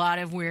brought a lot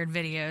of weird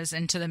videos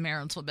into the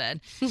marital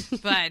bed.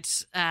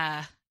 But,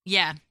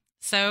 yeah.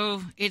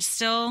 So it's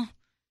still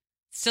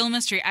a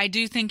mystery. I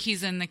do think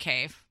he's in the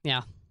cave.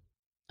 Yeah.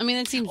 I mean,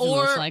 that seems the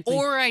most likely.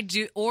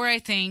 Or I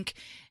think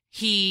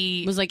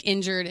he was like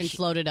injured and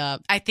floated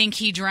up. I think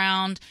he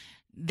drowned.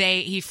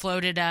 He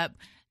floated up.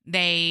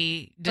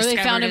 They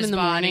found him his in the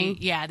body. morning.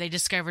 Yeah, they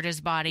discovered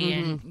his body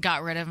and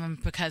got rid of him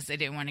because they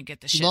didn't want to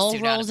get the shit Lowell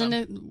suit out rolls of him.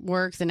 into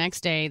work the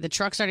next day. The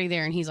truck's already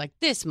there, and he's like,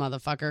 this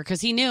motherfucker,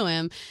 because he knew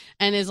him,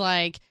 and is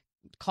like,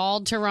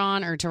 called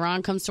Tehran, or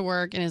Tehran comes to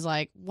work and is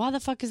like, why the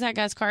fuck is that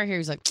guy's car here?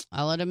 He's like,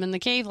 I let him in the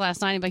cave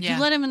last night. He's like, you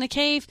let him in the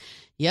cave?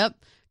 Yep.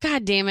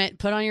 God damn it.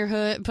 Put on your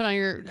hood, put on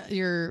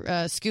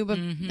your scuba,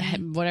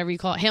 whatever you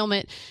call it,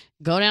 helmet,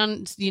 go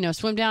down,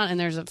 swim down, and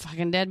there's a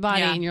fucking dead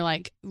body. And you're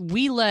like,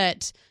 we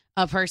let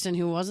a person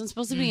who wasn't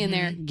supposed to be in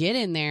there get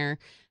in there.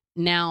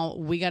 Now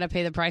we got to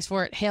pay the price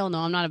for it. Hell no,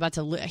 I'm not about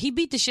to. He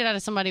beat the shit out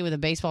of somebody with a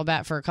baseball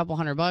bat for a couple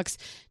 $100.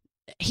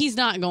 He's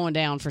not going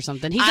down for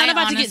something. He's not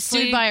about to get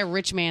sued by a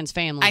rich man's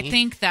family. I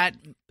think that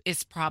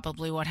is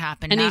probably what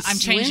happened. And I'm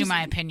changing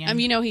my opinion. I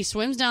mean, he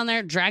swims down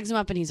there, drags him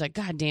up, and he's like,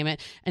 God damn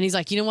it. And he's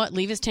like, you know what?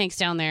 Leave his tanks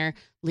down there.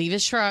 Leave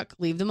his truck.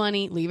 Leave the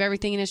money. Leave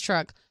everything in his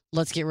truck.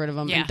 Let's get rid of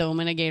him and throw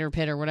him in a gator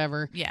pit or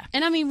whatever. Yeah.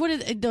 And I mean,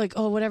 they're like,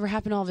 oh, whatever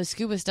happened to all of his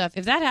scuba stuff?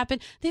 If that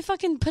happened, they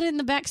fucking put it in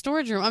the back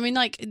storage room. I mean,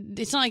 like,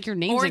 it's not like your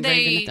name's engraved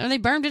in it. Or they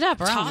burned it up.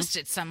 Or tossed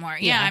it somewhere.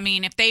 Yeah. I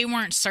mean, if they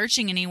weren't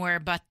searching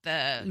anywhere but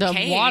the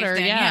cave, water,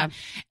 then,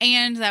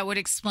 And that would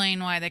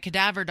explain why the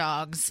cadaver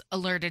dogs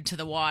alerted to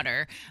the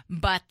water,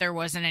 but there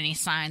wasn't any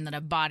sign that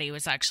a body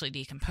was actually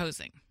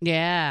decomposing.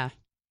 Yeah.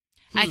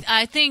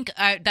 I think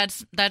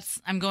that's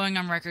I'm going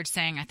on record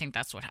saying I think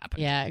that's what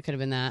happened. Yeah, it could have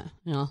been that.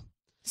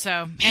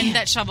 So, and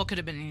that shovel could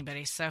have been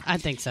anybody. So I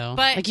think so.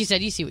 But like you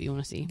said, you see what you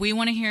want to see. We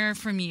want to hear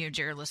from you,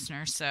 dear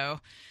listener.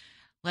 So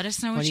let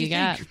us know what you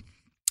got. think.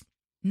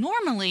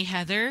 Normally,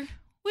 Heather,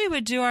 we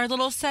would do our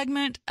little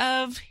segment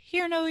of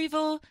hear no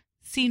evil,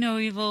 see no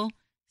evil,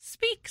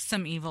 speak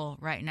some evil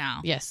right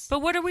now. Yes.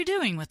 But what are we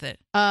doing with it?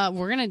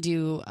 We're going to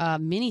do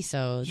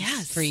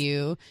mini-sodes for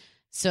you.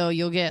 So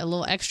you'll get a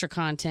little extra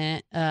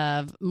content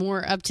of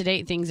more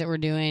up-to-date things that we're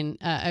doing,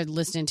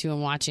 listening to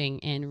and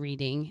watching and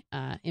reading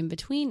in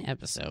between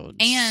episodes.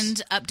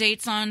 And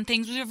updates on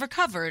things we've ever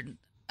covered.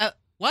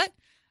 What?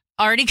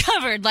 Already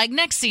covered, like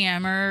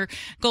NXIVM or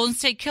Golden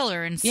State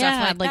Killer and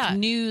stuff like that.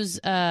 News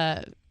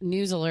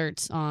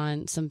alerts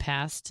on some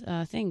past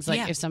things.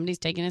 Like if somebody's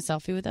taking a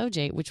selfie with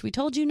OJ, which we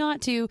told you not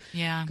to,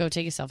 go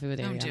take a selfie with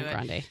Ariana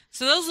Grande.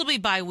 So those will be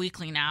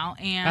bi-weekly now.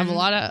 And I have a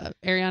lot of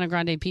Ariana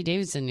Grande, Pete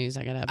Davidson news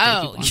I got to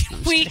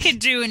update. We could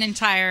do an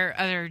entire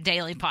other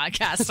daily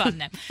podcast on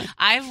them.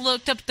 I've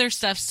looked up their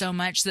stuff so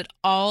much that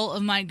all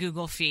of my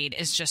Google feed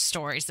is just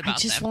stories about them. I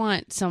just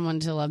want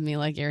someone to love me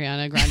like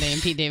Ariana Grande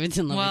and Pete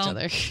Davidson love each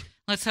other.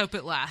 Let's hope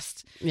it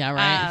lasts. Yeah,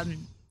 right.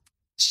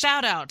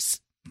 Shout outs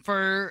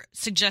for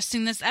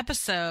suggesting this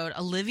episode.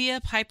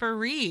 Olivia Piper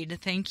Reed,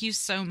 thank you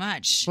so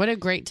much. What a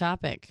great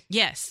topic.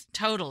 Yes,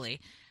 totally.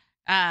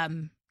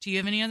 Do you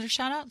have any other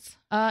shout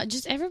outs?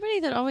 Just everybody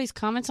that always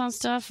comments on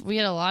stuff. We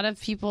had a lot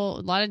of people,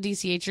 a lot of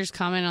DCHers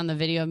comment on the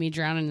video of me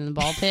drowning in the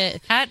ball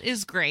pit. That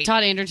is great.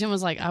 Todd Anderton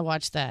was like, I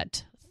watched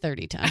that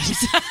 30 times.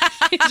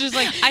 He's just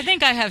like, I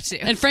think I have to.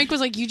 And Frank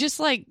was like, you just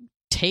like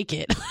take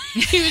it.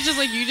 He was just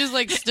like, you just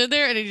like stood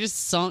there and it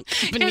just sunk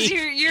because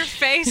your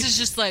face is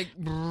just like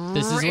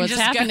this is what's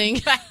happening.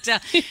 Back down.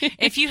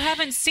 If you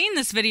haven't seen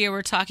this video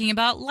we're talking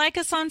about, like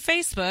us on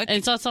Facebook. And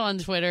it's also on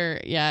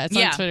Twitter. Yeah, it's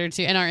on Twitter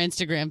too. And our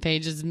Instagram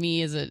page is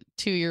me as a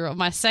 2-year-old.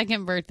 My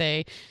second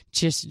birthday,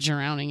 just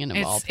drowning in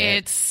a ball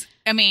pit.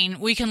 I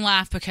mean, we can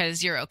laugh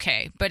because you're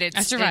okay, but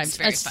I survived. It's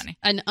very funny.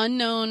 An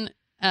unknown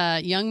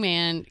young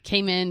man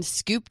came in,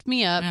 scooped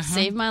me up,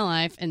 saved my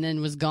life, and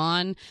then was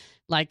gone.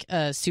 Like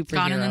a superhero.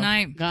 Gone in the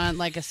night. Gone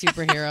like a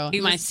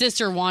superhero. My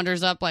sister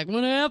wanders up like,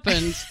 what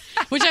happened?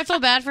 Which I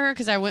feel bad for her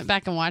because I went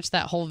back and watched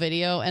that whole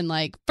video. And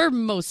like for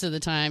most of the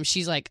time,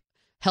 she's like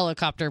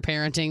helicopter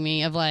parenting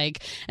me of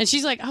like, and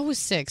she's like, I was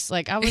 6.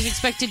 Like, I was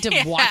expected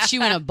to watch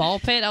you in a ball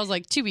pit. I was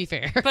like, to be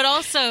fair. But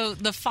also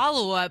the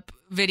follow-up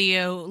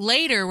video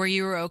later where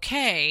you were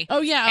okay.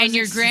 Oh, yeah. And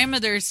your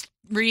grandmother's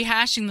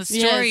rehashing the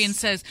story and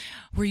says,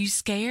 were you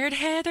scared,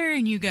 Heather?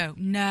 And you go,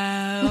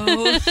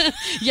 no.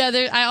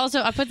 Yeah,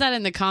 I put that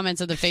in the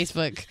comments of the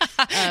Facebook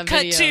Cut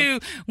video. to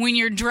when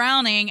you're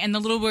drowning and the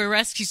little boy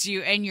rescues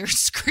you and you're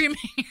screaming.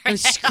 I'm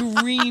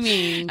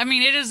screaming. I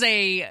mean, it is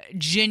a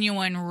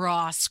genuine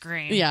raw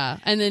scream. Yeah,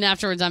 and then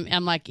afterwards,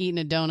 I'm like eating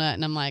a donut,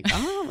 and I'm like,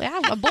 oh, yeah,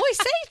 a boy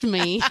saved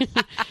me.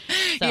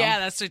 So. Yeah,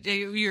 that's what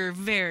you're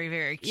very,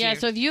 very cute. Yeah,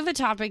 so if you have a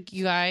topic,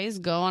 you guys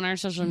go on our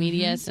social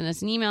media, send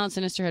us an email at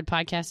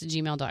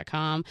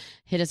sinisterhoodpodcast@gmail.com.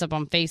 Hit us up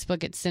on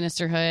Facebook at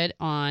Sinisterhood,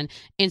 on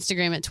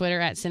Instagram at Twitter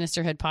at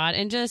SinisterhoodPod,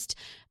 and just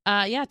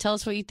tell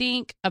us what you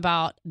think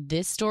about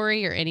this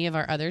story or any of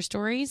our other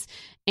stories.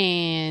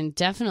 And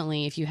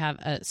definitely, if you have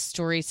a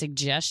story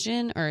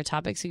suggestion or a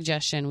topic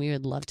suggestion, we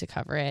would love to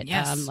cover it.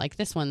 Yes. Like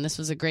this one. This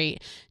was a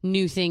great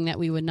new thing that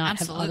we would not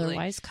have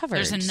otherwise covered.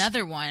 There's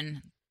another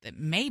one that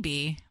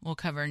maybe we'll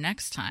cover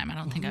next time. I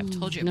don't think I've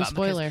told you about. No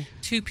spoiler.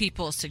 Because 2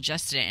 people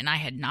suggested it, and I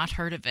had not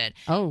heard of it.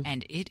 Oh.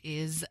 And it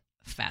is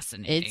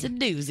fascinating. It's a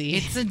doozy.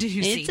 It's a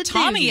doozy.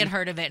 Tommy had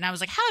heard of it, and I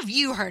was like, how have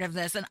you heard of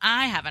this? And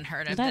I haven't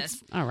heard of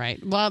this. All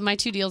right. Well, my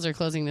 2 deals are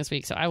closing this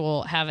week, so I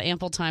will have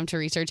ample time to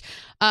research.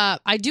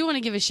 I do want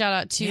to give a shout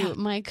out to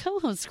my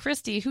co-host,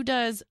 Christy, who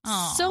does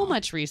so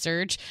much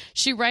research.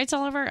 She writes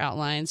all of our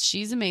outlines.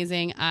 She's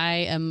amazing.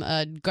 I am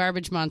a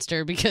garbage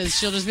monster because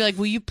she'll just be like,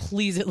 will you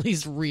please at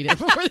least read it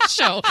before the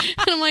show?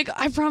 And I'm like,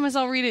 I promise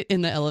I'll read it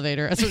in the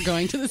elevator as we're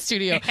going to the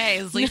studio. Hey,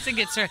 as Lisa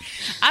gets her.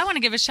 I want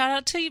to give a shout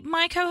out to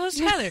my co-host,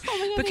 Heather.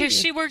 Because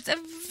she works a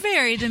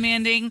very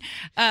demanding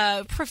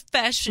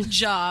profession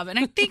job. And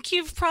I think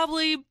you've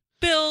probably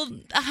billed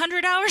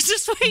 100 hours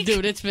this week.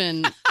 Dude, it's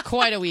been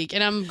quite a week.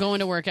 And I'm going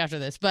to work after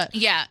this. But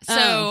yeah,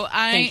 so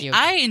thank you.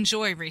 I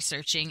enjoy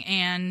researching.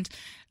 And,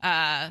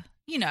 I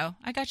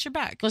got your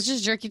back. Let's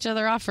just jerk each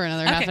other off for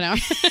another half an hour.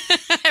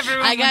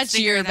 Everyone I got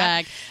your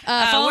back.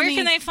 Where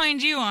can they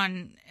find you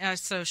on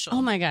social?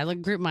 Oh my God,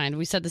 look, group mind.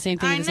 We said the same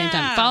thing at the same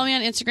time. Follow me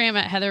on Instagram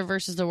at Heather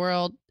vs. the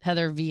World,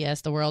 Heather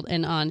vs. the World,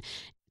 and on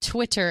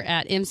Twitter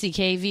at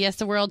MCK vs.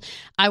 the World.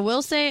 I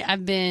will say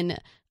I've been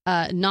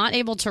not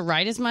able to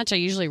write as much. I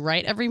usually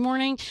write every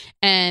morning,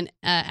 and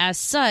as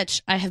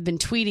such, I have been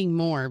tweeting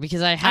more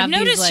because I have. I've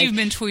noticed you've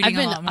been tweeting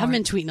a lot more. I've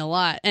been tweeting a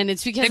lot, and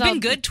it's because they've been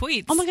good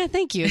tweets. Oh my God,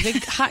 thank you.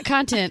 Big hot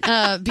content.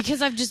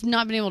 Because I've just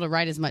not been able to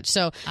write as much.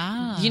 So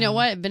you know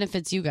what? It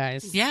benefits you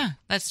guys. Yeah,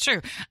 that's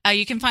true.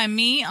 You can find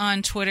me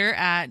on Twitter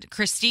at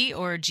Christy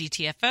or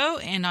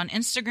GTFO, and on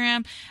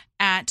Instagram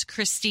at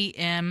Christy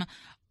M.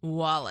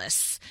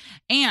 Wallace.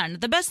 And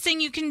the best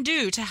thing you can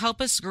do to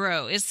help us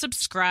grow is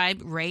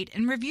subscribe, rate,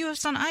 and review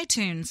us on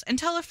iTunes, and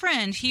tell a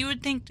friend who you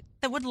would think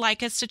that would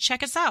like us to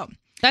check us out.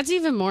 That's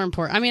even more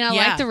important. I mean, I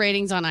like the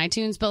ratings on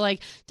iTunes, but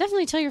like,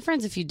 definitely tell your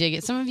friends if you dig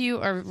it. Some of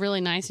you are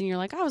really nice and you're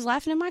like, I was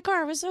laughing in my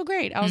car. It was so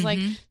great. I was like,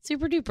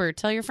 super duper.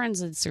 Tell your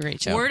friends it's a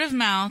great show. Word of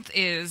mouth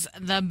is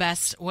the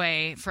best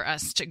way for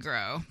us to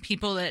grow.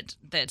 People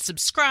that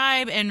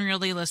subscribe and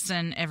really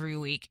listen every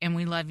week. And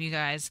we love you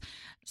guys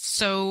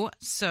so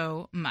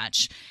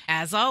much.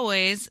 As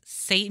always,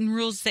 Satan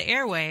rules the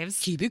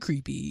airwaves. Keep it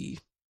creepy.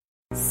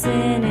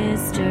 Sinisterhood.